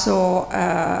also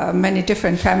many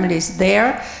different families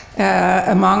there,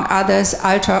 among others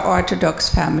ultra-Orthodox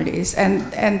families.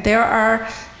 And there are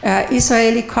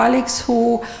Israeli colleagues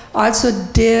who also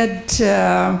did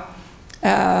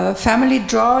family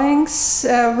drawings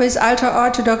with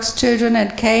ultra-Orthodox children,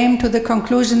 and came to the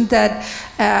conclusion that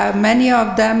many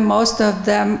of them, most of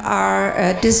them,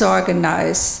 are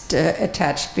disorganized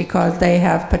attached, because they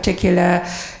have particular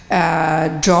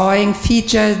drawing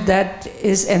features that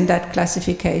is in that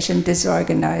classification,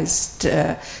 disorganized,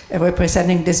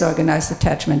 representing disorganized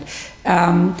attachment.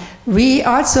 We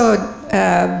also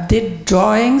did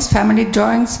drawings, family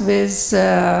drawings with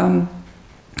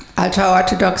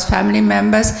ultra-Orthodox family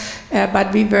members,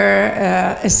 but we were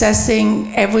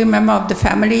assessing every member of the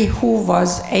family who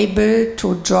was able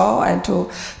to draw and to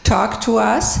talk to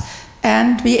us,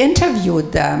 and we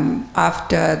interviewed them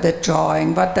after the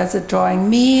drawing. What does the drawing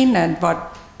mean, and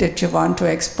what did you want to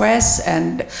express,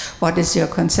 and what is your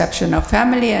conception of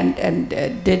family, and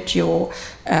did you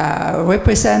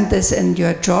represent this in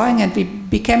your drawing? And we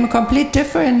became a complete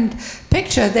different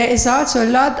picture. There is also a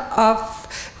lot of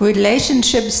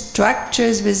relationship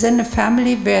structures within a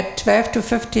family where 12 to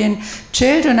 15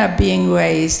 children are being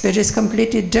raised, which is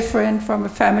completely different from a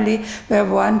family where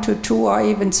 1 to 2 or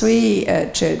even 3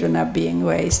 children are being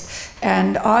raised.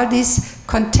 And all this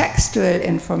contextual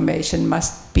information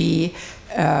must be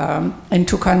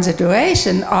into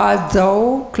consideration,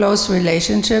 although close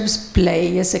relationships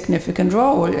play a significant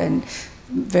role in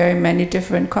very many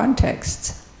different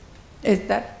contexts. Is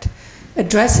that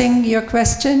addressing your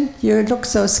question? You look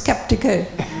so skeptical.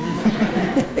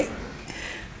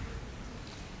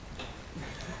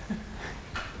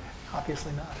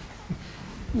 Obviously not.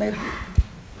 Maybe.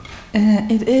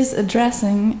 It is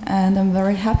addressing, and I'm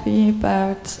very happy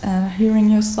about hearing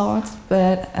your thoughts,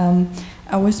 but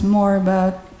I was more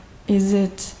about, is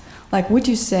it, like, would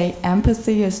you say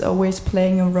empathy is always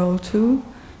playing a role too?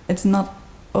 It's not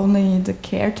only the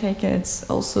caretaker, it's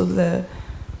also the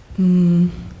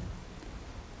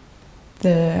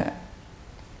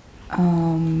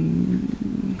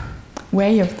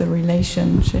way of the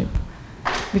relationship.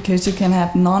 because you can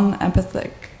have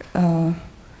non-empathic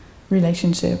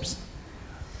relationships.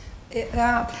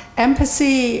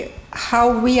 Empathy,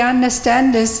 how we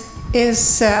understand this,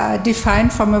 is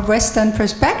defined from a Western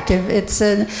perspective. It's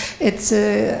a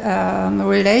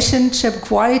relationship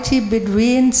quality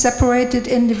between separated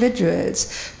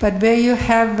individuals, but where you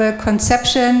have a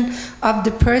conception of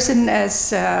the person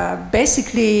as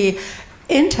basically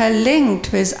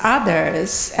interlinked with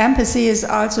others. Empathy is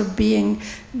also being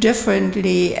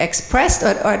differently expressed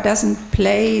or doesn't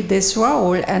play this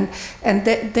role, and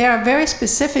there are very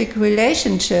specific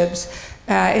relationships.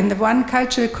 In the one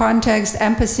cultural context,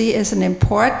 empathy is an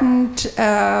important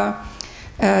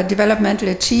developmental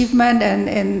achievement, and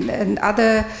in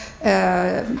other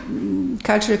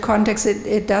cultural contexts,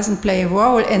 it doesn't play a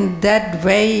role. In that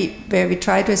way, where we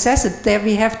try to assess it, there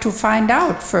we have to find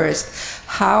out first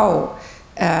how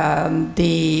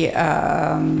the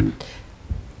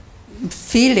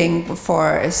feeling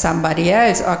for somebody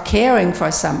else or caring for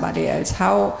somebody else,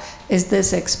 how is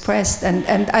this expressed?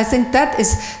 And I think that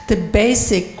is the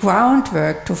basic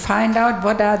groundwork to find out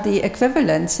what are the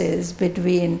equivalences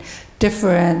between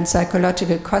different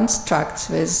psychological constructs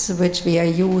with which we are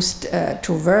used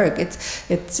to work.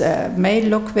 It may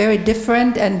look very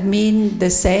different and mean the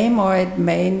same, or it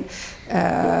may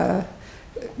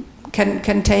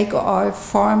can take all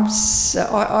forms,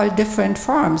 all different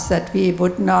forms that we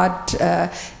would not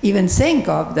even think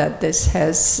of that this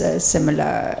has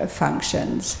similar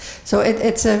functions. So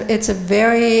it's a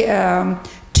very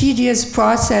tedious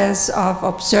process of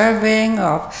observing,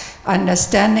 of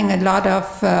understanding, a lot of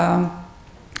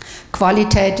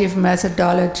qualitative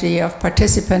methodology, of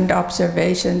participant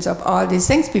observations, of all these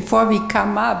things before we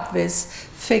come up with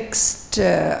fixed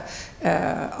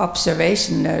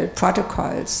observational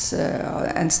protocols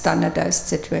and standardized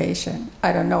situation.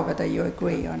 I don't know whether you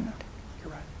agree or not.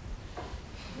 You're right.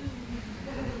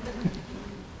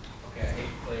 Okay, I hate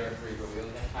to play our three, but we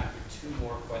only have time for two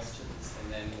more questions,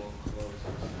 and then we'll close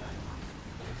for tonight.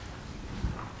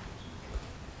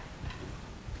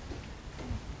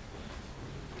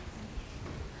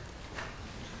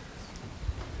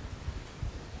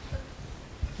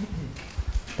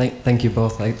 Thank you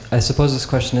both. I suppose this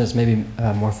question is maybe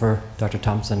more for Dr.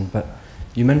 Thompson, but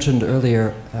you mentioned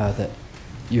earlier that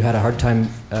you had a hard time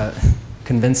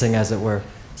convincing, as it were,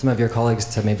 some of your colleagues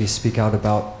to maybe speak out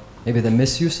about maybe the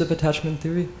misuse of attachment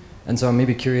theory. And so I'm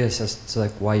maybe curious as to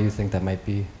why you think that might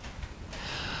be.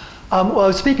 Well, I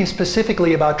was speaking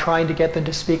specifically about trying to get them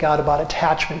to speak out about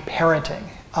attachment parenting.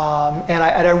 And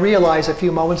I realized a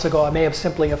few moments ago I may have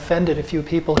simply offended a few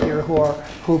people here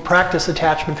who practice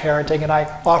attachment parenting, and I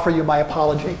offer you my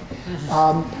apology.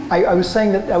 I was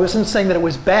saying that I wasn't saying that it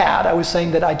was bad. I was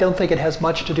saying that I don't think it has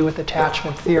much to do with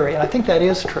attachment theory, and I think that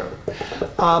is true.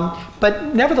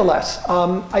 But nevertheless,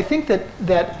 I think that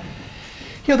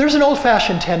there's an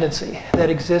old-fashioned tendency that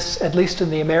exists, at least in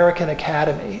the American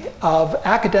Academy, of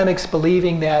academics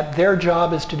believing that their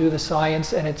job is to do the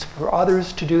science and it's for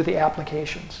others to do the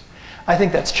applications. I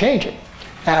think that's changing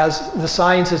as the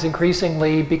science is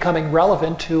increasingly becoming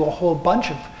relevant to a whole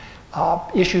bunch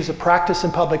of issues of practice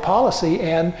and public policy,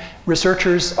 and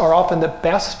researchers are often the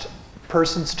best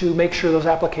persons to make sure those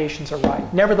applications are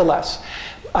right. Nevertheless,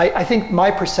 I think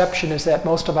my perception is that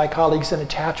most of my colleagues in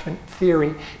attachment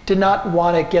theory did not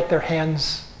want to get their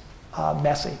hands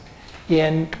messy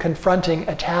in confronting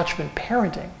attachment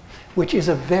parenting, which is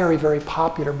a very, very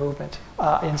popular movement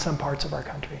in some parts of our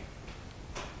country.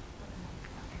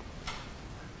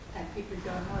 And people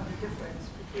don't know the difference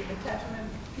between attachment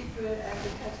people and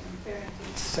attachment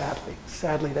parenting.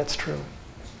 Sadly, that's true.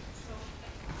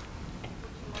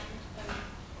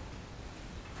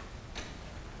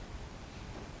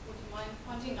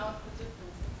 Out the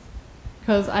differences,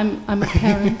 because I'm a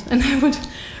parent and I would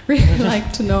really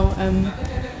like to know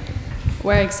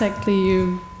where exactly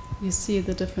you see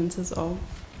the differences all.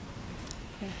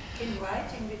 In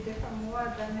writing we differ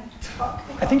more than in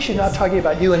talking. I think she's not talking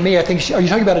about you and me. I think are you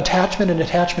talking about attachment and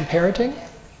attachment parenting?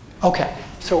 Okay,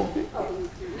 so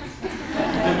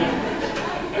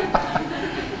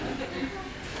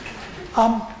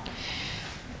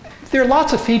there are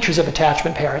lots of features of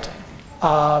attachment parenting.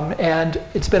 And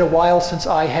it's been a while since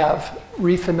I have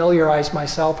refamiliarized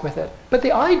myself with it. But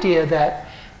the idea that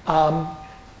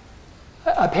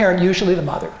a parent, usually the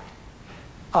mother,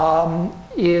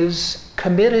 is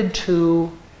committed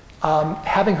to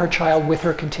having her child with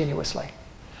her continuously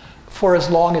for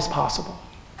as long as possible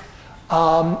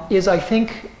is, I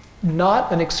think,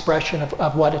 not an expression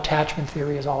of what attachment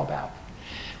theory is all about.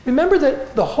 Remember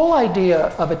that the whole idea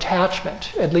of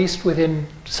attachment, at least within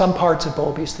some parts of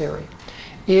Bowlby's theory,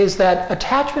 is that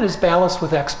attachment is balanced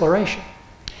with exploration.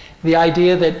 The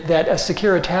idea that a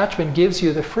secure attachment gives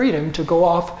you the freedom to go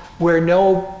off where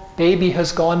no baby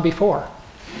has gone before,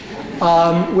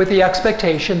 with the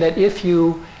expectation that if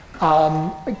you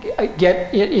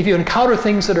encounter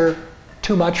things that are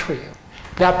too much for you,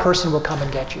 that person will come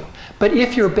and get you. But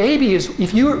if your baby is,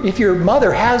 if your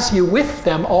mother has you with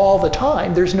them all the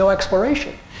time, there's no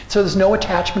exploration. So there's no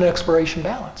attachment and exploration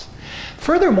balance.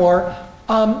 Furthermore,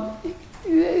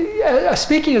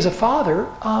 speaking as a father,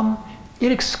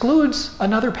 it excludes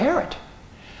another parent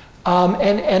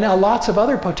and lots of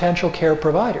other potential care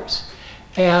providers.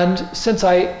 And since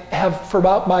I have,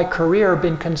 throughout my career,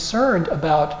 been concerned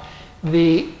about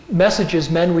the messages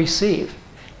men receive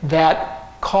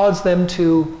that cause them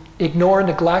to ignore,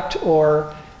 neglect,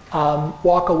 or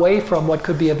walk away from what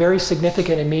could be a very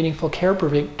significant and meaningful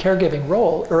caregiving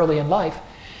role early in life,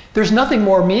 there's nothing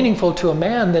more meaningful to a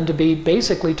man than to be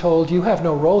basically told, you have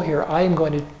no role here, I'm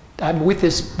with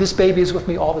this baby is with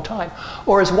me all the time.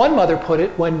 Or as one mother put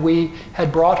it when we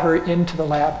had brought her into the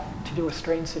lab to do a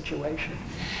strain situation.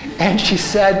 And she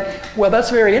said, well, that's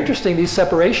very interesting, these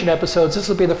separation episodes. This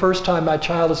will be the first time my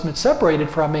child has been separated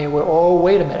from me. Oh,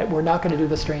 wait a minute, we're not going to do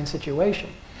the strain situation.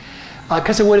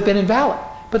 Because it would have been invalid.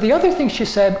 But the other thing she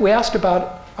said, we asked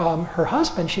about her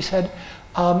husband, she said,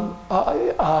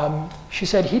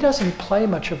 he doesn't play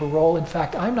much of a role. In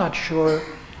fact, I'm not sure,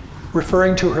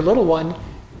 referring to her little one,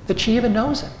 that she even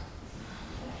knows him.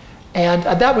 And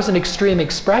that was an extreme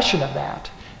expression of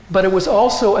that. But it was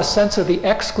also a sense of the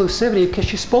exclusivity, because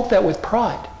she spoke that with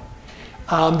pride.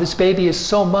 This baby is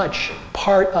so much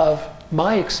part of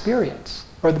my experience,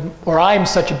 or I'm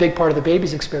such a big part of the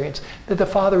baby's experience, that the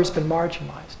father has been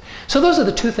marginalized. So those are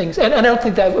the two things, and I don't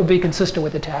think that would be consistent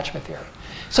with attachment theory.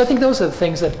 So I think those are the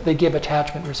things that they give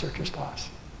attachment researchers pause.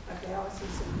 But there are also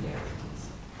similarities.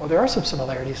 Well, there are some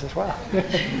similarities as well.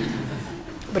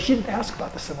 But she didn't ask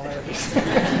about the similarities.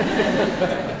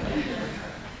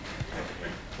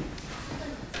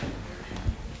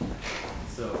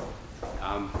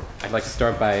 I'd like to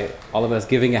start by all of us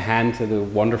giving a hand to the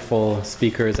wonderful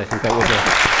speakers. I think that was a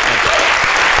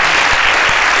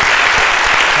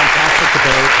fantastic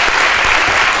debate.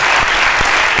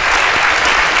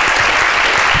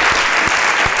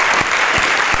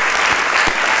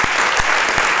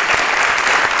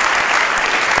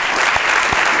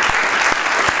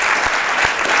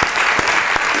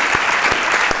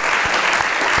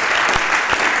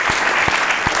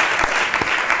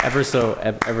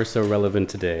 Ever so relevant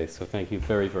today. So thank you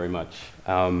very, very much.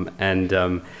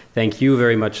 Thank you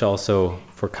very much also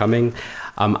for coming.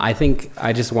 I think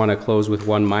I just want to close with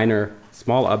one minor,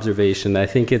 small observation. I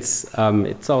think it's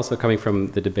also coming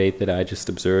from the debate that I just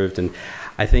observed, and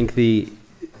I think the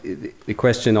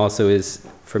question also is,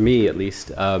 for me at least,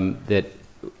 that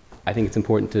I think it's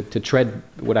important to tread,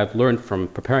 what I've learned from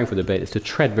preparing for the debate is to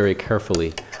tread very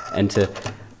carefully and to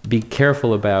be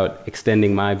careful about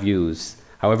extending my views,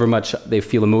 however much they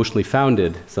feel emotionally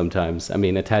founded sometimes. I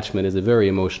mean, attachment is a very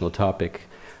emotional topic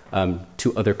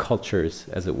to other cultures,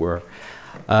 as it were.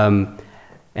 And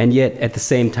yet, at the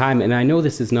same time, and I know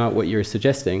this is not what you're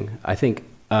suggesting, I think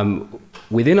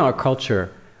within our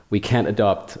culture, we can't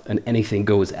adopt an anything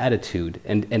goes attitude.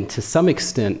 And to some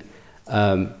extent,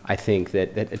 I think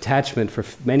that attachment for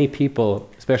many people,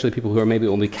 especially people who are maybe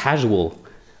only casual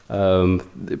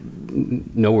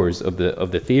knowers of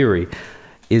the theory,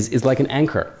 is like an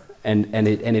anchor, and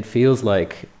it feels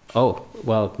like, oh,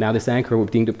 well, now this anchor, we're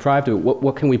being deprived of it.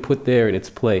 What can we put there in its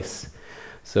place?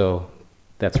 So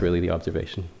that's really the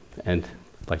observation, and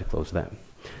I'd like to close that.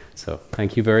 So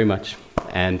thank you very much,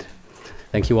 and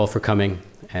thank you all for coming,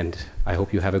 and I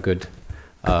hope you have a good,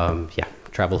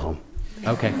 travel home.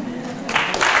 Okay.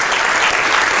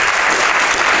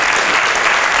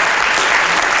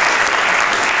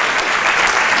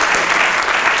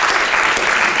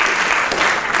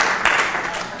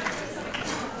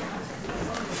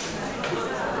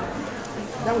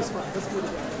 That was fun. Let's do it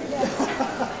again.